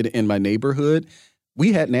supermarket in my neighborhood,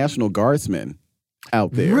 we had National Guardsmen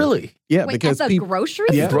out there. Really? Yeah, Wait, because at the grocery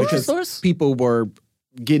because people were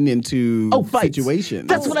getting into situations.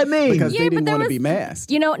 That's what I mean. Because they didn't want to be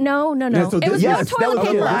masked. No. So it was yes, about there toilet was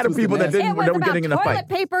a paper. lot of people that It was were about getting in a fight. toilet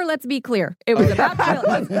paper, let's be clear. It was about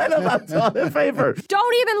toilet paper. about toilet paper.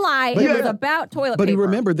 Don't even lie. It was about toilet paper. But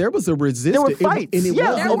remember, there was a resistance. There were fights.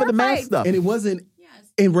 Over the mask stuff. And it wasn't,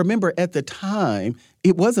 and remember, at the time,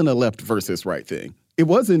 it wasn't a left versus right thing. It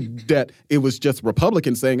wasn't that it was just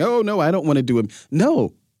Republicans saying, oh, no, I don't want to do it.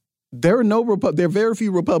 No. There are very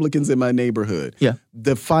few Republicans in my neighborhood. Yeah.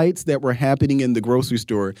 The fights that were happening in the grocery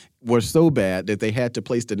store were so bad that they had to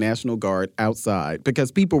place the National Guard outside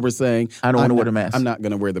because people were saying, I don't want to wear the mask. I'm not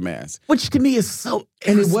going to wear the mask. Which to me is so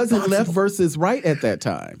And it wasn't left versus right at that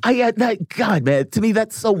time. God, man, to me,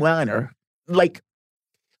 that's so minor.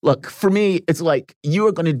 Look, for me, it's like you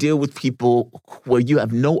are going to deal with people where you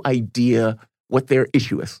have no idea what their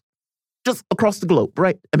issue is. Just across the globe,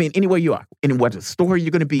 right? Anywhere you are, in what store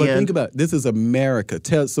you're going to be in. But think about it. This is America.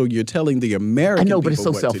 So you're telling the American people but it's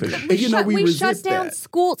so what selfish. to do. We shut down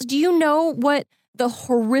schools. Do you know what the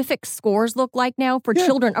horrific scores look like now for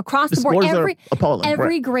children across the board? Scores are appalling.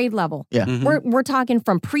 Every grade level. Yeah. Mm-hmm. We're talking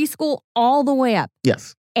from preschool all the way up.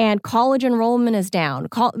 Yes. And college enrollment is down.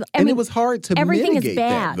 It was hard to everything mitigate is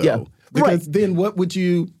bad. that, though. Because then what would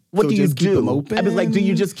you... What do you just do? Keep them open? Do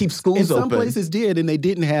you just keep schools open? Some places did, and they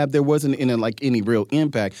didn't have. There wasn't any real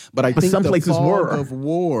impact. But I think some places fog of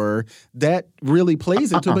war that really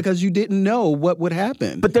plays into it because you didn't know what would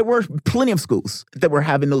happen. But there were plenty of schools that were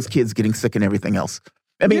having those kids getting sick and everything else.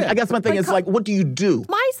 I guess my thing is what do you do?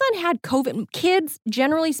 My son had COVID. Kids,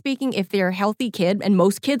 generally speaking, if they're a healthy kid, and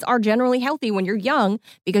most kids are generally healthy when you're young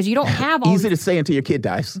because you don't have all easy to say until your kid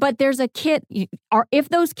dies. But there's a kid, or if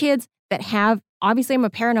those kids that have. Obviously, I'm a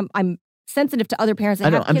parent. I'm sensitive to other parents.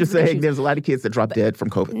 That have I'm just saying issues. there's a lot of kids that drop dead from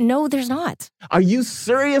COVID. No, there's not. Are you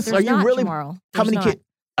serious? There's Are you not, really? Jamarl. How many kids?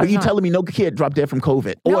 Are you telling me no kid dropped dead from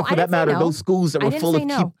COVID? No, or for that matter, those schools that were full of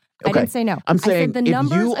kids? I didn't say no. I'm saying I said the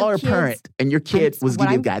if you are a parent and your kid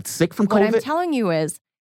got sick from COVID. What I'm telling you is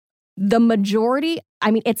the majority,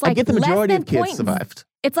 it's like I get the majority of kids survived.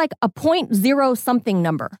 It's like a 0.0 something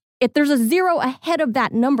number. If there's a zero ahead of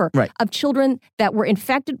that number of children that were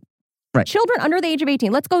infected. Right. Children under the age of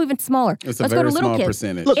 18. Let's go even smaller. Let's go to little small kids.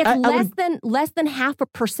 Percentage. Look, it's less than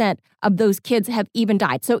 0.5% of those kids have even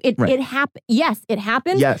died. So it happened. Yes, it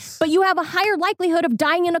happened. Yes. But you have a higher likelihood of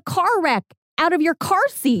dying in a car wreck out of your car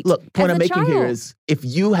seat. Look, point I'm making here is if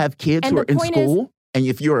you have kids who are in school And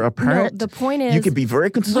if you're a parent, the point is, you can be very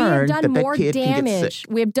concerned that kid can get sick.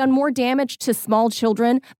 We have done more damage to small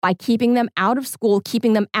children by keeping them out of school,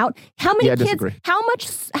 keeping them out. How many kids? Disagree. How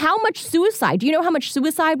much suicide? Do you know how much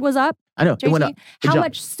suicide was up? I know. JT? It went up. How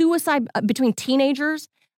much suicide between teenagers?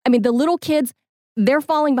 I mean, the little kids, they're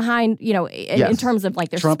falling behind, in terms of like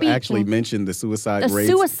their Trump speech. actually mentioned the suicide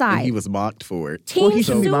rates. And he was mocked for it. Teen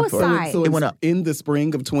suicide. So it went up. In the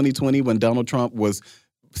spring of 2020, when Donald Trump was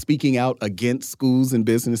speaking out against schools and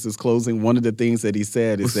businesses closing, one of the things that he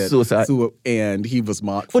said is that suicide. And he was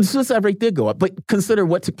mocked. Well, the suicide rate did go up, but consider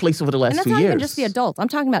what took place over the last 2 years. And that's not even just the adults. I'm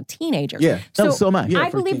talking about teenagers. Yeah, so am I. I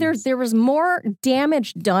believe there was more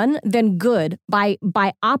damage done than good by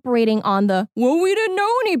operating on we didn't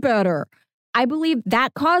know any better. I believe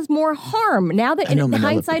that caused more harm. Now that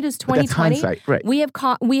hindsight is 2020, that's hindsight, right.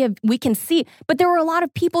 we can see. But there were a lot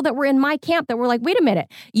of people that were in my camp that were like, wait a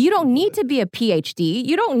minute, you don't need to be a PhD.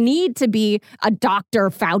 You don't need to be a Dr.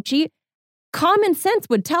 Fauci. Common sense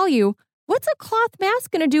would tell you, what's a cloth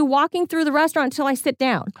mask going to do walking through the restaurant until I sit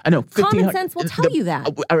down? I know. Common sense will tell you that.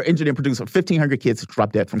 Our engineer producer, 1,500 kids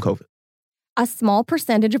dropped dead from COVID. A small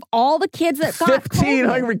percentage of all the kids that got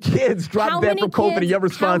 1,500 kids dropped dead from COVID, and your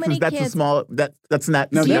response is that's a small, that's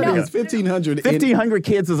not. No, that is 1,500. 1,500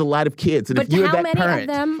 kids is a lot of kids, and if you're that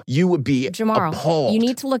parent, you would be appalled. You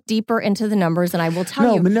need to look deeper into the numbers, and I will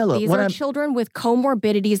tell you, Manila, these are children with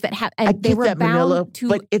comorbidities that have, and they were bound Manila, to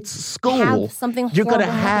but it's school. Have something you're going to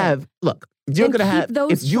happen. have, look, you're going to have,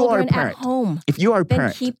 if you are a parent, at home, if you are a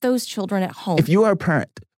parent, then keep those children at home. If you are a parent,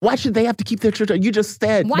 why should they have to keep their children? You just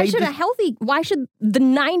said. Why should the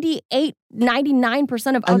 98,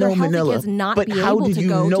 99% of other healthy kids not be able to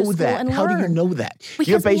go to school and learn? How do you know that? Because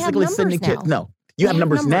you're basically sending kids. No. You have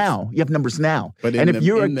numbers now. You have numbers now. But and if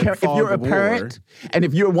you're a parent, and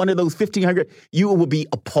if you're one of those 1,500, you will be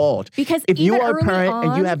appalled. Because if you are a parent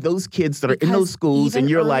and you have those kids that are in those schools, and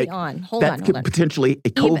you're like, that could potentially a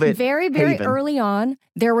COVID very, very early on,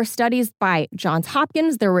 there were studies by Johns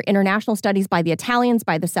Hopkins. There were international studies by the Italians,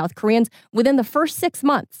 by the South Koreans. Within the first 6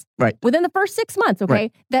 months, within the first 6 months,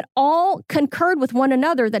 that all concurred with one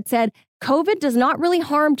another that said COVID does not really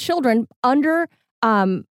harm children under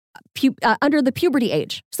the puberty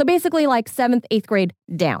age. So basically like 7th, 8th grade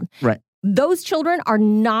down. Right. Those children are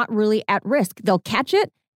not really at risk. They'll catch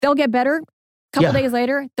it. They'll get better. A couple days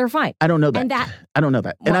later, they're fine. I don't know that. I don't know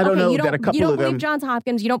that. And I don't know that a couple of them. You don't believe Johns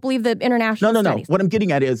Hopkins. You don't believe the international studies. No. What I'm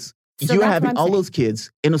getting at is you're having all those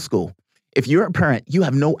kids in a school. If you're a parent, you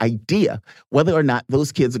have no idea whether or not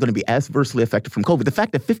those kids are going to be adversely affected from COVID. The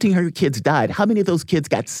fact that 1,500 kids died, how many of those kids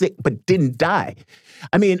got sick but didn't die?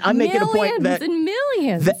 I mean, I'm making a point that...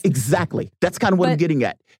 Millions. Exactly. That's kind of what I'm getting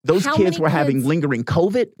at. Those kids were having lingering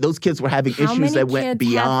COVID. Those kids were having issues that went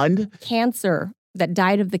beyond... cancer that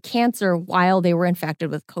died of the cancer while they were infected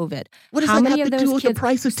with COVID. What does that have to do with the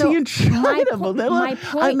price of tea in China, Manila?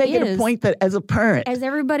 I'm making a point that as a parent... As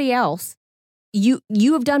everybody else... You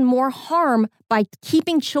have done more harm by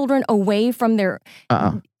keeping children away from their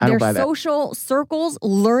social circles,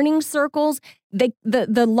 learning circles.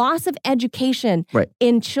 The loss of education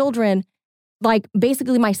in children, like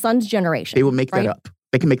basically my son's generation. They will make that up.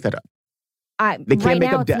 They can make that up. They can't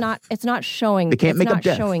make up death. It's not showing. They can't make up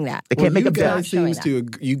death. Showing that. They can't make up death.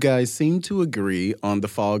 You guys seem to agree on the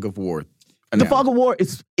fog of war. The fog of war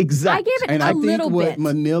is exact. I gave it a little bit. And I think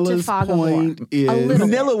what Manila's point is...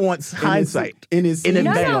 Manila wants hindsight. In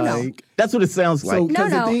advance. That's what it sounds like. No.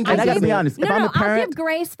 And I got to be honest. If I'm a parent... I'll give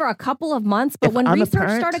grace for a couple of months, but when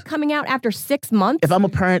research started coming out after 6 months... If I'm a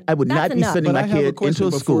parent, I would not be sending my kid into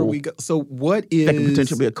a school so what is... that could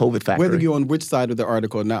potentially be a COVID factor. Whether you're on which side of the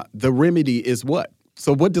article or not, the remedy is what?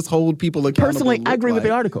 So what does hold people accountable? Personally, I agree with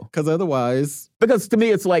the article. Because otherwise... Because to me,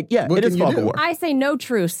 it's like, it is fog of war. I say no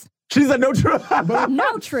truce. She said no truce.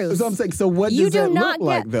 No truce. So I'm saying, so what does that look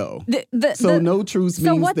like, though? No truce means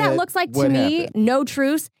So what that looks like to me, no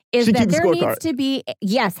truce, is that there needs to be,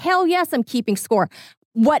 hell yes, I'm keeping score.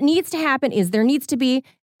 What needs to happen is there needs to be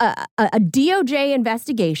a DOJ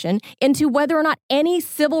investigation into whether or not any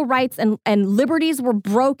civil rights and liberties were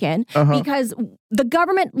broken because the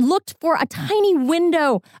government looked for a tiny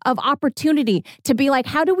window of opportunity to be like,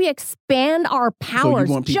 how do we expand our powers?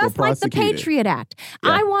 Just like the Patriot Act.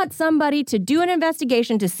 Yeah. I want somebody to do an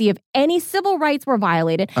investigation to see if any civil rights were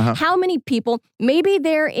violated, how many people, maybe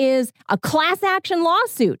there is a class action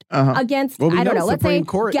lawsuit against, I don't know, let's say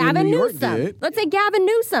Gavin Newsom. Let's say Gavin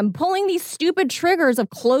Newsom pulling these stupid triggers of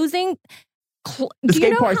closing. The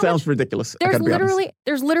skate park sounds ridiculous. There's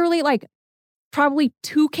literally like probably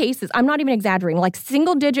 2 cases. I'm not even exaggerating, like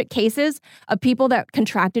single-digit cases of people that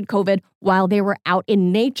contracted COVID while they were out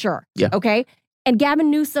in nature. Yeah. Okay? And Gavin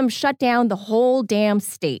Newsom shut down the whole damn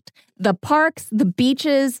state. The parks, the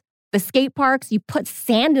beaches, the skate parks, you put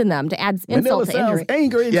sand in them to add insult to injury.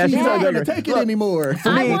 Angry and she's not going to take it anymore.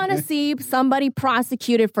 I want to see somebody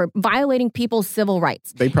prosecuted for violating people's civil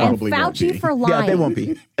rights. They probably and won't Fauci be. for lying. Yeah, they won't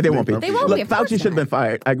be. They won't be. They won't Look, be. Fauci should have been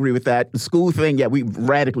fired. I agree with that. The school thing, yeah, we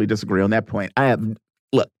radically disagree on that point.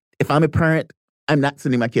 Look, if I'm a parent, I'm not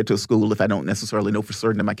sending my kid to a school if I don't necessarily know for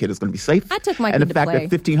certain that my kid is going to be safe. I took my and kid the to fact play.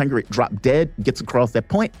 that 1,500 dropped dead gets across that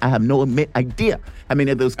point, I have no idea how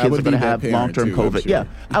many of those kids are going to have long-term COVID.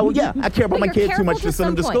 Sure. Yeah, I care about my kid too much to send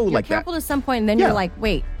them to school like that. You're careful to some point, and then you're like,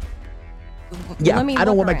 wait. Yeah, let me I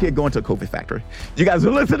don't want my look kid going to a COVID factory. You guys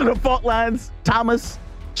are listening to Fault Lines. Thomas,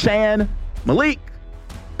 Chan, Malik.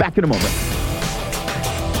 Back in a moment.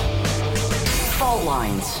 Fault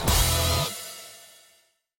Lines.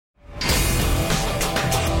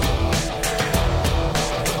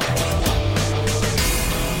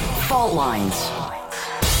 Fault Lines.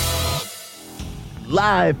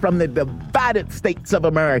 Live from the divided states of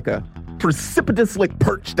America, precipitously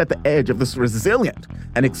perched at the edge of this resilient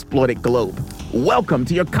and exploited globe. Welcome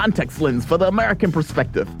to your context lens for the American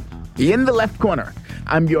perspective. In the left corner,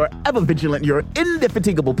 I'm your ever-vigilant, your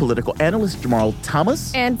indefatigable political analyst, Jamarl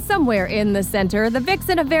Thomas. And somewhere in the center, the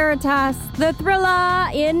vixen of Veritas, the thriller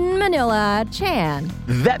in Manila, Chan.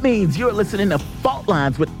 That means you're listening to Fault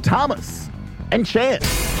Lines with Thomas and Chan.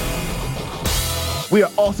 We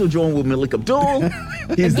are also joined with Melik Abdul.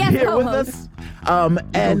 He's here with us.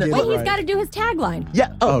 And Wait, he's got to do his tagline.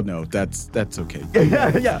 Yeah. Oh, no, that's okay.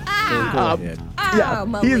 Yeah. Go ahead.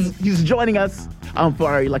 Malik. He's joining us for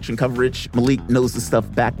our election coverage. Malik knows the stuff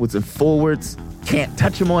backwards and forwards. Can't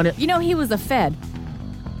touch him on it. You know, he was a Fed.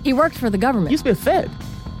 He worked for the government. He used to be a Fed.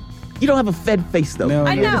 You don't have a Fed face, though. No,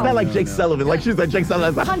 I know. It's not like Jake Sullivan. Like she's like Jake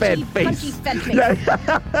Sullivan has a Fed face. Punchy Fed face.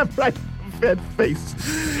 Yeah, right. Fed face.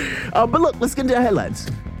 But look, let's get into the headlines.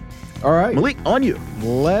 All right. Malik, on you.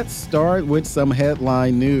 Let's start with some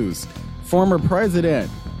headline news. Former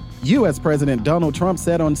U.S. President Donald Trump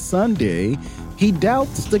said on Sunday he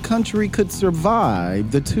doubts the country could survive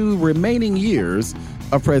the 2 remaining years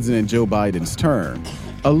of President Joe Biden's term,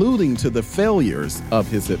 alluding to the failures of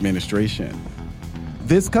his administration.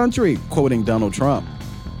 This country, quoting Donald Trump,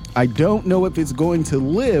 "I don't know if it's going to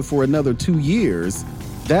live for another 2 years.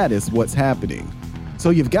 That is what's happening.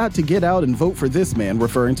 So you've got to get out and vote for this man,"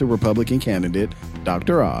 referring to Republican candidate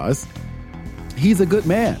Dr. Oz. "He's a good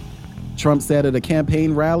man," Trump said at a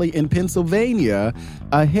campaign rally in Pennsylvania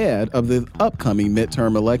ahead of the upcoming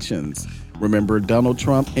midterm elections. Remember, Donald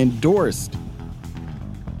Trump endorsed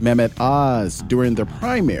Mehmet Oz during the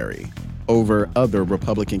primary over other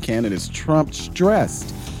Republican candidates. Trump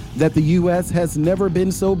stressed that the U.S. has never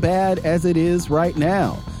been so bad as it is right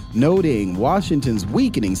now, noting Washington's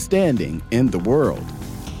weakening standing in the world.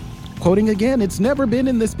 Quoting again, "It's never been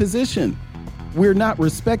in this position. We're not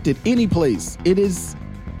respected any place. It's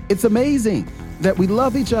amazing that we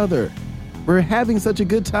love each other. We're having such a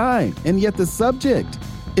good time, and yet the subject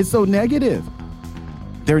is so negative.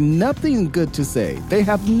 They're nothing good to say. They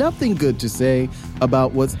have nothing good to say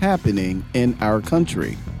about what's happening in our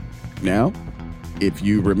country." Now, if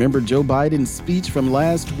you remember Joe Biden's speech from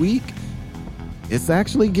last week, it's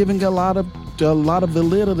actually giving a lot of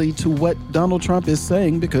validity to what Donald Trump is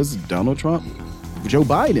saying, because Joe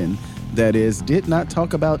Biden, that is, did not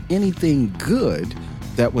talk about anything good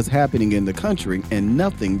that was happening in the country and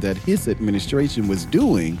nothing that his administration was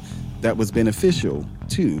doing that was beneficial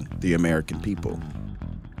to the American people.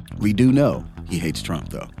 We do know he hates Trump,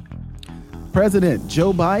 though. President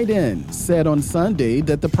Joe Biden said on Sunday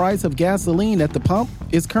that the price of gasoline at the pump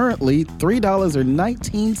is currently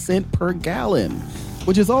 $3.19 per gallon,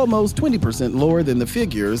 which is almost 20% lower than the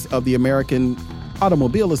figures of the American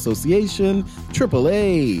Automobile Association,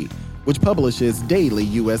 AAA, which publishes daily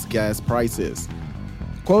U.S. gas prices.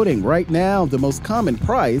 Quoting, "Right now, the most common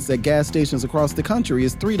price at gas stations across the country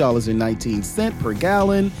is $3.19 per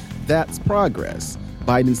gallon. That's progress,"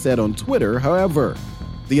 Biden said on Twitter. However,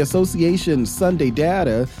 the association's Sunday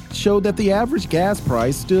data showed that the average gas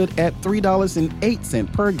price stood at $3.08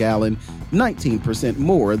 per gallon, 19%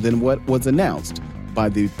 more than what was announced by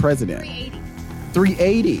the president.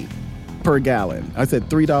 $3.80 per gallon. I said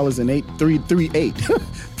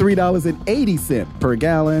 $3.80 per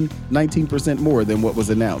gallon, 19% more than what was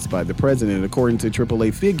announced by the president, according to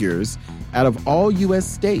AAA figures. Out of all U.S.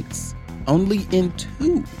 states, only in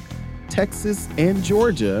 2, Texas and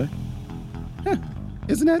Georgia,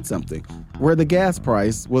 isn't that something, where the gas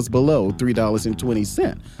price was below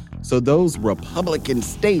 $3.20. So those Republican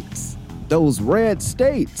states, those red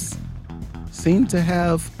states, seem to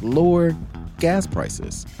have lower gas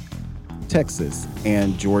prices. Texas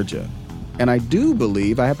and Georgia. And I do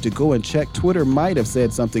believe, I have to go and check, Twitter might have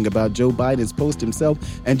said something about Joe Biden's post himself.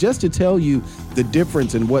 And just to tell you the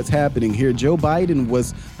difference in what's happening here, Joe Biden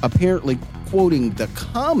was apparently quoting the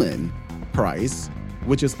common price,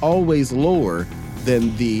 which is always lower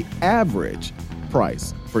than the average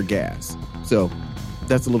price for gas. So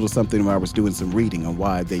that's a little something where I was doing some reading on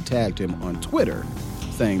why they tagged him on Twitter,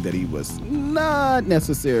 saying that he was not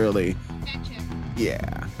necessarily,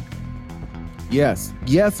 yeah. Yes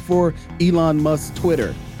for Elon Musk's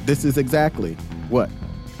Twitter. This is exactly what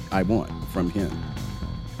I want from him.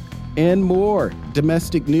 And more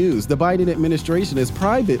domestic news. The Biden administration is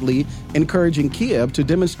privately encouraging Kiev to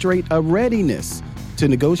demonstrate a readiness to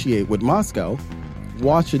negotiate with Moscow.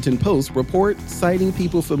 Washington Post report citing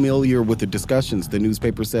people familiar with the discussions. The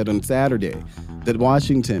newspaper said on Saturday that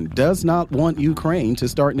Washington does not want Ukraine to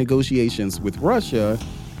start negotiations with Russia,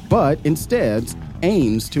 but instead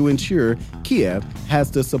aims to ensure Kiev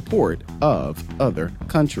has the support of other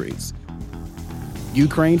countries.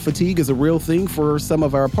 Ukraine fatigue is a real thing for some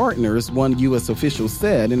of our partners, one U.S. official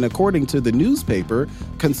said, and according to the newspaper,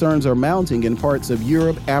 concerns are mounting in parts of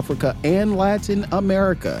Europe, Africa, and Latin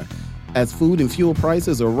America as food and fuel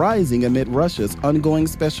prices are rising amid Russia's ongoing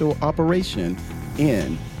special operation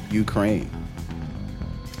in Ukraine.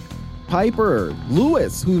 Piper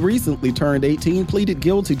Lewis, who recently turned 18, pleaded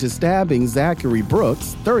guilty to stabbing Zachary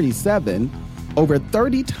Brooks, 37, over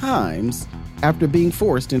 30 times after being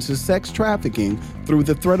forced into sex trafficking through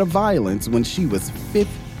the threat of violence when she was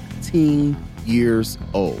 15 years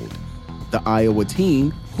old. The Iowa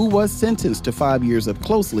teen, who was sentenced to 5 years of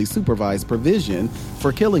closely supervised provision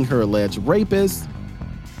for killing her alleged rapist,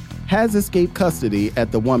 has escaped custody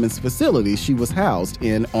at the woman's facility she was housed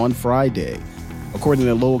in on Friday. According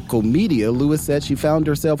to local media, Lewis said she found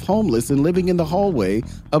herself homeless and living in the hallway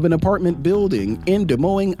of an apartment building in Des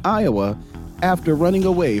Moines, Iowa, after running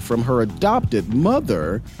away from her adopted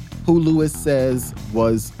mother, who Lewis says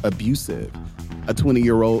was abusive. A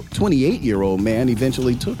 28-year-old man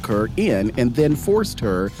eventually took her in and then forced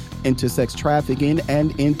her into sex trafficking,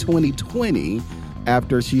 and in 2020,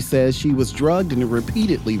 after she says she was drugged and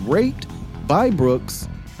repeatedly raped by Brooks,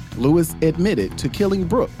 Lewis admitted to killing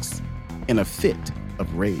Brooks in a fit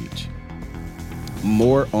of rage.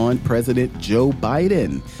 More on President Joe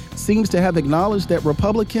Biden. Seems to have acknowledged that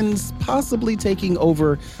Republicans possibly taking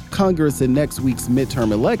over Congress in next week's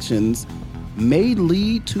midterm elections may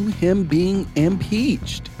lead to him being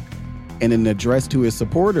impeached. In an address to his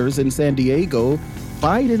supporters in San Diego,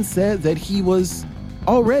 Biden said that he was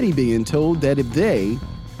already being told that if they,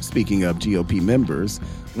 speaking of GOP members,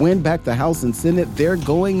 win back the House and Senate, they're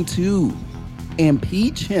going to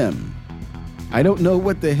impeach him. I don't know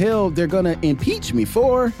what the hell they're going to impeach me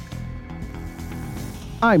for.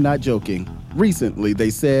 I'm not joking. Recently, they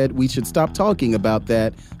said we should stop talking about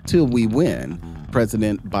that till we win,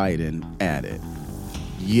 President Biden added.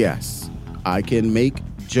 Yes, I can make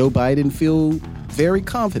Joe Biden feel very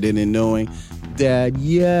confident in knowing that,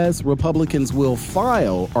 yes, Republicans will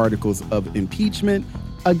file articles of impeachment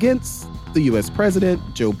against the U.S. President,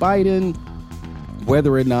 Joe Biden,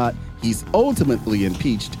 whether or not he's ultimately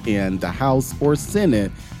impeached in the House or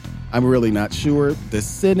Senate. I'm really not sure. The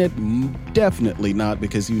Senate, definitely not,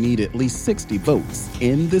 because you need at least 60 votes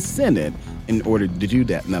in the Senate in order to do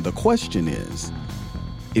that. Now, the question is,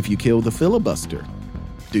 if you kill the filibuster,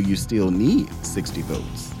 do you still need 60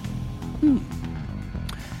 votes?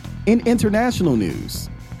 In international news,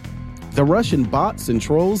 the Russian bots and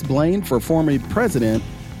trolls blamed for former President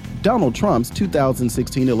Donald Trump's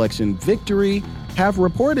 2016 election victory have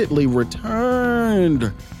reportedly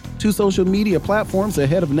returned to social media platforms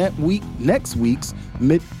ahead of this week's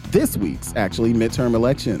midterm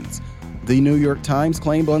elections. The New York Times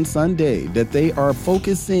claimed on Sunday that they are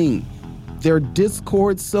focusing their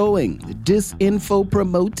discord sowing, disinfo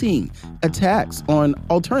promoting attacks on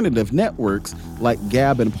alternative networks like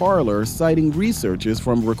Gab and Parler, citing researchers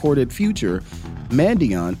from Recorded Future,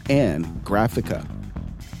 Mandiant, and Graphica.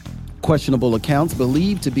 Questionable accounts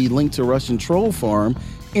believed to be linked to Russian troll farm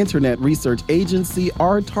internet research agency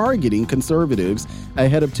are targeting conservatives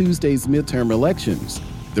ahead of Tuesday's midterm elections.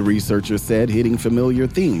 The researcher said, hitting familiar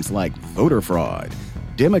themes like voter fraud,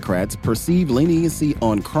 Democrats' perceived leniency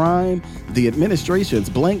on crime, the administration's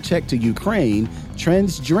blank check to Ukraine,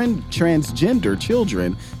 transgender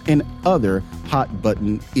children, and other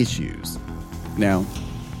hot-button issues. Now,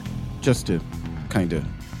 just to kind of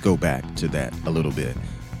go back to that a little bit,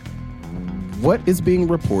 what is being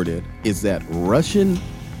reported is that Russian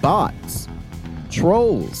bots,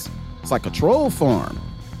 trolls, it's like a troll farm,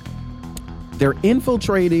 they're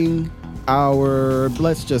infiltrating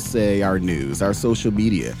let's just say our news, our social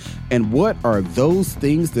media. And what are those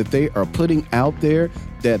things that they are putting out there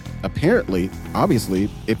that apparently, obviously,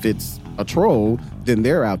 if it's a troll, then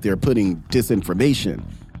they're out there putting disinformation.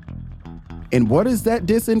 And what is that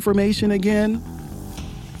disinformation again?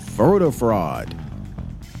 Voter fraud,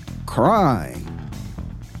 crime,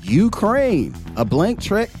 Ukraine, a blank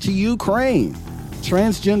check to Ukraine,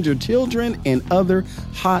 transgender children, and other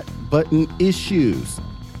hot button issues.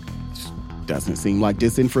 Doesn't seem like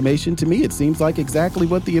disinformation to me. It seems like exactly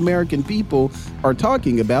what the American people are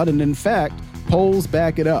talking about. And in fact, polls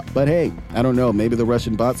back it up. But hey, I don't know. Maybe the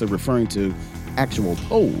Russian bots are referring to actual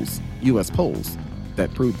polls, U.S. polls,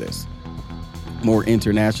 that prove this. More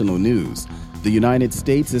international news. The United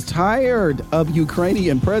States is tired of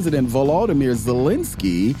Ukrainian President Volodymyr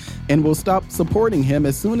Zelensky and will stop supporting him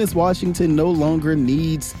as soon as Washington no longer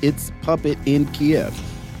needs its puppet in Kiev.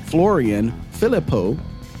 Florian Philippot,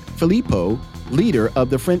 leader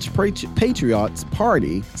of the French Patriots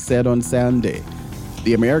Party, said on Sunday.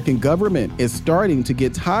 The American government is starting to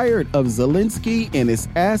get tired of Zelensky and is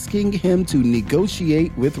asking him to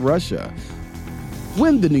negotiate with Russia.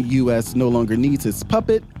 When the U.S. no longer needs his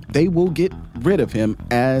puppet, they will get rid of him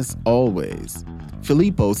as always,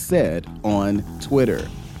 Filippo said on Twitter.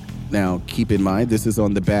 Now, keep in mind, this is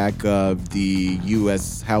on the back of the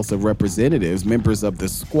U.S. House of Representatives. Members of the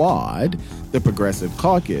Squad, the Progressive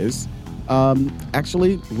Caucus,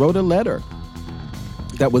 actually wrote a letter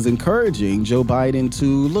that was encouraging Joe Biden to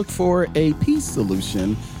look for a peace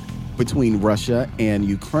solution between Russia and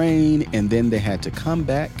Ukraine, and then they had to come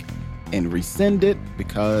back and rescind it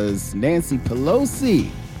because Nancy Pelosi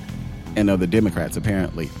and other Democrats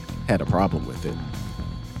apparently had a problem with it.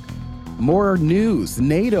 More news.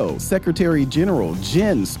 NATO Secretary General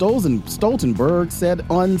Jens Stoltenberg said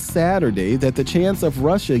on Saturday that the chance of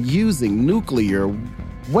Russia using nuclear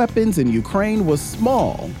weapons in Ukraine was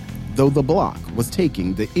small, though the bloc was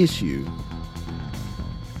taking the issue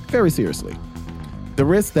very seriously. The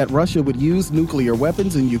risk that Russia would use nuclear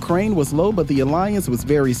weapons in Ukraine was low, but the alliance was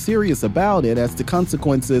very serious about it as the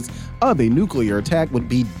consequences of a nuclear attack would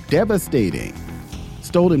be devastating.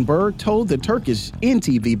 Stoltenberg told the Turkish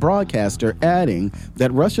NTV broadcaster, adding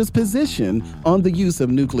that Russia's position on the use of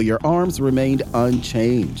nuclear arms remained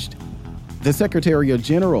unchanged. The Secretary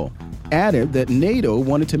General added that NATO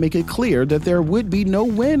wanted to make it clear that there would be no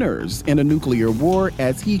winners in a nuclear war,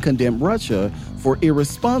 as he condemned Russia for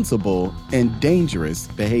irresponsible and dangerous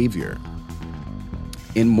behavior.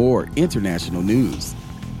 In more international news,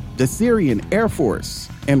 the Syrian Air Force,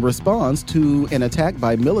 in response to an attack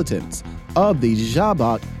by militants of the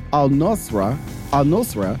Jabhat al-Nusra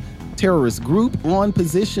terrorist group on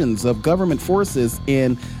positions of government forces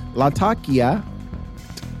in Latakia.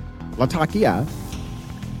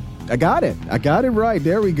 I got it right.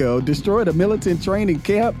 There we go. Destroyed a militant training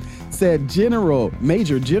camp, said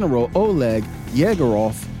Major General Oleg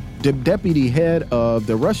Yegorov, the deputy head of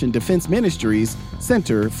the Russian Defense Ministry's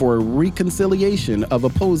Center for Reconciliation of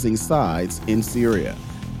Opposing Sides in Syria.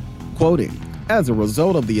 Quoting, as a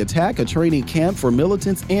result of the attack, a training camp for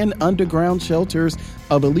militants and underground shelters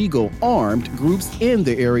of illegal armed groups in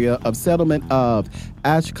the area of settlement of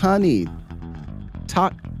Ashkani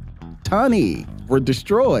Tani were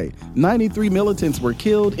destroyed. 93 militants were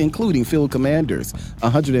killed, including field commanders.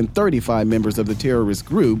 135 members of the terrorist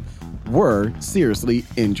group were seriously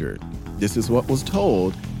injured. This is what was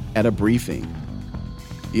told at a briefing.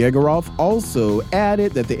 Yegorov also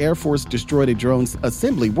added that the Air Force destroyed a drone's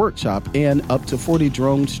assembly workshop and up to 40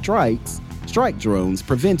 drone strike drones,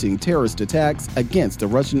 preventing terrorist attacks against the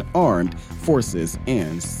Russian armed forces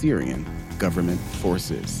and Syrian government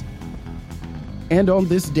forces. And on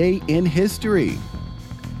this day in history,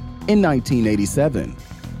 in 1987,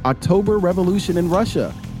 October Revolution in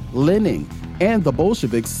Russia, Lenin and the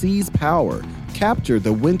Bolsheviks seize power, capture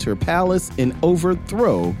the Winter Palace, and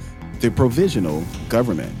overthrow the provisional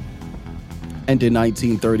government. And in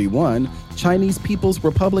 1931, Chinese People's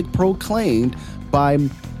Republic proclaimed by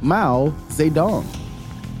Mao Zedong.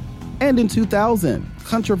 And in 2000,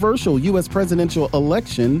 controversial U.S. presidential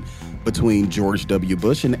election between George W.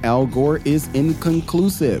 Bush and Al Gore is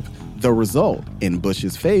inconclusive. The result, in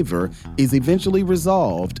Bush's favor, is eventually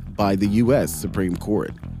resolved by the U.S. Supreme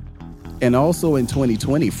Court. And also in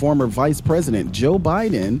 2020, former Vice President Joe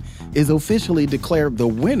Biden is officially declared the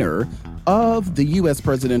winner of the U.S.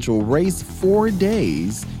 presidential race 4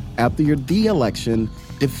 days after the election,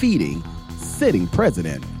 defeating sitting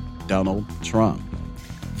President Donald Trump.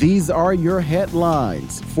 These are your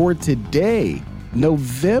headlines for today,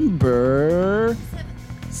 November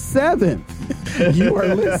 7th. You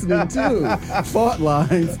are listening to Fault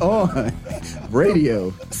Lines on Radio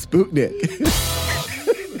Sputnik.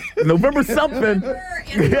 November something.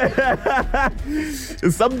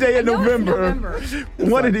 Someday in November.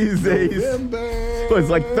 One of these days. Oh, it's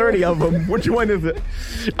like 30 of them. Which one is it?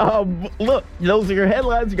 Look, those are your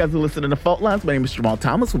headlines. You guys are listening to Fault Lines. My name is Jamarl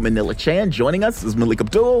Thomas with Manila Chan. Joining us is Melik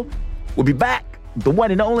Abdul. We'll be back. The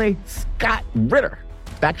one and only Scott Ritter.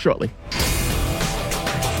 Back shortly.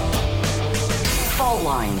 Fault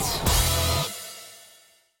Lines.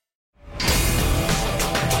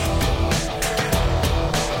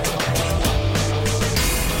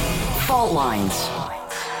 Fault Lines.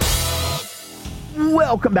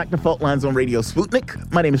 Welcome back to Fault Lines on Radio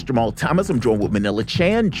Sputnik. My name is Jamarl Thomas. I'm joined with Manila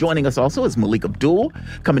Chan. Joining us also is Melik Abdul,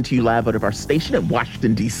 coming to you live out of our station in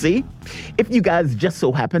Washington, D.C. If you guys just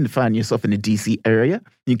so happen to find yourself in the D.C. area,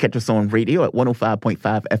 you can catch us on radio at 105.5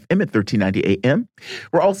 FM at 1390 AM.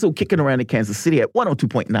 We're also kicking around in Kansas City at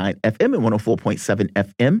 102.9 FM and 104.7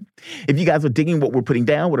 FM. If you guys are digging what we're putting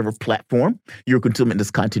down, whatever platform you're consuming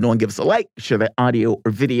this content on, give us a like, share that audio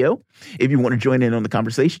or video. If you want to join in on the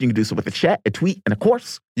conversation, you can do so with a chat, a tweet, and of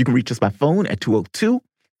course, you can reach us by phone at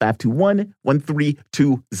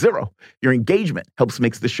 202-521-1320. Your engagement helps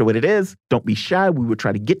make the show what it is. Don't be shy. We will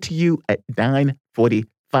try to get to you at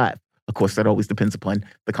 9:45. Of course, that always depends upon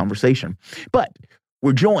the conversation. But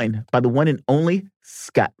we're joined by the one and only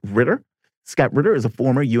Scott Ritter. Scott Ritter is a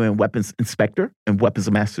former UN weapons inspector and weapons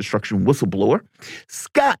of mass destruction whistleblower.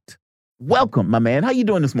 Scott, welcome, my man. How you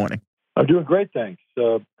doing this morning? I'm doing great, thanks.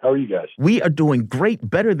 How are you guys? We are doing great.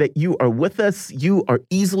 Better that you are with us. You are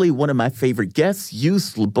easily one of my favorite guests. You,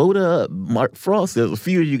 Sloboda, Mark Frost. There's a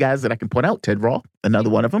few of you guys that I can point out. Ted Raw, another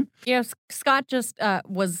one of them. Yes, Scott just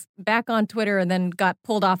was back on Twitter and then got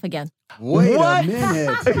pulled off again. Wait a minute.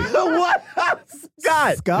 What?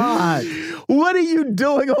 Scott, what are you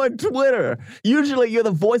doing on Twitter? Usually you're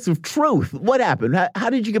the voice of truth. What happened? How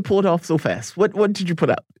did you get pulled off so fast? What did you put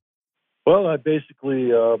out? Well, I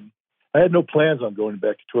basically... I had no plans on going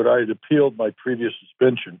back to Twitter. I had appealed my previous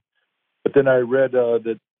suspension. But then I read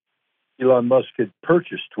that Elon Musk had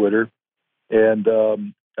purchased Twitter, and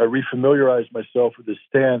I refamiliarized myself with his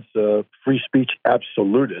stance, free speech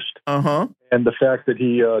absolutist, and the fact that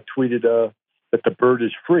he tweeted that the bird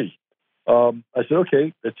is free. I said,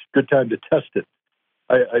 okay, it's a good time to test it.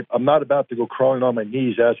 I'm not about to go crawling on my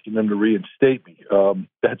knees asking them to reinstate me.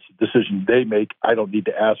 That's a decision they make. I don't need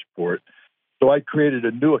to ask for it. So I created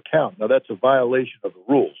a new account. Now, that's a violation of the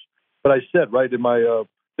rules. But I said right in my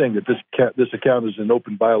thing that this account is an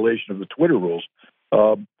open violation of the Twitter rules.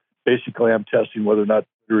 Basically, I'm testing whether or not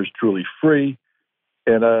Twitter is truly free.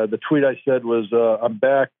 And the tweet I said was, I'm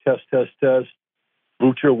back, test.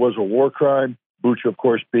 Bucha was a war crime. Bucha, of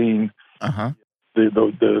course, being the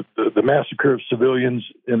massacre of civilians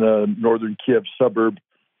in a northern Kiev suburb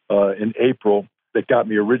in April that got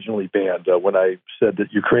me originally banned when I said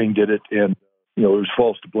that Ukraine did it and it was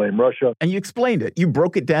false to blame Russia. And you explained it. You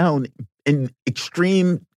broke it down in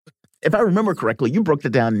extreme, if I remember correctly, you broke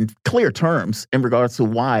it down in clear terms in regards to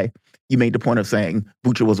why you made the point of saying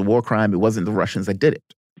Bucha was a war crime. It wasn't the Russians that did it.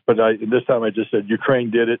 But this time I just said Ukraine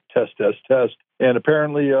did it, test. And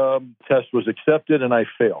apparently test was accepted and I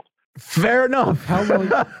failed. Fair enough. How long,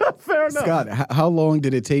 Fair enough. Scott, how long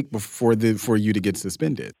did it take for you to get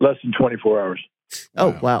suspended? Less than 24 hours.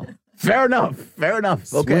 Oh, wow. Fair enough.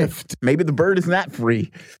 Okay. Swift. Maybe the bird is not free.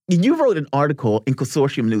 You wrote an article in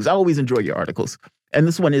Consortium News. I always enjoy your articles. And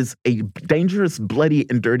this one is a dangerous, bloody,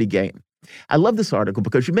 and dirty game. I love this article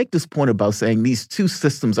because you make this point about saying these two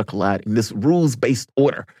systems are colliding. This rules-based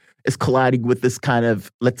order is colliding with this kind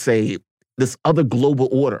of, let's say, this other global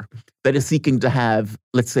order that is seeking to have,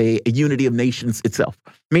 let's say, a unity of nations itself.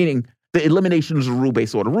 Meaning the elimination of the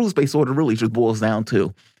rule-based order. Rules-based order really just boils down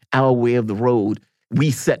to our way of the road. We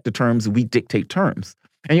set the terms, we dictate terms.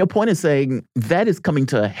 And your point is saying that is coming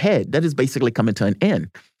to a head. That is basically coming to an end.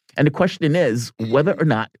 And the question is whether or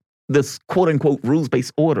not this quote-unquote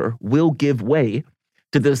rules-based order will give way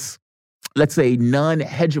to this, let's say,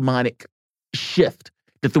 non-hegemonic shift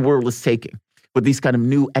that the world is taking with these kind of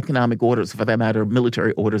new economic orders, for that matter,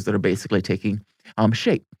 military orders that are basically taking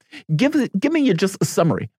shape. Give me just a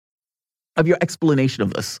summary of your explanation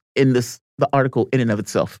of this in the article in and of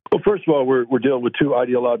itself. Well, first of all, we're dealing with two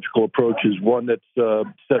ideological approaches. One that's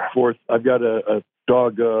set forth. I've got a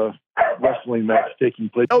dog wrestling match taking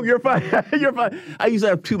place. Oh, you're fine. You're fine. I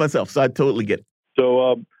usually have two myself, so I totally get it.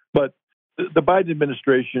 So, but the Biden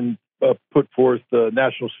administration put forth the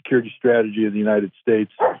national security strategy of the United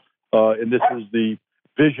States, and this is the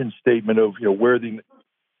vision statement of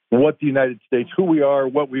what the United States, who we are,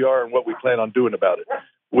 what we are, and what we plan on doing about it.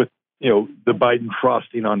 With the Biden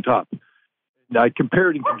frosting on top. Now, I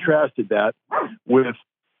compared and contrasted that with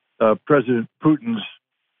President Putin's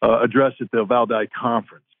address at the Valdai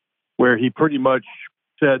conference, where he pretty much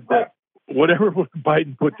said that whatever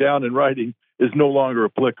Biden put down in writing is no longer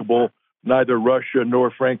applicable. Neither Russia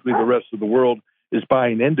nor, frankly, the rest of the world is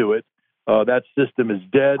buying into it. That system is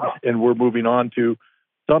dead, and we're moving on to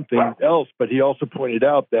something else. But he also pointed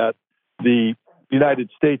out that the United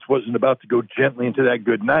States wasn't about to go gently into that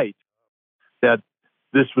good night, that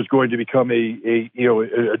this was going to become a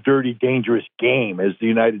dirty, dangerous game as the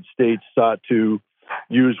United States sought to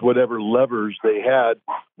use whatever levers they had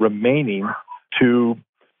remaining to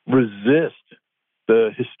resist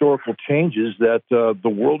the historical changes that the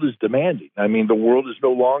world is demanding. I mean, the world is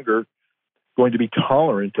no longer going to be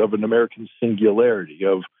tolerant of an American singularity,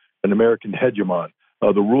 of an American hegemon.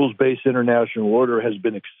 The rules-based international order has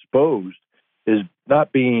been exposed as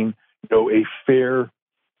not being, a fair,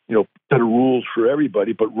 set of rules for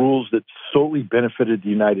everybody, but rules that solely benefited the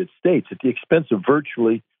United States at the expense of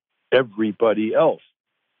virtually everybody else.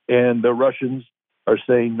 And the Russians are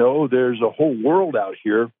saying, no, there's a whole world out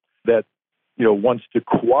here that wants to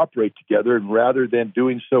cooperate together, and rather than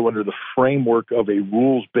doing so under the framework of a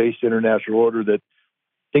rules-based international order that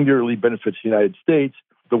singularly benefits the United States,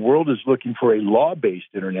 the world is looking for a law-based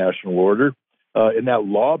international order, and that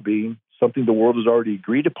law being something the world has already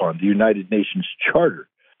agreed upon, the United Nations Charter.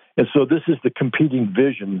 And so this is the competing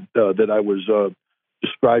vision that I was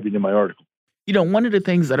describing in my article. One of the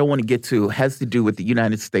things I don't want to get to has to do with the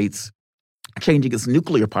United States changing its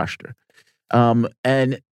nuclear posture.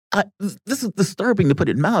 This is disturbing, to put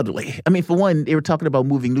it mildly. I mean, for one, they were talking about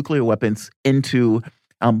moving nuclear weapons into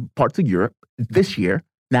parts of Europe this year,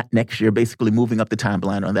 not next year, basically moving up the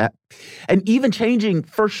timeline on that. And even changing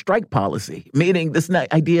first strike policy, meaning this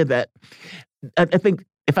idea that I think,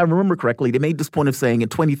 if I remember correctly, they made this point of saying in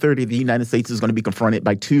 2030, the United States is going to be confronted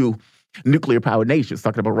by two nuclear-powered nations,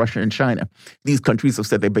 talking about Russia and China. These countries have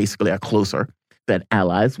said they basically are closer than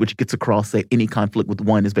allies, which gets across that any conflict with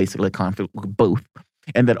one is basically a conflict with both.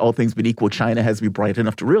 And that all things being equal, China has to be bright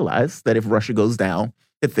enough to realize that if Russia goes down,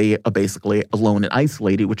 that they are basically alone and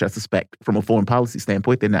isolated, which I suspect from a foreign policy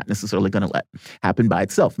standpoint, they're not necessarily going to let happen by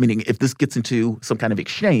itself. Meaning if this gets into some kind of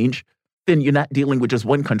exchange, then you're not dealing with just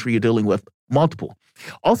one country, you're dealing with multiple.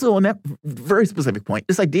 Also, on that very specific point,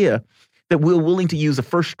 this idea that we're willing to use a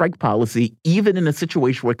first strike policy, even in a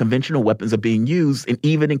situation where conventional weapons are being used, and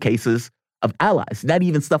even in cases of allies, not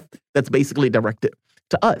even stuff that's basically directed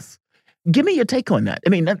to us. Give me your take on that. I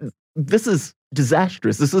mean, this is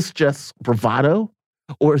disastrous. Is this just bravado,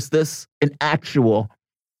 or is this an actual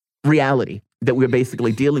reality that we're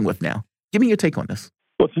basically dealing with now? Give me your take on this.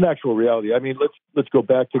 Well, it's an actual reality. I mean, let's go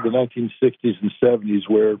back to the 1960s and 70s,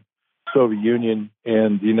 where Soviet Union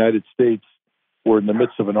and the United States were in the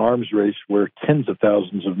midst of an arms race where tens of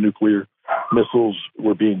thousands of nuclear missiles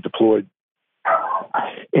were being deployed.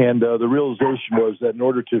 And the realization was that in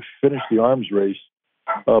order to finish the arms race,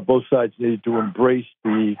 both sides needed to embrace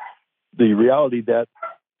the reality that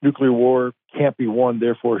nuclear war can't be won,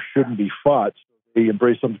 therefore shouldn't be fought. They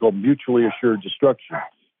embraced something called mutually assured destruction.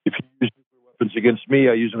 If you use nuclear weapons against me,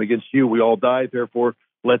 I use them against you, we all die, therefore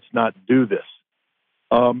let's not do this.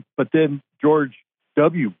 But then George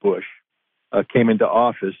W. Bush came into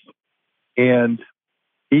office, and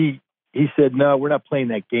he said, no, we're not playing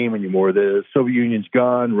that game anymore. The Soviet Union's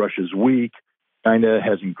gone, Russia's weak, China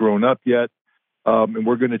hasn't grown up yet. And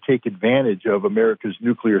we're going to take advantage of America's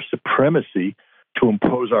nuclear supremacy to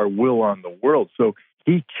impose our will on the world. So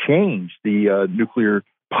he changed the nuclear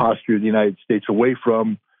posture of the United States away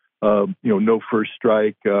from, no first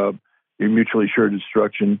strike, mutually assured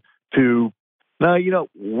destruction, to now,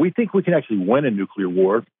 we think we can actually win a nuclear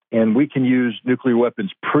war, and we can use nuclear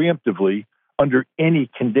weapons preemptively under any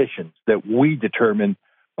conditions that we determine.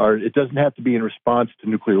 It doesn't have to be in response to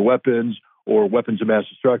nuclear weapons or weapons of mass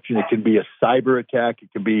destruction. It can be a cyber attack.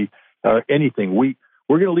 It can be anything. We're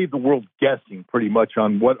going to leave the world guessing pretty much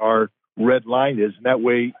on what our red line is. And that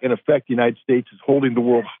way, in effect, the United States is holding the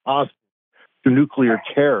world hostage to nuclear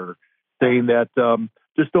terror, saying that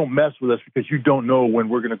just don't mess with us because you don't know when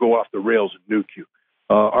we're going to go off the rails and nuke you.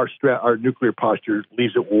 Our nuclear posture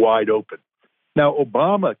leaves it wide open. Now,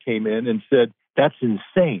 Obama came in and said, that's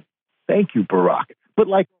insane. Thank you, Barack. But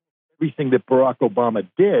like everything that Barack Obama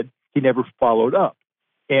did, he never followed up.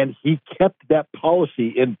 And he kept that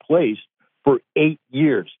policy in place for 8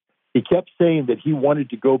 years. He kept saying that he wanted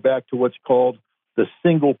to go back to what's called the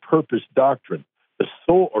single purpose doctrine. The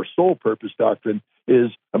sole purpose doctrine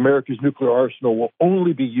is America's nuclear arsenal will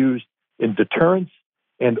only be used in deterrence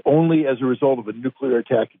and only as a result of a nuclear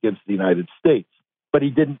attack against the United States. But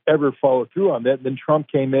he didn't ever follow through on that. And then Trump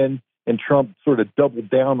came in and Trump sort of doubled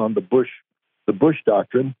down on the Bush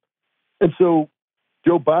doctrine. And so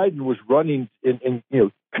Joe Biden was running and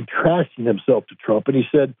contrasting himself to Trump. And he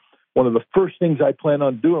said, one of the first things I plan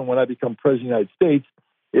on doing when I become president of the United States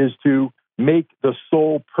is to make the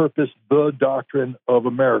sole purpose the doctrine of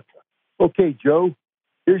America. Okay, Joe,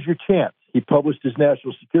 here's your chance. He published his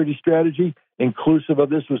national security strategy. Inclusive of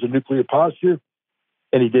this was a nuclear posture,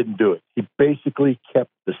 and he didn't do it. He basically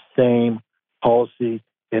kept the same policy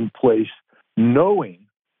in place, knowing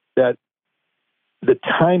that the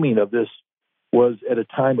timing of this was at a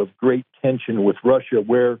time of great tension with Russia,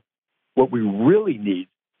 where what we really need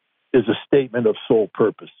is a statement of sole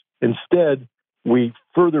purpose. Instead, we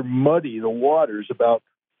further muddy the waters about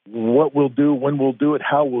what we'll do, when we'll do it,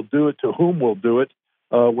 how we'll do it, to whom we'll do it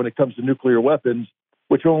when it comes to nuclear weapons,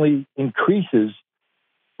 which only increases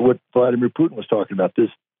what Vladimir Putin was talking about, this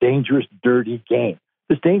dangerous, dirty game.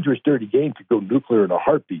 This dangerous, dirty game could go nuclear in a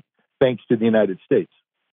heartbeat, thanks to the United States.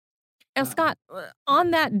 Now, Scott,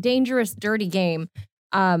 on that dangerous, dirty game,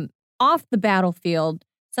 off the battlefield,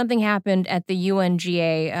 something happened at the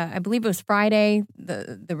UNGA. I believe it was Friday.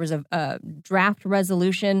 There was a draft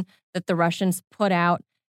resolution that the Russians put out,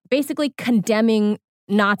 basically condemning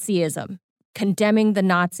Nazism, condemning the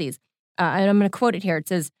Nazis. And I'm going to quote it here. It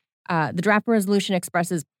says, the draft resolution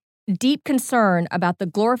expresses deep concern about the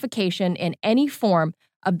glorification in any form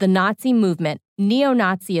of the Nazi movement,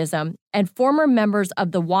 neo-Nazism, and former members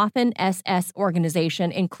of the Waffen-SS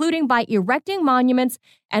organization, including by erecting monuments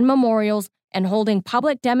and memorials and holding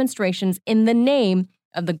public demonstrations in the name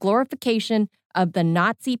of the glorification of the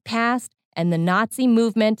Nazi past and the Nazi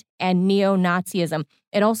movement and neo-Nazism.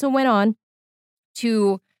 It also went on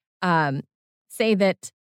to say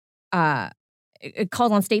that it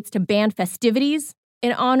calls on states to ban festivities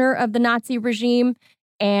in honor of the Nazi regime,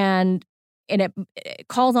 and it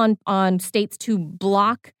calls on states to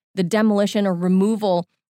block the demolition or removal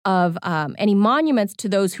of any monuments to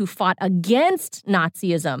those who fought against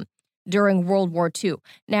Nazism during World War II.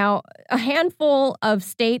 Now, a handful of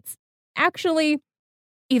states actually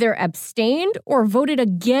either abstained or voted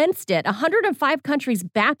against it. 105 countries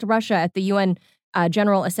backed Russia at the UN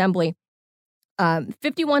General Assembly.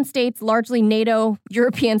 51 states, largely NATO,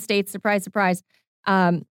 European states, surprise, surprise,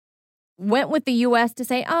 went with the U.S. to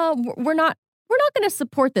say, oh, we're not going to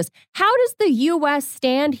support this. How does the U.S.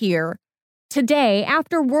 stand here today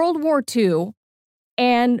after World War II?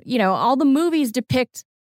 And, all the movies depict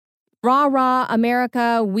rah, rah,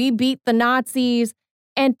 America, we beat the Nazis.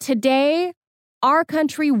 And today, our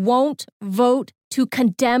country won't vote to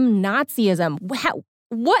condemn Nazism.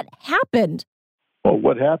 What happened? Well,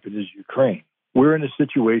 what happened is Ukraine. We're in a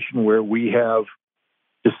situation where we have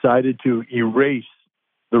decided to erase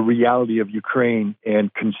the reality of Ukraine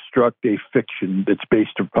and construct a fiction that's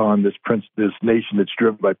based upon this nation that's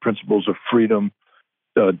driven by principles of freedom,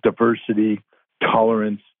 diversity,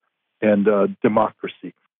 tolerance, and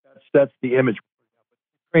democracy. That's the image.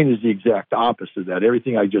 Ukraine is the exact opposite of that.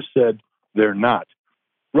 Everything I just said, they're not.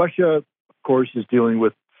 Russia, of course, is dealing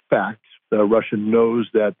with facts. Russia knows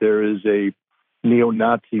that there is a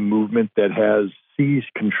neo-Nazi movement that has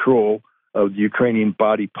seized control of the Ukrainian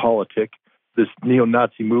body politic. This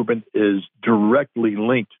neo-Nazi movement is directly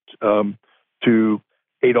linked to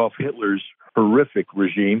Adolf Hitler's horrific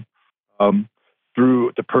regime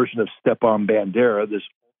through the person of Stepan Bandera, this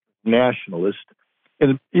nationalist.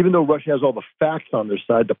 And even though Russia has all the facts on their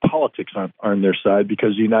side, the politics aren't on their side,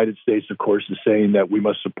 because the United States, of course, is saying that we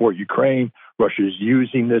must support Ukraine. Russia is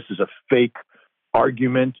using this as a fake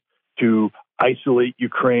argument to isolate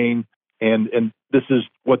Ukraine, and this is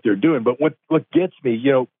what they're doing. But what gets me,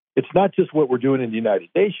 it's not just what we're doing in the United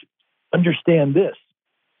Nations. Understand this.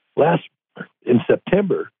 In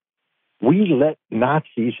September, we let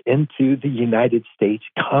Nazis into the United States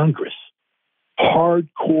Congress.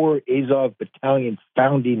 Hardcore Azov Battalion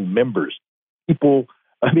founding members. People,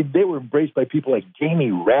 they were embraced by people like Jamie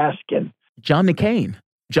Raskin. John McCain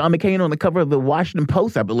on the cover of the Washington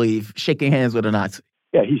Post, I believe, shaking hands with a Nazi.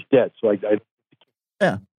 Yeah, he's dead. So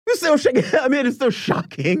yeah, he's still shaking. It's still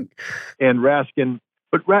shocking. And Raskin,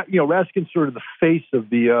 but Raskin's sort of the face of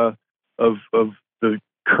the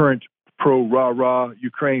current pro rah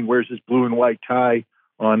Ukraine. Wears his blue and white tie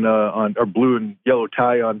or blue and yellow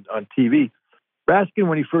tie on TV. Raskin,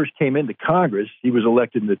 when he first came into Congress, he was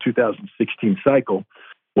elected in the 2016 cycle.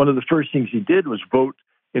 One of the first things he did was vote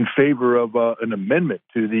in favor of an amendment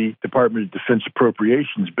to the Department of Defense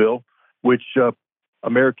Appropriations Bill, which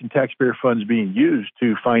American taxpayer funds being used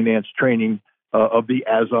to finance training of the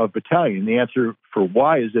Azov Battalion. The answer for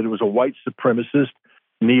why is that it was a white supremacist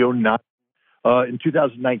neo-Nazi. In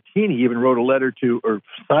 2019, he even wrote a letter or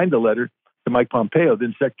signed a letter to Mike Pompeo,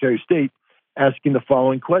 then Secretary of State, asking the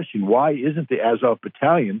following question: why isn't the Azov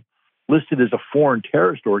Battalion listed as a foreign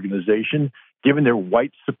terrorist organization, given their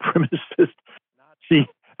white supremacist Nazi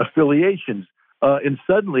affiliations? And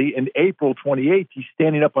suddenly, in April 28th, he's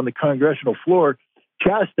standing up on the congressional floor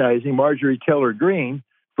chastising Marjorie Taylor Greene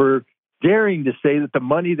for daring to say that the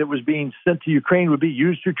money that was being sent to Ukraine would be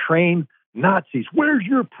used to train Nazis. Where's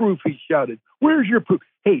your proof? He shouted. Where's your proof?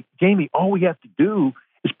 Hey, Jamie, all we have to do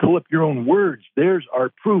is pull up your own words. There's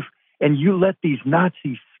our proof. And you let these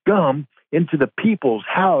Nazi scum into the people's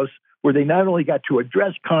house, where they not only got to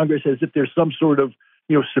address Congress as if there's some sort of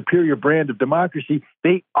superior brand of democracy,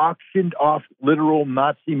 they auctioned off literal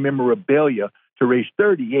Nazi memorabilia to raise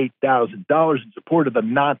 $38,000 in support of the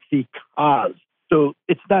Nazi cause. So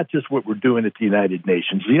it's not just what we're doing at the United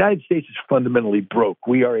Nations. The United States is fundamentally broke.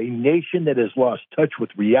 We are a nation that has lost touch with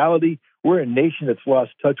reality. We're a nation that's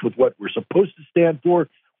lost touch with what we're supposed to stand for.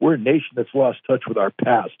 We're a nation that's lost touch with our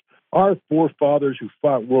past. Our forefathers who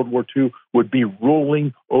fought World War II would be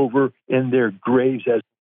rolling over in their graves as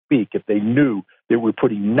we speak if they knew they were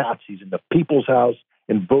putting Nazis in the people's house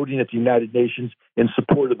and voting at the United Nations in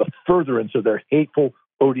support of the furtherance of their hateful,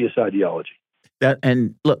 odious ideology.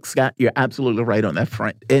 And look, Scott, you're absolutely right on that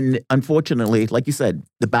front. And unfortunately, like you said,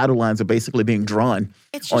 the battle lines are basically being drawn.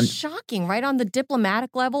 It's just shocking, right? On the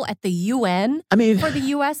diplomatic level at the UN, for the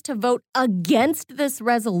U.S. to vote against this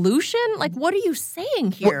resolution? Like, what are you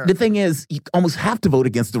saying here? Well, the thing is, you almost have to vote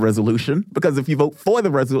against the resolution, because if you vote for the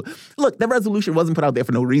resolution, look, the resolution wasn't put out there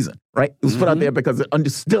for no reason, right? It was put out there because it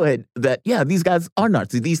understood that, yeah, these guys are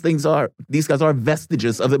Nazis. These guys are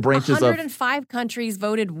vestiges of the branches of 105 countries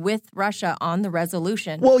voted with Russia on the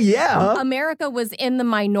resolution. Well, yeah. America was in the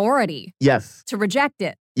minority. Yes. To reject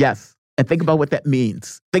it. Yes. And think about what that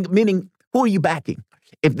means. Meaning, who are you backing?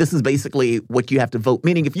 If this is basically what you have to vote,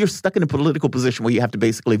 meaning if you're stuck in a political position where you have to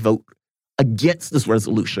basically vote against this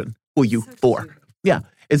resolution, who are you for? True. Yeah,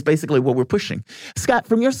 it's basically what we're pushing. Scott,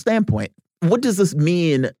 from your standpoint, what does this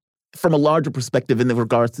mean from a larger perspective in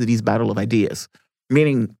regards to these battle of ideas?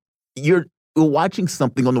 Meaning, you're watching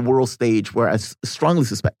something on the world stage where I strongly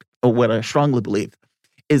suspect, or what I strongly believe,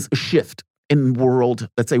 is a shift in world,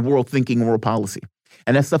 let's say, world thinking, world policy.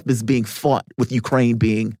 And that stuff is being fought with Ukraine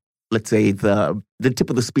being, let's say, the tip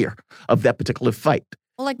of the spear of that particular fight.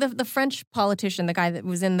 Well, like the French politician, the guy that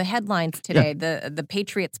was in the headlines today, the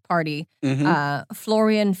Patriots Party,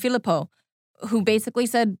 Florian Philippot, who basically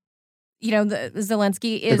said,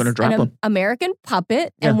 Zelensky is an American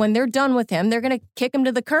puppet, and when they're done with him, they're going to kick him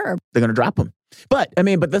to the curb. They're going to drop him. But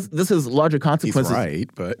this is larger consequences. He's right,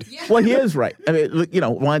 but well, he is right. I mean,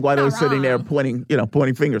 Juan Guaido is sitting there pointing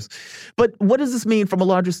fingers. But what does this mean from a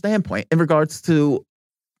larger standpoint in regards to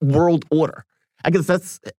world order? I guess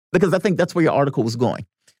that's because I think that's where your article was going.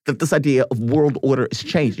 That this idea of world order is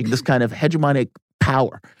changing. This kind of hegemonic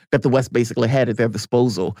power that the West basically had at their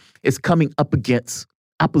disposal is coming up against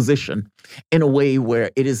opposition in a way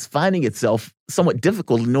where it is finding itself somewhat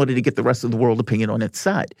difficult in order to get the rest of the world opinion on its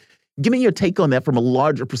side. Give me your take on that from a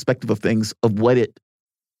larger perspective of things, of what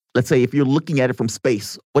let's say, if you're looking at it from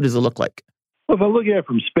space, what does it look like? Well, if I'm looking at it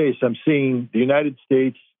from space, I'm seeing the United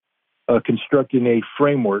States constructing a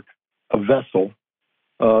framework, a vessel,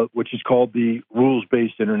 which is called the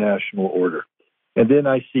rules-based international order. And then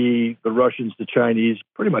I see the Russians, the Chinese,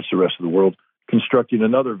 pretty much the rest of the world, constructing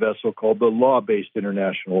another vessel called the law-based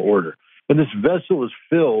international order. And this vessel is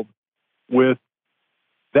filled with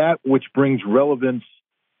that which brings relevance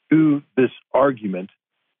to this argument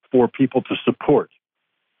for people to support.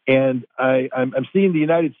 And I'm seeing the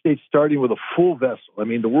United States starting with a full vessel. I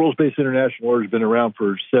mean, the rules-based international order has been around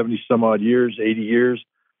for 70-some-odd years, 80 years.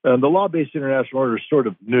 The law-based international order is sort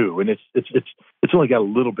of new, and it's only got a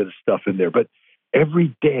little bit of stuff in there. But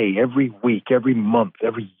every day, every week, every month,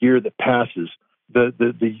 every year that passes,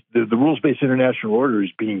 the rules-based international order is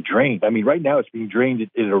being drained. I mean, right now it's being drained at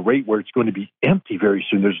a rate where it's going to be empty very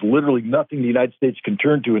soon. There's literally nothing the United States can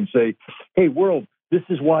turn to and say, hey, world, this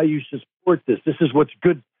is why you should support this. This is what's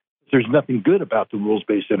good. There's nothing good about the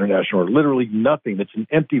rules-based international order, literally nothing. It's an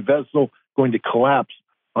empty vessel going to collapse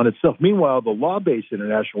on itself. Meanwhile, the law-based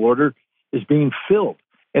international order is being filled,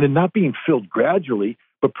 and it's not being filled gradually,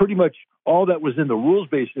 but pretty much all that was in the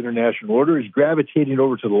rules-based international order is gravitating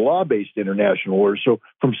over to the law-based international order. So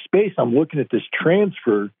from space, I'm looking at this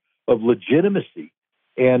transfer of legitimacy,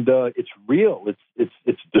 and it's real.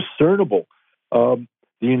 It's discernible. The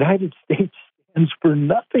United States stands for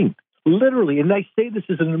nothing, literally. And I say this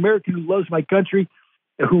as an American who loves my country,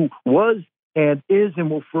 who was and is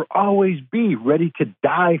and will for always be ready to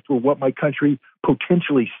die for what my country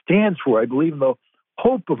potentially stands for. I believe in the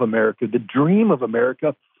hope of America, the dream of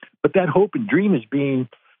America. But that hope and dream is being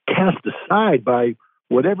cast aside by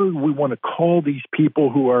whatever we want to call these people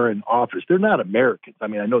who are in office. They're not Americans. I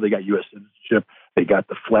mean, I know they got U.S. citizenship, they got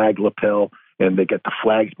the flag lapel, and they got the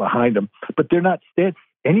flags behind them, but they're not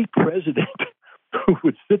any president who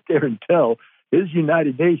would sit there and tell his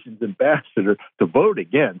United Nations ambassador to vote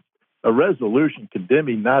against a resolution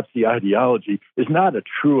condemning Nazi ideology is not a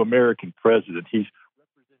true American president. He's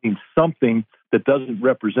representing something that doesn't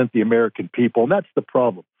represent the American people, and that's the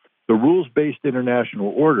problem. The rules-based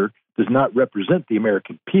international order does not represent the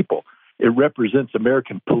American people. It represents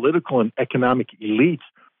American political and economic elites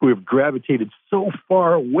who have gravitated so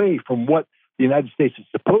far away from what the United States is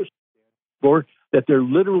supposed to stand for that they're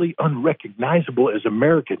literally unrecognizable as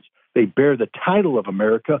Americans. They bear the title of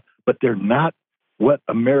America, but they're not what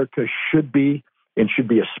America should be and should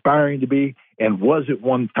be aspiring to be and was at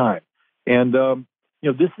one time. And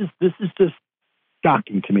this is just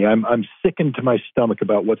shocking to me. I'm sickened to my stomach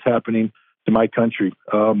about what's happening to my country.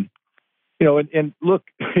 And look,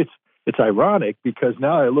 it's ironic because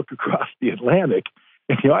now I look across the Atlantic,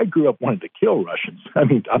 and I grew up wanting to kill Russians. I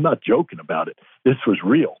mean, I'm not joking about it. This was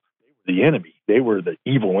real. They were the enemy. They were the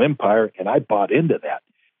evil empire, and I bought into that.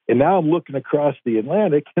 And now I'm looking across the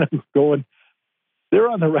Atlantic, and I'm going, they're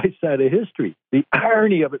on the right side of history. The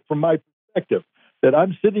irony of it from my perspective, that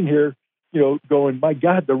I'm sitting here, going, my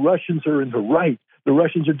God, the Russians are in the right. The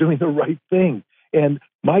Russians are doing the right thing. And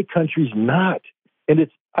my country's not. And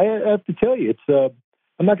I have to tell you,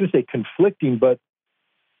 I'm not going to say conflicting, but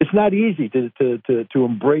it's not easy to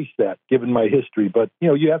embrace that given my history. But,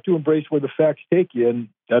 you have to embrace where the facts take you, and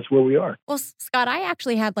that's where we are. Well, Scott, I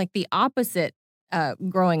actually had like the opposite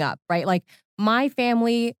growing up, right? Like my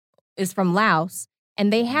family is from Laos,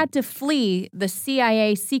 and they had to flee the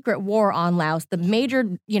CIA secret war on Laos, the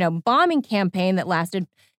major, bombing campaign that lasted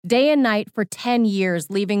day and night for 10 years,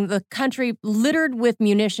 leaving the country littered with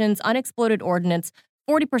munitions, unexploded ordnance.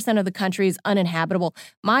 40% of the country is uninhabitable.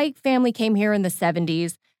 My family came here in the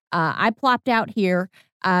 70s. I plopped out here.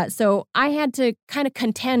 So I had to kind of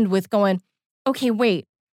contend with going, okay, wait.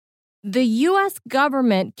 The U.S.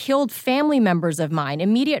 government killed family members of mine,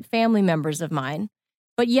 immediate family members of mine,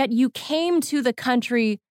 but yet you came to the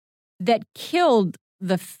country that killed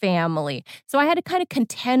the family. So I had to kind of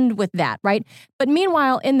contend with that, right? But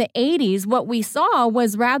meanwhile, in the 80s, what we saw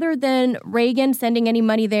was rather than Reagan sending any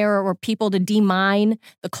money there or people to demine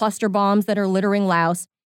the cluster bombs that are littering Laos,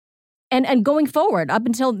 and going forward up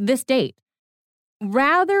until this date,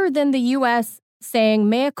 rather than the U.S. saying,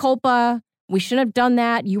 mea culpa, we shouldn't have done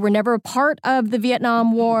that, you were never a part of the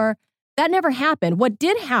Vietnam War, that never happened. What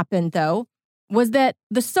did happen, though, was that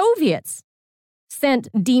the Soviets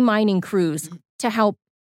sent demining crews to help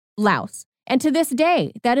Laos. And to this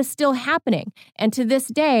day, that is still happening. And to this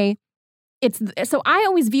day, so I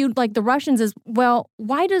always viewed like the Russians as, well,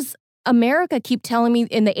 why does America keep telling me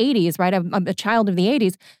in the 80s, right? I'm a child of the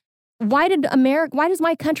 80s. Why does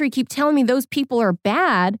my country keep telling me those people are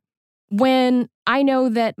bad when I know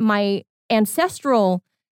that my ancestral,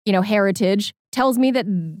 heritage tells me that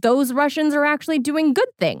those Russians are actually doing good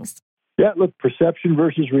things? Yeah, look, perception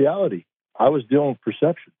versus reality. I was dealing with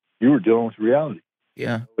perception. You were dealing with reality.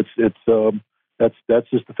 Yeah, that's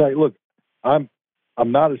just the fact. Look, I'm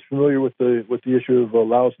not as familiar with the issue of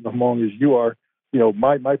Laos and Hmong as you are.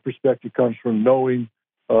 My perspective comes from knowing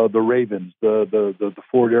the Ravens, the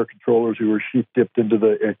Ford air controllers who were sheep dipped into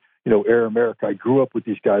the Air America. I grew up with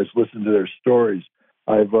these guys, listened to their stories.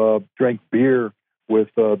 I've drank beer with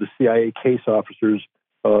the CIA case officers,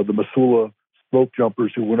 the Masula smoke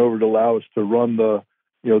jumpers who went over to Laos to run the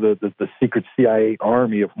secret CIA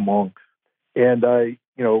army of Hmong. And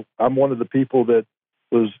I'm one of the people that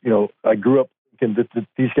was, I grew up thinking that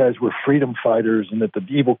these guys were freedom fighters and that the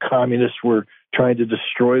evil communists were trying to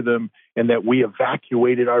destroy them, and that we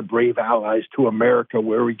evacuated our brave allies to America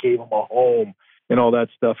where we gave them a home and all that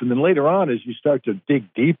stuff. And then later on, as you start to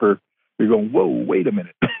dig deeper, you're going, whoa, wait a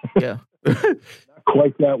minute. Yeah. Not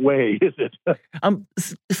quite that way, is it?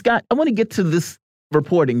 Scott, I want to get to this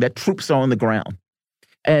reporting that troops are on the ground.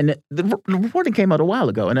 And the reporting came out a while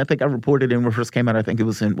ago, and I think I reported when it first came out, I think it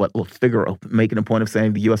was in, Figaro, making a point of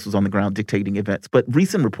saying the U.S. was on the ground dictating events. But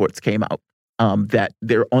recent reports came out that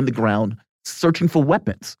they're on the ground searching for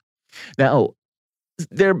weapons. Now,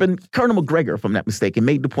 there have been, Colonel McGregor, if I'm not mistaken,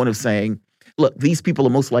 made the point of saying, look, these people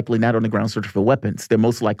are most likely not on the ground searching for weapons. They're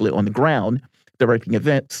most likely on the ground directing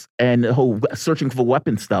events, and the whole searching for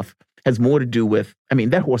weapons stuff has more to do with,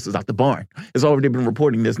 that horse is out the barn. It's already been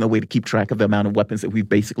reporting there's no way to keep track of the amount of weapons that we've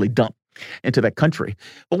basically dumped into that country.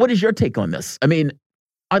 But what is your take on this?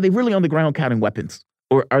 Are they really on the ground counting weapons?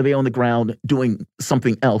 Or are they on the ground doing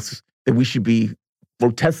something else that we should be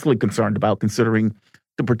grotesquely concerned about, considering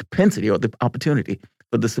the propensity or the opportunity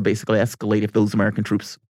for this to basically escalate if those American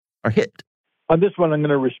troops are hit? On this one, I'm going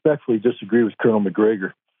to respectfully disagree with Colonel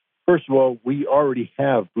McGregor. First of all, we already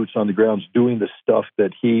have boots on the ground doing the stuff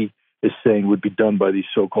that he is saying would be done by these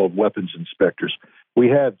so-called weapons inspectors. We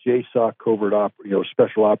have JSOC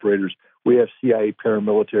special operators. We have CIA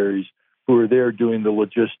paramilitaries who are there doing the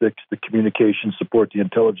logistics, the communication support, the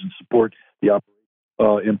intelligence support, the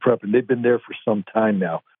operation in prep, and they've been there for some time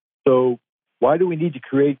now. So why do we need to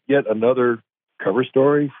create yet another cover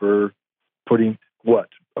story for putting what?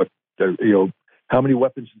 How many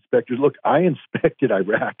weapons inspectors? Look, I inspected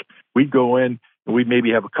Iraq. We'd go in and we'd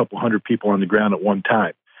maybe have a couple hundred people on the ground at one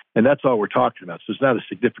time. And that's all we're talking about. So it's not a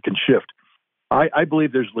significant shift. I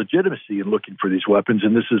believe there's legitimacy in looking for these weapons,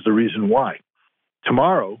 and this is the reason why.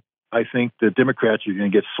 Tomorrow, I think the Democrats are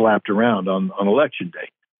going to get slapped around on Election Day.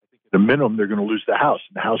 I think at a minimum, they're going to lose the House,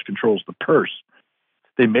 and the House controls the purse.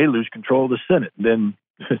 They may lose control of the Senate, and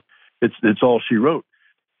then it's all she wrote.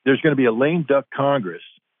 There's going to be a lame duck Congress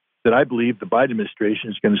that I believe the Biden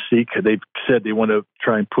administration is going to seek. They've said they want to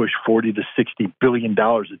try and push $40 to $60 billion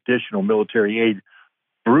additional military aid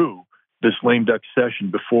through this lame duck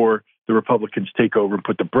session before the Republicans take over and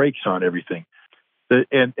put the brakes on everything.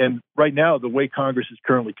 And right now, the way Congress is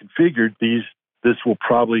currently configured, this will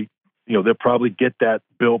probably, they'll probably get that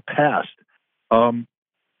bill passed.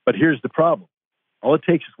 But here's the problem. All it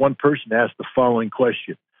takes is one person to ask the following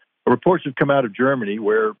question. Reports have come out of Germany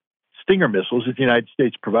where Stinger missiles that the United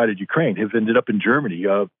States provided Ukraine have ended up in Germany,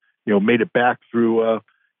 made it back through,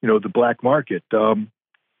 the black market.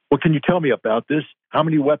 What can you tell me about this? How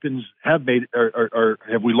many weapons have made or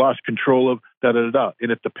have we lost control of?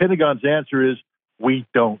 And if the Pentagon's answer is we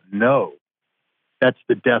don't know, that's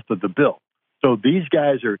the death of the bill. So these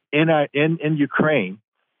guys are in Ukraine,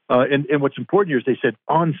 and what's important here is they said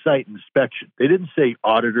on-site inspection. They didn't say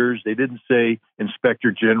auditors. They didn't say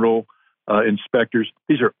inspector general. Inspectors.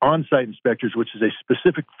 These are on-site inspectors, which is a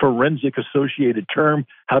specific forensic associated term.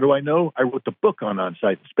 How do I know? I wrote the book on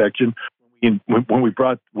on-site inspection when we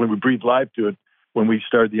breathed live to it when we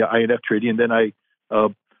started the INF treaty, and then I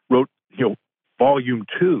wrote volume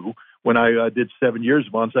 2 when I did 7 years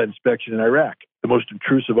of on-site inspection in Iraq, the most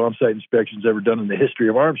intrusive on-site inspections ever done in the history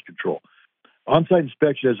of arms control. On-site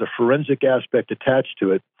inspection has a forensic aspect attached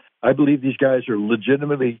to it. I believe these guys are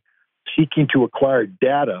legitimately seeking to acquire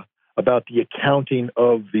data about the accounting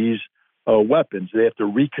of these weapons. They have to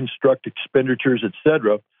reconstruct expenditures, et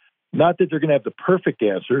cetera. Not that they're going to have the perfect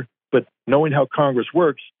answer, but knowing how Congress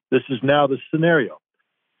works, this is now the scenario.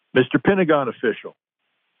 Mr. Pentagon official,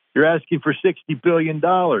 you're asking for $60 billion,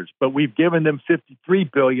 but we've given them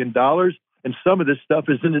 $53 billion, and some of this stuff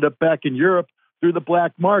has ended up back in Europe through the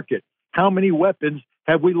black market. How many weapons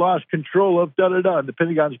have we lost control of? And the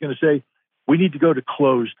Pentagon is going to say, we need to go to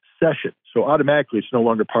closed session. So automatically, it's no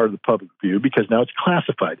longer part of the public view because now it's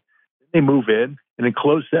classified. They move in, and in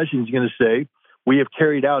closed session, he's going to say, we have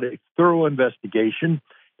carried out a thorough investigation.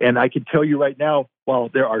 And I can tell you right now, while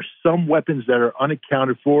there are some weapons that are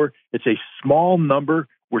unaccounted for, it's a small number.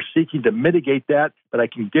 We're seeking to mitigate that, but I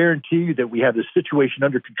can guarantee you that we have the situation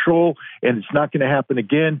under control, and it's not going to happen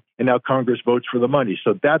again. And now Congress votes for the money.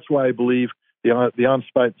 So that's why I believe the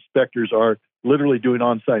on-site inspectors are literally doing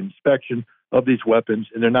on-site inspection of these weapons,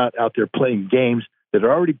 and they're not out there playing games that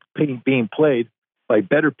are already being played by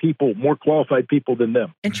better people, more qualified people than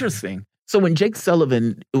them. Interesting. So when Jake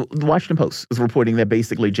Sullivan, the Washington Post is reporting that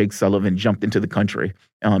basically Jake Sullivan jumped into the country,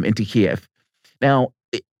 into Kiev. Now,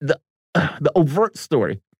 the overt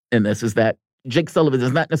story in this is that Jake Sullivan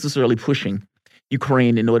is not necessarily pushing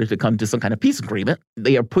Ukraine in order to come to some kind of peace agreement.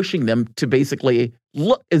 They are pushing them to basically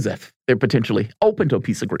look as if they're potentially open to a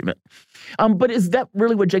peace agreement. But is that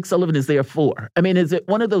really what Jake Sullivan is there for? I mean, is it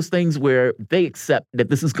one of those things where they accept that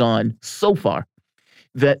this has gone so far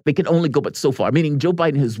that they can only go but so far? Meaning Joe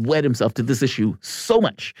Biden has wed himself to this issue so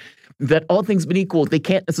much that all things being equal, they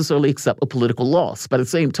can't necessarily accept a political loss. By the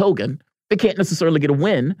same token, they can't necessarily get a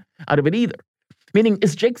win out of it either. Meaning,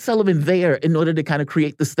 is Jake Sullivan there in order to kind of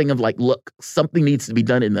create this thing of like, look, something needs to be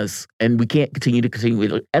done in this, and we can't continue to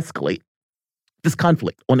escalate this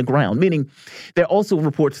conflict on the ground? Meaning, there are also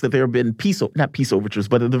reports that there have been not peace overtures,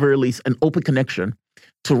 but at the very least, an open connection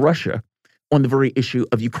to Russia on the very issue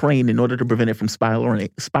of Ukraine in order to prevent it from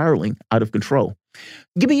spiraling out of control.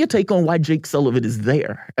 Give me your take on why Jake Sullivan is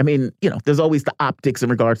there. I mean, there's always the optics in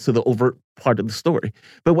regards to the overt part of the story,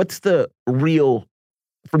 but what's the real,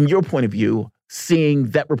 from your point of view, seeing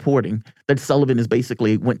that reporting that Sullivan is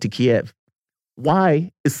basically went to Kiev?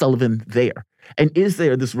 Why is Sullivan there? And is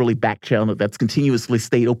there this really back channel that's continuously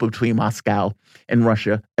stayed open between Moscow and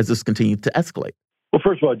Russia as this continued to escalate? Well,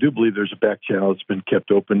 first of all, I do believe there's a back channel that's been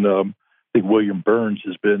kept open. I think William Burns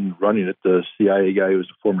has been running it, the CIA guy who's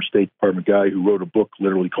a former State Department guy who wrote a book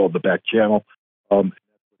literally called The Back Channel.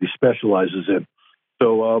 He specializes in.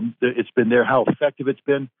 So it's been there. How effective it's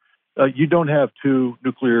been. You don't have two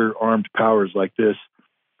nuclear-armed powers like this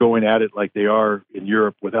going at it like they are in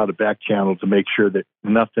Europe without a back channel to make sure that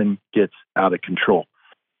nothing gets out of control.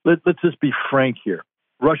 Let's just be frank here.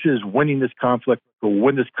 Russia is winning this conflict, will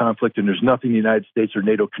win this conflict, and there's nothing the United States or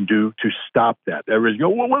NATO can do to stop that. Everybody's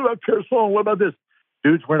going, well, what about Kherson? What about this?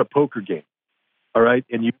 Dudes, we're in a poker game, all right?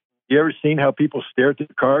 And you ever seen how people stare at the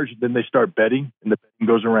cards, and then they start betting, and the betting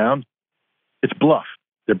goes around? It's bluff.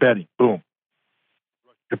 They're betting. Boom.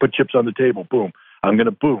 They put chips on the table. Boom. I'm going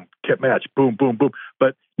to boom. Get match. Boom, boom, boom.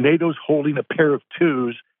 But NATO's holding a pair of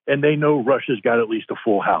twos, and they know Russia's got at least a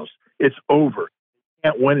full house. It's over. They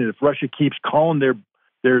can't win it. If Russia keeps calling their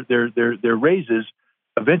raises,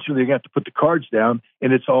 eventually they're going to have to put the cards down,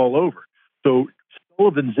 and it's all over. So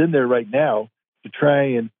Sullivan's in there right now to try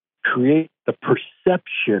and create the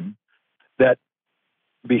perception that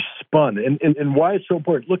be spun. And why it's so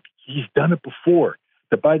important. Look, he's done it before.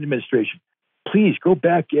 The Biden administration. Please go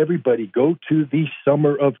back, everybody. Go to the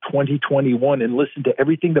summer of 2021 and listen to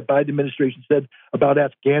everything the Biden administration said about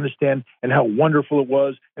Afghanistan and how wonderful it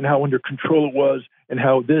was and how under control it was and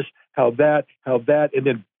how this, how that. And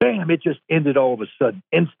then, bam, it just ended all of a sudden.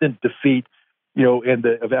 Instant defeat, and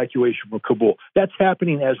the evacuation from Kabul. That's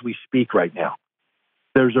happening as we speak right now.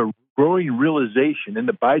 There's a growing realization in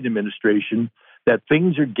the Biden administration that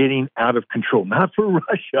things are getting out of control. Not for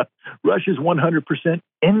Russia. Russia's 100%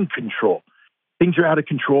 in control. Things are out of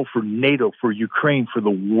control for NATO, for Ukraine, for the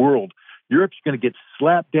world. Europe's going to get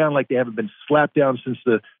slapped down like they haven't been slapped down since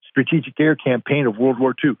the strategic air campaign of World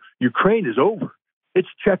War II. Ukraine is over. It's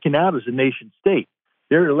checking out as a nation state.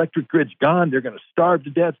 Their electric grid's gone. They're going to starve to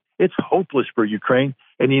death. It's hopeless for Ukraine.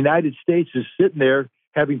 And the United States is sitting there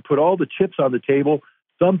having put all the chips on the table.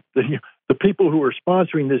 The people who are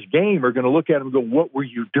sponsoring this game are going to look at them and go, what were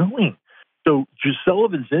you doing? So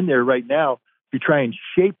Sullivan's in there right now to try and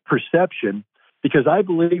shape perception, because I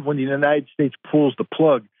believe when the United States pulls the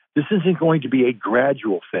plug, this isn't going to be a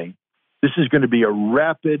gradual thing. This is going to be a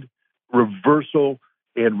rapid reversal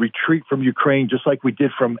and retreat from Ukraine, just like we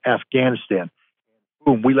did from Afghanistan.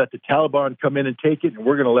 Boom, we let the Taliban come in and take it, and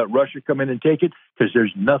we're going to let Russia come in and take it, because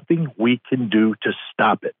there's nothing we can do to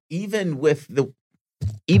stop it. Even with the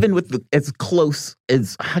as close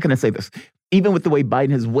as, how can I say this? Even with the way Biden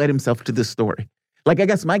has wed himself to this story. Like, I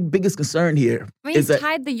guess my biggest concern here is he's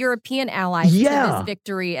tied the European allies to this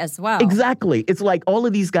victory as well. Exactly. It's like all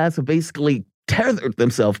of these guys have basically tethered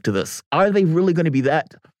themselves to this. Are they really going to be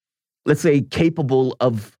that, let's say, capable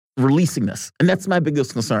of releasing this? And that's my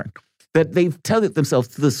biggest concern, that they've tethered themselves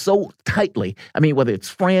to this so tightly. I mean, whether it's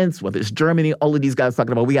France, whether it's Germany, all of these guys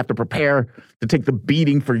talking about we have to prepare to take the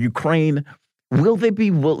beating for Ukraine. Will they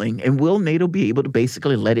be willing, and will NATO be able to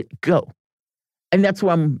basically let it go? And that's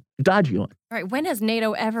what I'm dodgy on. Right. When has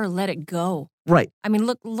NATO ever let it go? Right. I mean,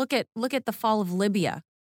 look at the fall of Libya.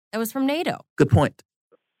 That was from NATO. Good point.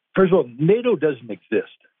 First of all, NATO doesn't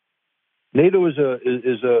exist. NATO is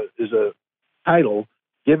a title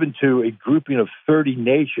given to a grouping of 30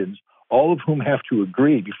 nations, all of whom have to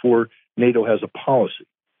agree before NATO has a policy.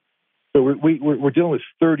 So we're dealing with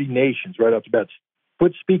 30 nations right off the bat.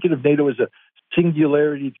 But speaking of NATO as a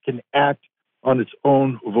singularity that can act on its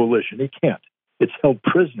own volition, it can't. It's held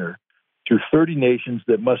prisoner to 30 nations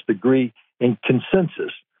that must agree in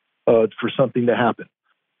consensus for something to happen.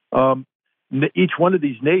 Each one of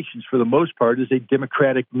these nations, for the most part, is a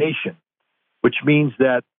democratic nation, which means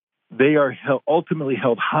that they are ultimately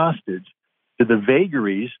held hostage to the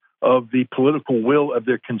vagaries of the political will of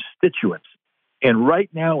their constituents. And right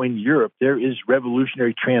now in Europe, there is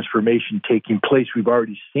revolutionary transformation taking place. We've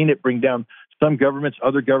already seen it bring down some governments.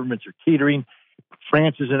 Other governments are teetering.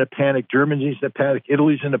 France is in a panic. Germany's in a panic.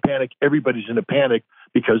 Italy's in a panic. Everybody's in a panic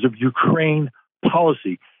because of Ukraine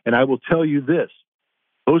policy. And I will tell you this.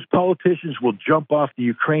 Those politicians will jump off the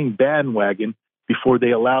Ukraine bandwagon before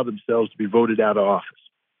they allow themselves to be voted out of office.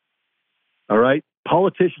 All right?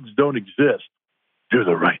 Politicians don't exist. Do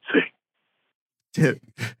the right thing.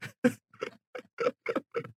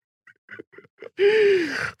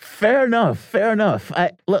 Fair enough.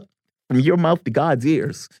 Look, from your mouth to God's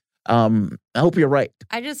ears. I hope you're right.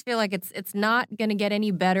 I just feel like it's not going to get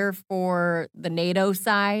any better for the NATO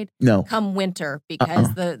side come winter,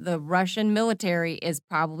 because the Russian military is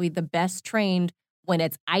probably the best trained when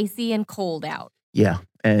it's icy and cold out. Yeah,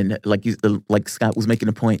 and like Scott was making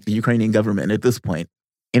a point, the Ukrainian government at this point,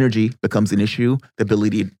 energy becomes an issue. The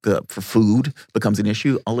ability for food becomes an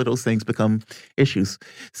issue. All of those things become issues.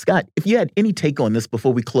 Scott, if you had any take on this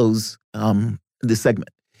before we close this segment,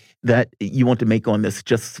 that you want to make on this,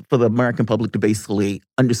 just for the American public to basically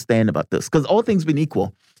understand about this? Because all things being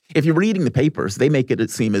equal, if you're reading the papers, they make it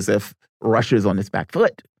seem as if Russia's on its back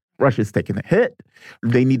foot. Russia's taking a hit.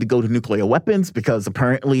 They need to go to nuclear weapons because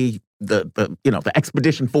apparently the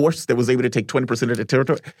expedition force that was able to take 20% of the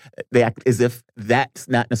territory, they act as if that's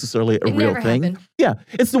not necessarily a real thing. Happened. Yeah,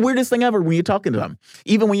 it's the weirdest thing ever when you're talking to them.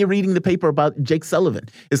 Even when you're reading the paper about Jake Sullivan,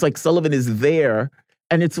 it's like Sullivan is there,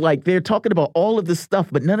 and it's like they're talking about all of this stuff,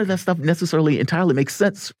 but none of that stuff necessarily entirely makes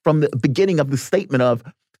sense from the beginning of the statement of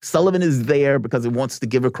Sullivan is there because it wants to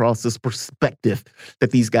give across this perspective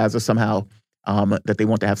that these guys are somehow that they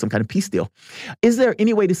want to have some kind of peace deal. Is there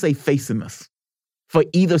any way to say face in this for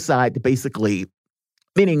either side to basically,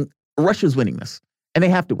 meaning Russia's winning this, and they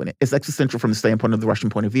have to win it. It's existential from the standpoint of the Russian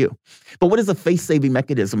point of view. But what is a face-saving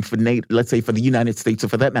mechanism for NATO, let's say for the United States or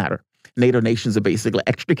for that matter, NATO nations to basically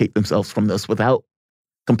extricate themselves from this without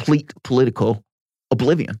complete political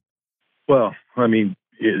oblivion? Well, I mean,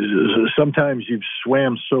 sometimes you've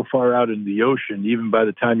swam so far out in the ocean, even by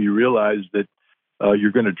the time you realize that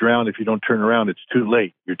you're going to drown if you don't turn around, it's too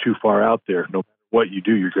late. You're too far out there. No matter what you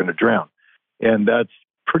do, you're going to drown. And that's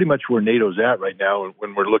pretty much where NATO's at right now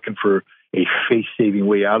when we're looking for a face-saving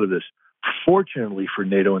way out of this. Fortunately for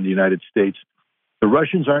NATO and the United States, the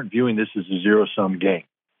Russians aren't viewing this as a zero-sum game.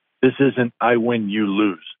 This isn't I win, you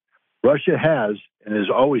lose. Russia has, and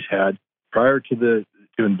has always had, prior to the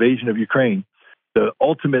invasion of Ukraine, the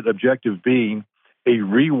ultimate objective being a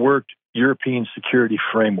reworked European security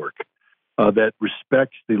framework that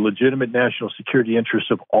respects the legitimate national security interests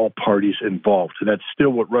of all parties involved. And that's still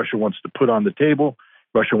what Russia wants to put on the table.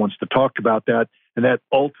 Russia wants to talk about that. And that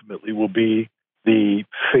ultimately will be the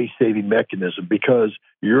face-saving mechanism, because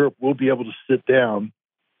Europe will be able to sit down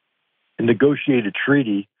and negotiate a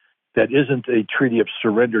treaty that isn't a treaty of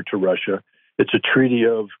surrender to Russia. It's a treaty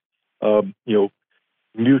of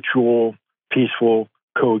mutual, peaceful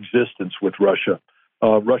coexistence with Russia.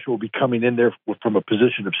 Russia will be coming in there from a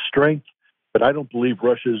position of strength, but I don't believe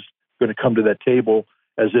Russia's going to come to that table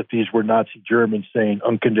as if these were Nazi Germans saying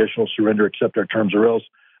unconditional surrender, accept our terms or else.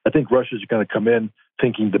 I think Russia's going to come in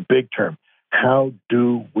thinking the big term. How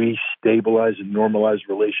do we stabilize and normalize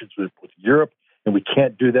relations with Europe? And we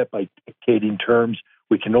can't do that by dictating terms.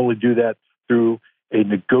 We can only do that through a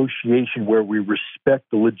negotiation where we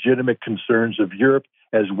respect the legitimate concerns of Europe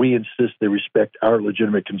as we insist they respect our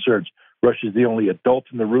legitimate concerns. Russia's the only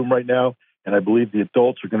adult in the room right now, and I believe the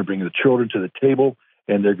adults are going to bring the children to the table,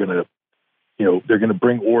 and they're going to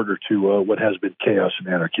bring order to what has been chaos and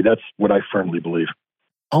anarchy. That's what I firmly believe.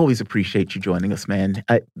 Always appreciate you joining us, man.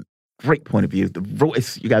 Great point of view. The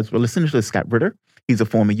voice, you guys were listening to Scott Ritter. He's a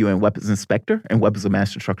former UN weapons inspector and weapons of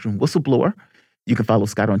mass destruction whistleblower. You can follow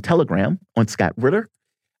Scott on Telegram on Scott Ritter.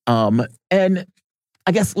 And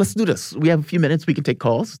I guess let's do this. We have a few minutes. We can take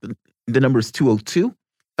calls. The number is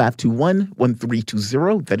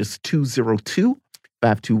 202-521-1320. That is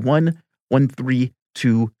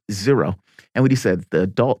 202-521-1320. And what he said, the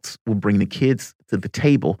adults will bring the kids to the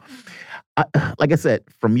table. Like I said,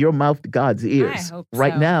 from your mouth to God's ears,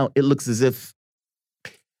 right now, it looks as if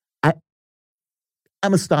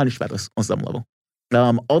I'm astonished by this on some level.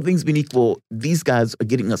 All things being equal, these guys are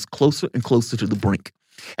getting us closer and closer to the brink.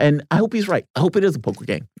 And I hope he's right. I hope it is a poker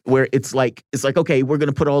game where it's like, okay, we're going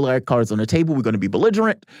to put all our cards on the table. We're going to be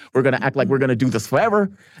belligerent. We're going to act like we're going to do this forever.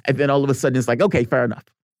 And then all of a sudden it's like, okay, fair enough.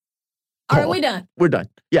 All right, we're done. We're done.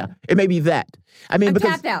 Yeah, it may be that. I mean, I'm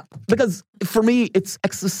tapped out. Because for me, it's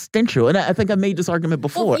existential. And I think I made this argument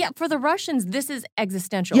before. Well, yeah, for the Russians, this is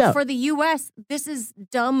existential. Yeah. For the U.S., this is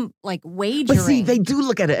dumb, like, wagering. But see, they do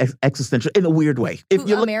look at it as existential in a weird way.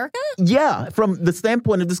 America? Yeah, from the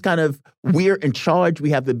standpoint of this kind of, we're in charge,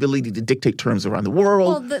 we have the ability to dictate terms around the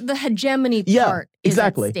world. Well, the hegemony part is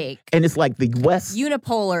at stake. And it's like the West.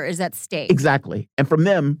 Unipolar is at stake. Exactly. And from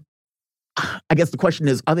them, I guess the question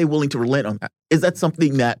is, are they willing to relent on that? Is that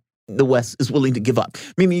something that the West is willing to give up?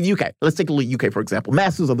 I mean, the UK, let's take a look at UK, for example.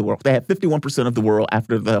 Masters of the world. They had 51% of the world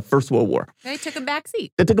after the First World War. They took a back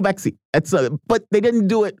seat. But they didn't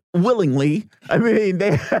do it willingly. I mean,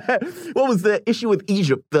 what was the issue with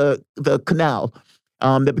Egypt, the canal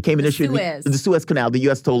that became an issue? The Suez Canal. The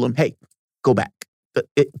U.S. told them, hey, go back.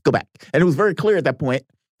 Go back. And it was very clear at that point,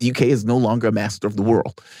 the UK is no longer a master of the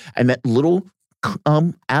world. And that little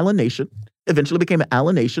Allen nation eventually became an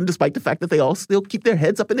Allen nation, despite the fact that they all still keep their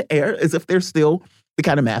heads up in the air as if they're still the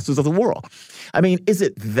kind of masters of the world. I mean, is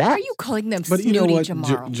it that? Are you calling them snooty,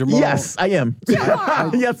 Jamarl? Jamarl? Yes, I am.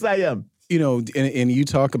 Yes, I am. You know, and you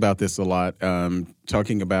talk about this a lot,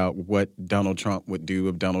 talking about what Donald Trump would do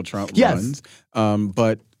if Donald Trump runs.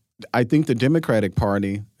 But I think the Democratic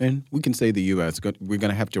Party, and we can say the U.S., we're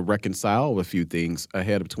going to have to reconcile a few things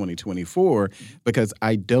ahead of 2024 because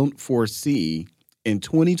I don't foresee in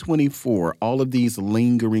 2024 all of these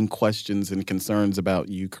lingering questions and concerns about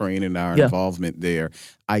Ukraine and our involvement there.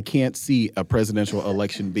 I can't see a presidential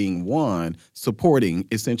election being won supporting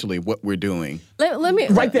essentially what we're doing. Let me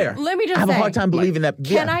right there. Let me just I have say, a hard time believing that.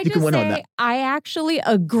 Can I just say I actually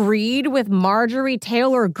agreed with Marjorie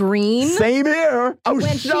Taylor Greene. Same here. I was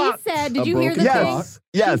when shocked. She said, did you hear the thing?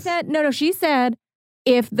 Yes. She said, she said,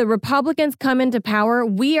 if the Republicans come into power,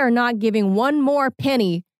 we are not giving one more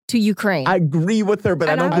penny to Ukraine. I agree with her, but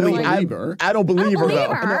I don't believe her. I don't believe her,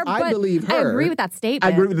 though. I believe her. I agree with that statement. I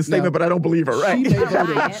agree with the statement, but I don't believe her,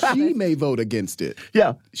 right? She may vote against it.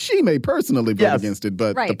 Yeah. She may personally vote against it,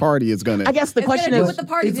 but the party is going to. I guess the question is,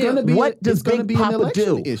 what does Big Papa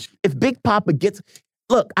do? If Big Papa gets...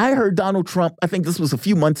 Look, I heard Donald Trump, I think this was a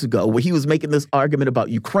few months ago, where he was making this argument about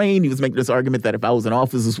Ukraine. He was making this argument that if I was in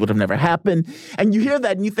office, this would have never happened. And you hear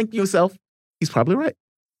that and you think to yourself, he's probably right.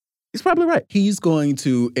 He's probably right. He's going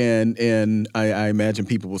to, and I imagine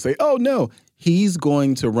people will say, oh, no. He's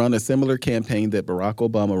going to run a similar campaign that Barack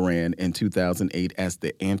Obama ran in 2008 as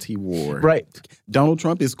the anti-war. Right. Donald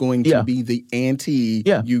Trump is going to be the anti,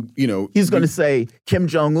 you know. He's going to say, Kim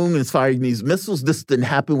Jong-un is firing these missiles. This didn't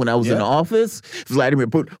happen when I was in office. Vladimir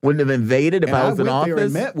Putin wouldn't have invaded if I was in office. There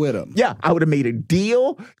and met with him. Yeah, I would have made a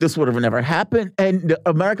deal. This would have never happened. And the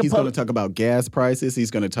American He's going to talk about gas prices.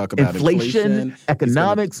 He's going to talk about inflation,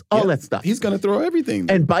 economics, all that stuff. He's going to throw everything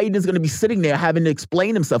there. And Biden is going to be sitting there having to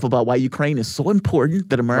explain himself about why Ukraine is so important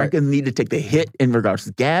that Americans need to take the hit in regards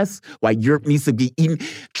to gas, why Europe needs to be eaten.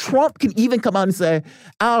 Trump can even come out and say,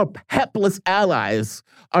 our hapless allies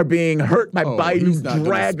are being hurt by Biden,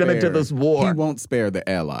 dragged them into this war. He won't spare the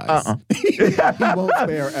allies. He won't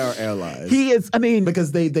spare our allies. He is, I mean.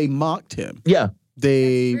 Because they mocked him. Yeah.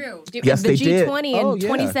 That's true. Yes, they did. The G20 in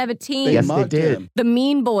 2017. Yes, they did. The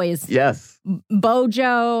Mean Boys. Yes.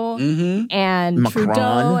 Bojo and Macron.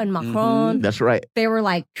 Trudeau and Macron. That's right. They were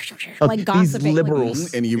like gossiping. These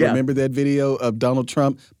liberals. And you remember that video of Donald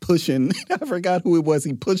Trump pushing, I forgot who it was,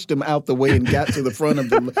 he pushed him out the way and got to the front of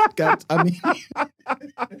the,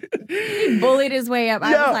 he bullied his way up.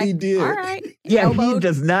 I was like, he did. All right. Yeah, he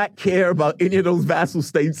does not care about any of those vassal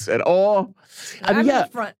states at all. I mean, in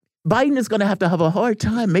front. Biden is going to have a hard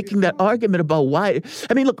time making that argument about why.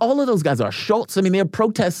 I mean, look, all of those guys are Schultz. I mean, there are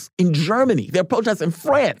protests in Germany. There are protests in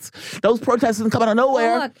France. Those protests didn't come out of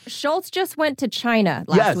nowhere. Well, look, Schultz just went to China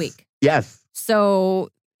last week. Yes. So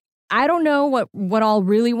I don't know what all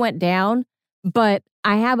really went down, but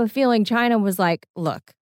I have a feeling China was like,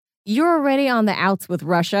 look, you're already on the outs with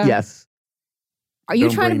Russia. Yes. Are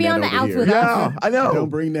you trying to be on the outs with us? Yeah, I know.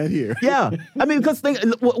 Don't bring that here. Yeah. I mean, because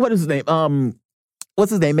what is his name? What's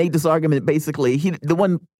his name? Made this argument basically.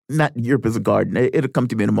 Not Europe is a garden. It'll come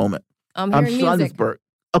to me in a moment. I'm hearing music.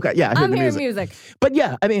 Okay, yeah, I'm hearing music. But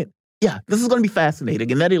yeah, I mean, this is going to be fascinating.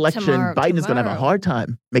 In that election, Biden is going to have a hard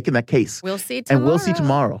time making that case. We'll see tomorrow. And we'll see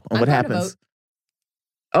tomorrow on what happens.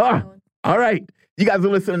 All right. You guys are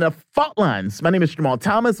listening to Fault Lines. My name is Jamarl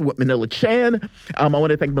Thomas with Manila Chan. I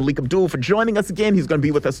want to thank Melik Abdul for joining us again. He's going to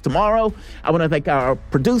be with us tomorrow. I want to thank our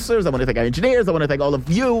producers. I want to thank our engineers. I want to thank all of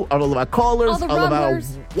you, all of our callers, all of our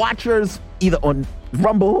watchers, either on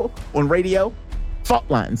Rumble, on radio. Fault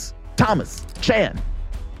Lines. Thomas, Chan.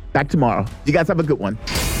 Back tomorrow. You guys have a good one.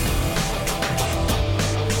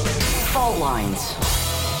 Fault Lines.